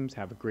organisms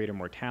have a greater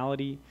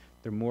mortality.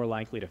 They're more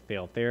likely to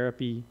fail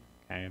therapy.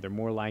 Okay, they're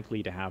more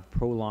likely to have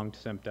prolonged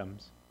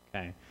symptoms.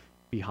 Okay,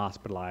 be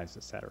hospitalized,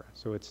 etc.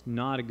 So it's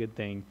not a good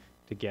thing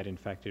to get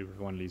infected with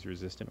one of these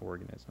resistant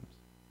organisms.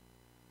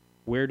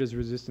 Where does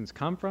resistance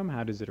come from?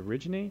 How does it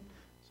originate?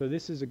 So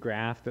this is a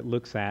graph that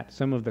looks at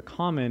some of the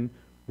common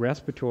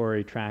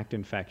respiratory tract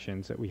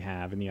infections that we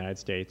have in the United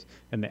States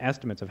and the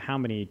estimates of how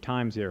many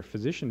times there are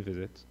physician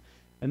visits.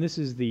 And this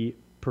is the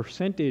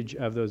percentage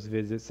of those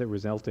visits that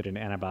resulted in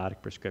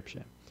antibiotic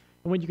prescription.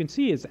 And what you can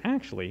see is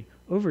actually,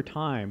 over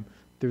time,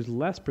 there's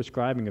less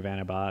prescribing of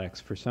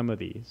antibiotics for some of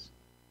these.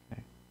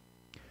 Okay.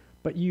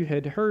 But you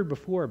had heard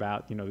before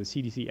about, the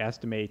CDC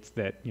estimates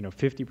that,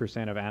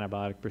 50% of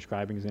antibiotic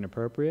prescribing is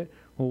inappropriate.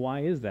 Well,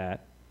 why is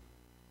that?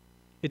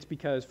 It's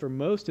because for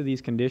most of these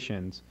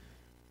conditions,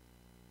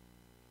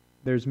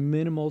 there's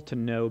minimal to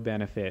no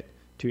benefit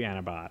to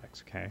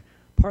antibiotics, okay?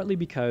 Partly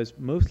because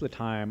most of the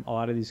time, a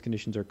lot of these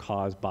conditions are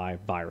caused by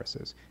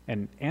viruses.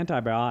 And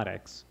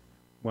antibiotics,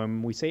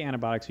 when we say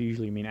antibiotics, we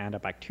usually mean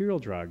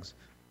antibacterial drugs,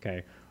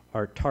 okay,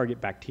 are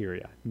target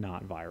bacteria,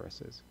 not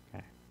viruses,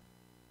 okay?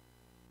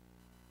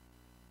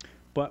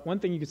 But one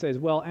thing you could say is,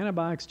 well,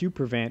 antibiotics do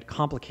prevent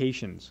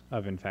complications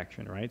of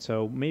infection, right?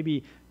 So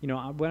maybe, you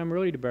know, what I'm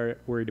really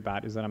worried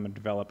about is that I'm going to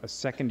develop a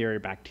secondary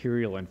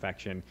bacterial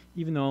infection,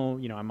 even though,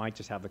 you know, I might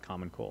just have the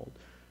common cold.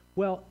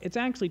 Well, it's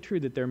actually true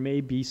that there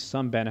may be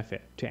some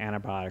benefit to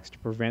antibiotics to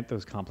prevent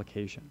those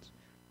complications.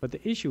 But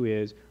the issue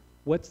is,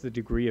 what's the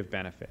degree of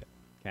benefit,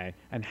 okay?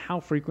 And how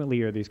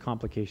frequently are these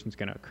complications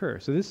going to occur?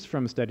 So this is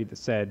from a study that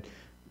said,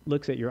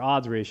 looks at your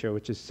odds ratio,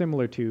 which is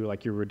similar to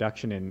like your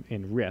reduction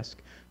in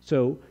risk.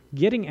 So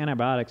getting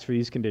antibiotics for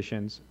these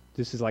conditions,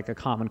 this is like a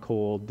common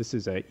cold, this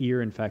is an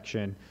ear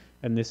infection,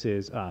 and this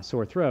is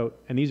sore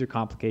throat, and these are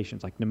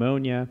complications like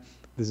pneumonia,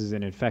 this is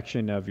an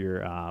infection of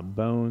your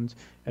bones,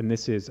 and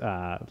this is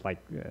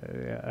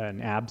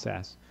an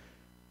abscess.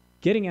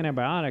 Getting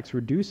antibiotics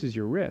reduces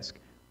your risk,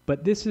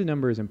 but this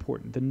number is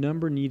important, the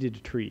number needed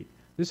to treat.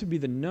 This would be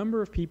the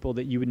number of people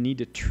that you would need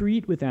to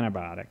treat with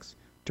antibiotics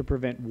to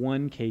prevent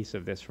one case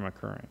of this from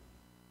occurring.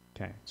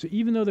 Okay, so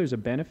even though there's a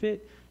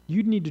benefit,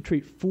 you'd need to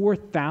treat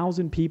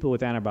 4,000 people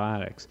with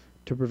antibiotics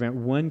to prevent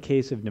one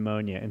case of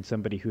pneumonia in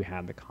somebody who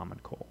had the common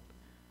cold.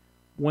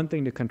 One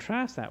thing to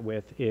contrast that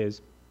with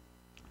is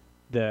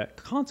the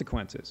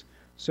consequences.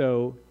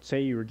 So say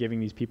you were giving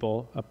these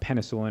people a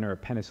penicillin or a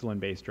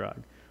penicillin-based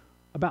drug.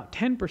 About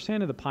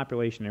 10% of the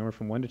population, anywhere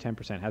from 1 to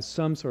 10%, has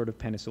some sort of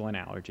penicillin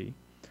allergy.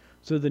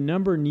 So the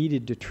number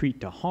needed to treat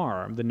to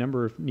harm, the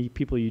number of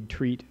people you'd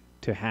treat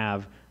to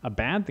have a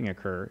bad thing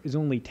occur, is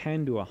only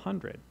 10 to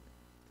 100.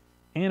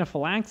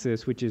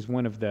 Anaphylaxis, which is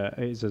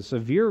is a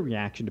severe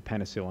reaction to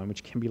penicillin,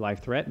 which can be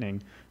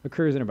life-threatening,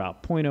 occurs in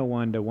about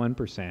 0.01 to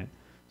 1%.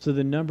 So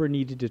the number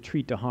needed to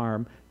treat to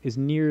harm is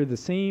near the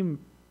same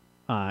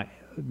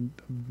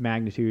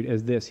magnitude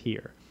as this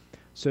here.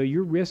 So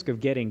your risk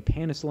of getting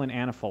penicillin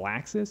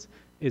anaphylaxis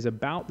is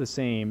about the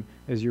same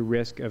as your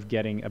risk of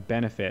getting a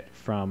benefit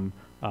from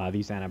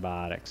these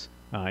antibiotics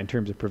in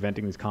terms of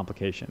preventing these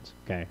complications,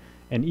 okay?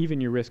 And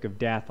even your risk of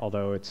death,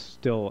 although it's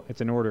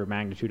an order of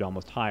magnitude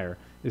almost higher,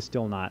 is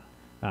still not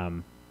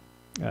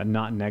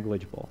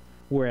negligible.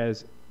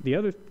 Whereas the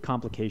other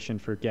complication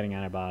for getting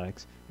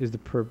antibiotics is the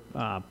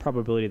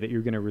probability that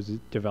you're going to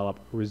develop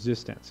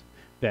resistance.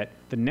 That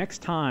the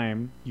next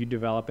time you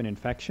develop an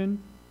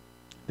infection,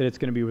 that it's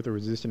going to be with a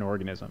resistant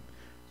organism.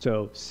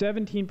 So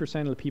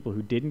 17% of the people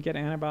who didn't get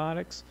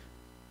antibiotics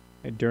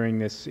in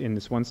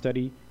this one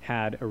study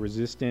had a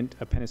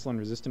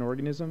penicillin-resistant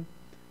organism,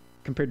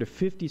 compared to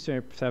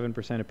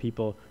 57% of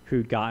people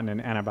who'd gotten an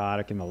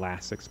antibiotic in the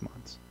last 6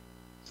 months.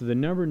 So the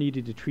number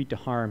needed to treat to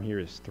harm here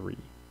is 3.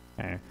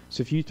 Okay?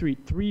 So if you treat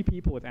 3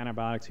 people with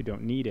antibiotics who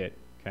don't need it,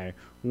 okay,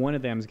 one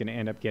of them is going to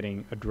end up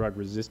getting a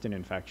drug-resistant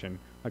infection,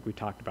 like we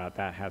talked about.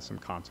 That has some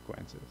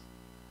consequences.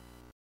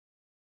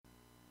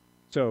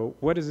 So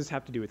what does this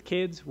have to do with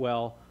kids?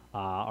 Well,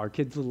 are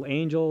kids little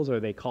angels? Are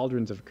they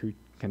cauldrons of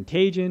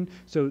contagion?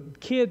 So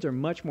kids are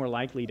much more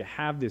likely to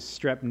have this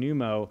strep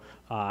pneumo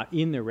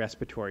in their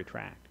respiratory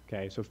tract.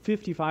 Okay, so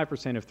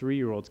 55% of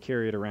 3-year-olds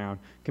carry it around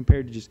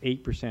compared to just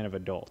 8% of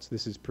adults.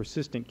 This is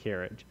persistent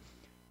carriage.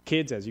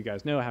 Kids, as you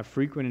guys know, have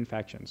frequent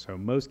infections. So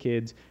most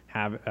kids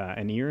have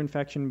an ear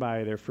infection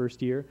by their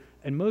first year,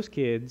 and most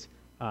kids,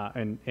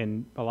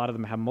 and a lot of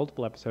them have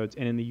multiple episodes,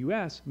 and in the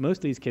US, most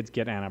of these kids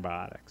get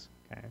antibiotics.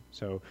 Okay?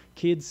 So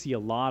kids see a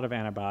lot of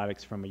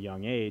antibiotics from a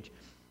young age,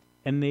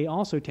 and they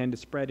also tend to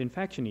spread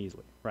infection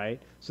easily,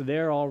 right? So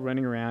they're all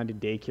running around in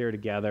daycare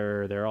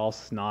together, they're all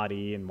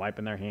snotty and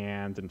wiping their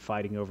hands and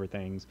fighting over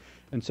things,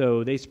 and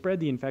so they spread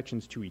the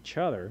infections to each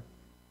other,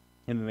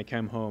 and then they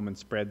come home and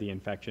spread the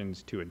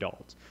infections to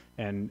adults.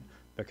 And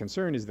the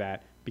concern is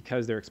that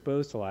because they're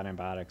exposed to a lot of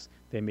antibiotics,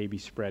 they may be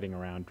spreading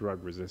around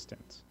drug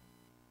resistance.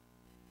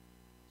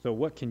 So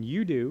what can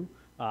you do?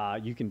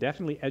 You can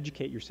definitely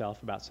educate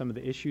yourself about some of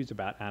the issues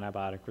about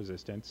antibiotic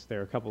resistance.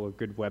 There are a couple of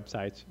good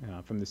websites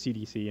from the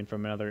CDC and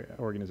from another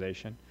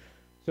organization.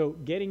 So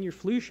getting your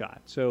flu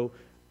shot. So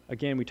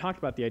again, we talked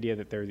about the idea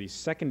that there are these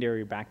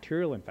secondary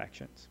bacterial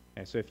infections.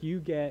 Okay, so if you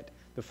get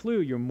the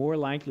flu, you're more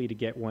likely to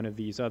get one of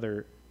these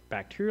other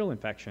bacterial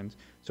infections.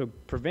 So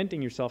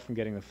preventing yourself from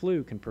getting the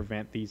flu can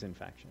prevent these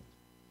infections.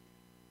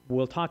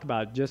 We'll talk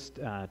about, just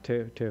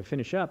to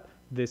finish up,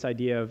 this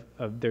idea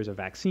of there's a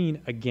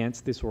vaccine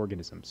against this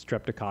organism,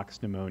 Streptococcus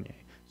pneumoniae.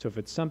 So if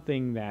it's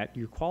something that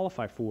you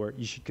qualify for,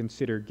 you should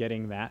consider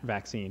getting that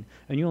vaccine.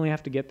 And you only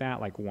have to get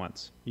that like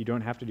once. You don't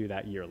have to do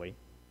that yearly.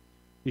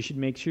 You should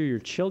make sure your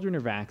children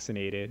are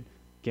vaccinated.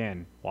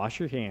 Again, wash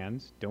your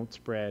hands, don't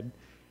spread.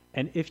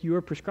 And if you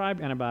are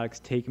prescribed antibiotics,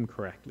 take them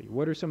correctly.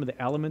 What are some of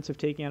the elements of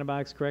taking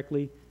antibiotics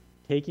correctly?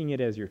 Taking it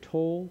as you're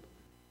told,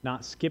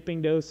 not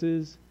skipping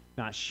doses,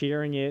 not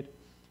sharing it.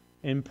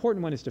 An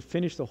important one is to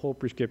finish the whole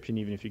prescription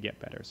even if you get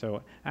better.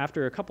 So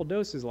after a couple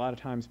doses, a lot of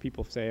times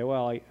people say,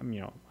 well,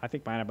 I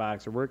think my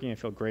antibiotics are working, I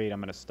feel great, I'm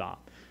going to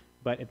stop.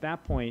 But at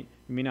that point,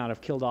 you may not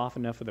have killed off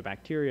enough of the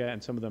bacteria,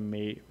 and some of them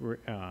may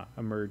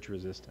emerge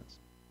resistance.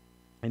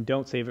 And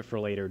don't save it for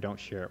later. Don't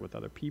share it with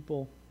other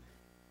people.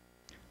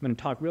 I'm going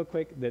to talk real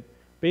quick that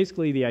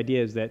basically the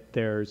idea is that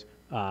there's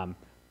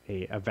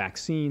a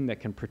vaccine that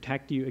can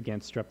protect you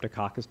against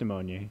Streptococcus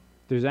pneumoniae.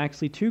 There's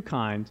actually two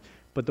kinds,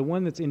 but the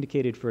one that's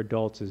indicated for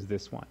adults is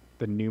this one,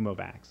 the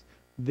Pneumovax.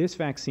 This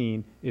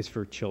vaccine is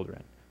for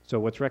children. So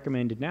what's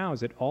recommended now is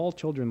that all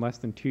children less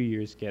than 2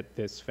 years get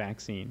this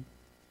vaccine.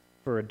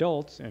 For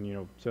adults,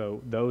 and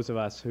so those of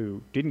us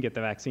who didn't get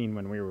the vaccine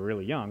when we were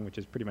really young, which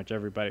is pretty much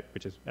everybody,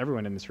 which is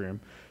everyone in this room,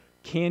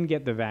 can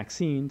get the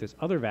vaccine, this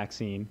other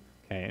vaccine,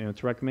 okay, and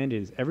what's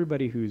recommended is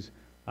everybody who's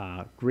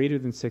greater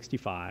than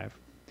 65,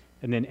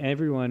 and then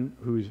everyone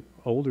who's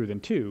older than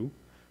 2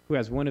 who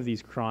has one of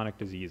these chronic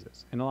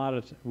diseases. And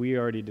we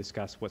already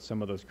discussed what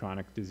some of those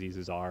chronic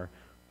diseases are: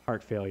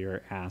 heart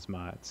failure,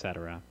 asthma,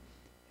 etc.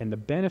 And the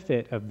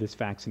benefit of this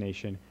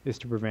vaccination is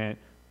to prevent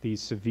these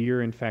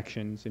severe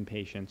infections in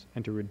patients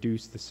and to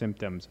reduce the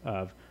symptoms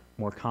of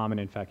more common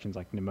infections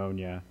like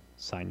pneumonia,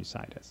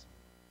 sinusitis.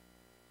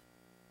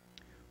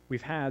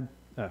 We've had,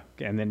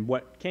 and then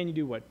what can you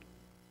do, what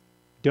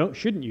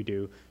shouldn't you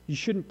do? You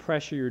shouldn't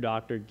pressure your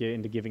doctor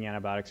into giving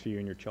antibiotics for you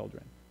and your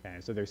children. Okay,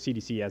 so their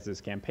CDC has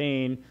this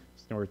campaign,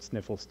 snort,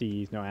 sniffle,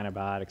 sneeze, no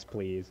antibiotics,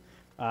 please.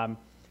 And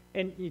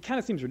it kind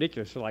of seems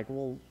ridiculous. You're like,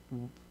 well,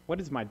 what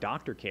does my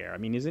doctor care? I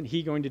mean, isn't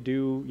he going to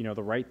do,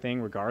 the right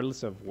thing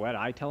regardless of what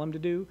I tell him to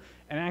do?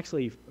 And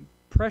actually,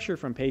 pressure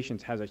from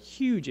patients has a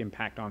huge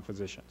impact on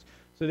physicians.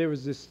 So there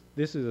was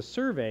this is a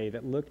survey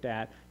that looked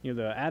at,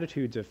 the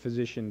attitudes of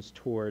physicians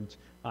towards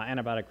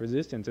antibiotic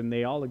resistance, and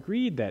they all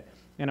agreed that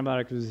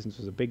antibiotic resistance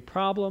was a big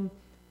problem.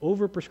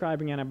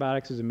 Overprescribing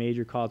antibiotics is a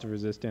major cause of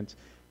resistance.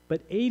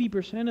 But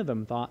 80% of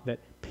them thought that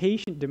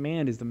patient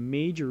demand is the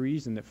major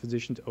reason that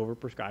physicians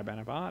overprescribe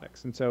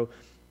antibiotics. And so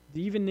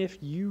even if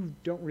you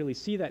don't really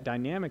see that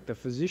dynamic, the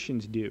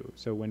physicians do.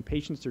 So when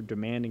patients are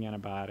demanding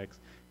antibiotics,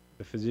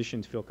 the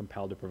physicians feel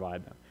compelled to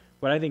provide them.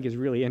 What I think is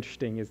really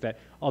interesting is that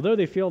although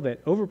they feel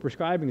that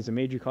overprescribing is a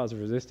major cause of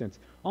resistance,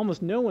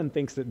 almost no one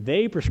thinks that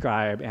they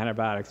prescribe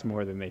antibiotics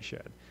more than they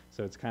should.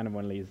 So it's kind of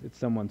one of these, it's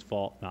someone's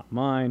fault, not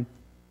mine.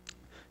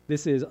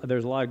 There's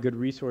a lot of good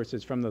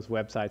resources from those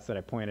websites that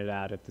I pointed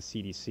out at the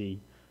CDC.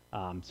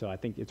 So I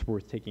think it's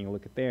worth taking a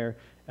look at there.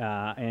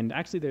 And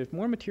actually, there's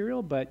more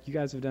material, but you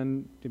guys have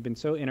been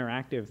so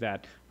interactive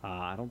that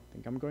I don't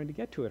think I'm going to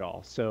get to it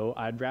all. So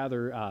I'd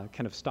rather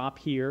kind of stop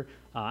here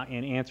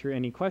and answer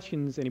any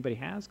questions anybody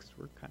has, because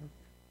we're kind of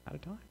out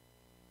of time.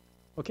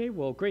 Okay,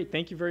 well, great.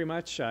 Thank you very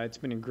much. It's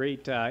been a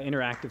great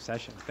interactive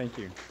session. Thank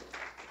you.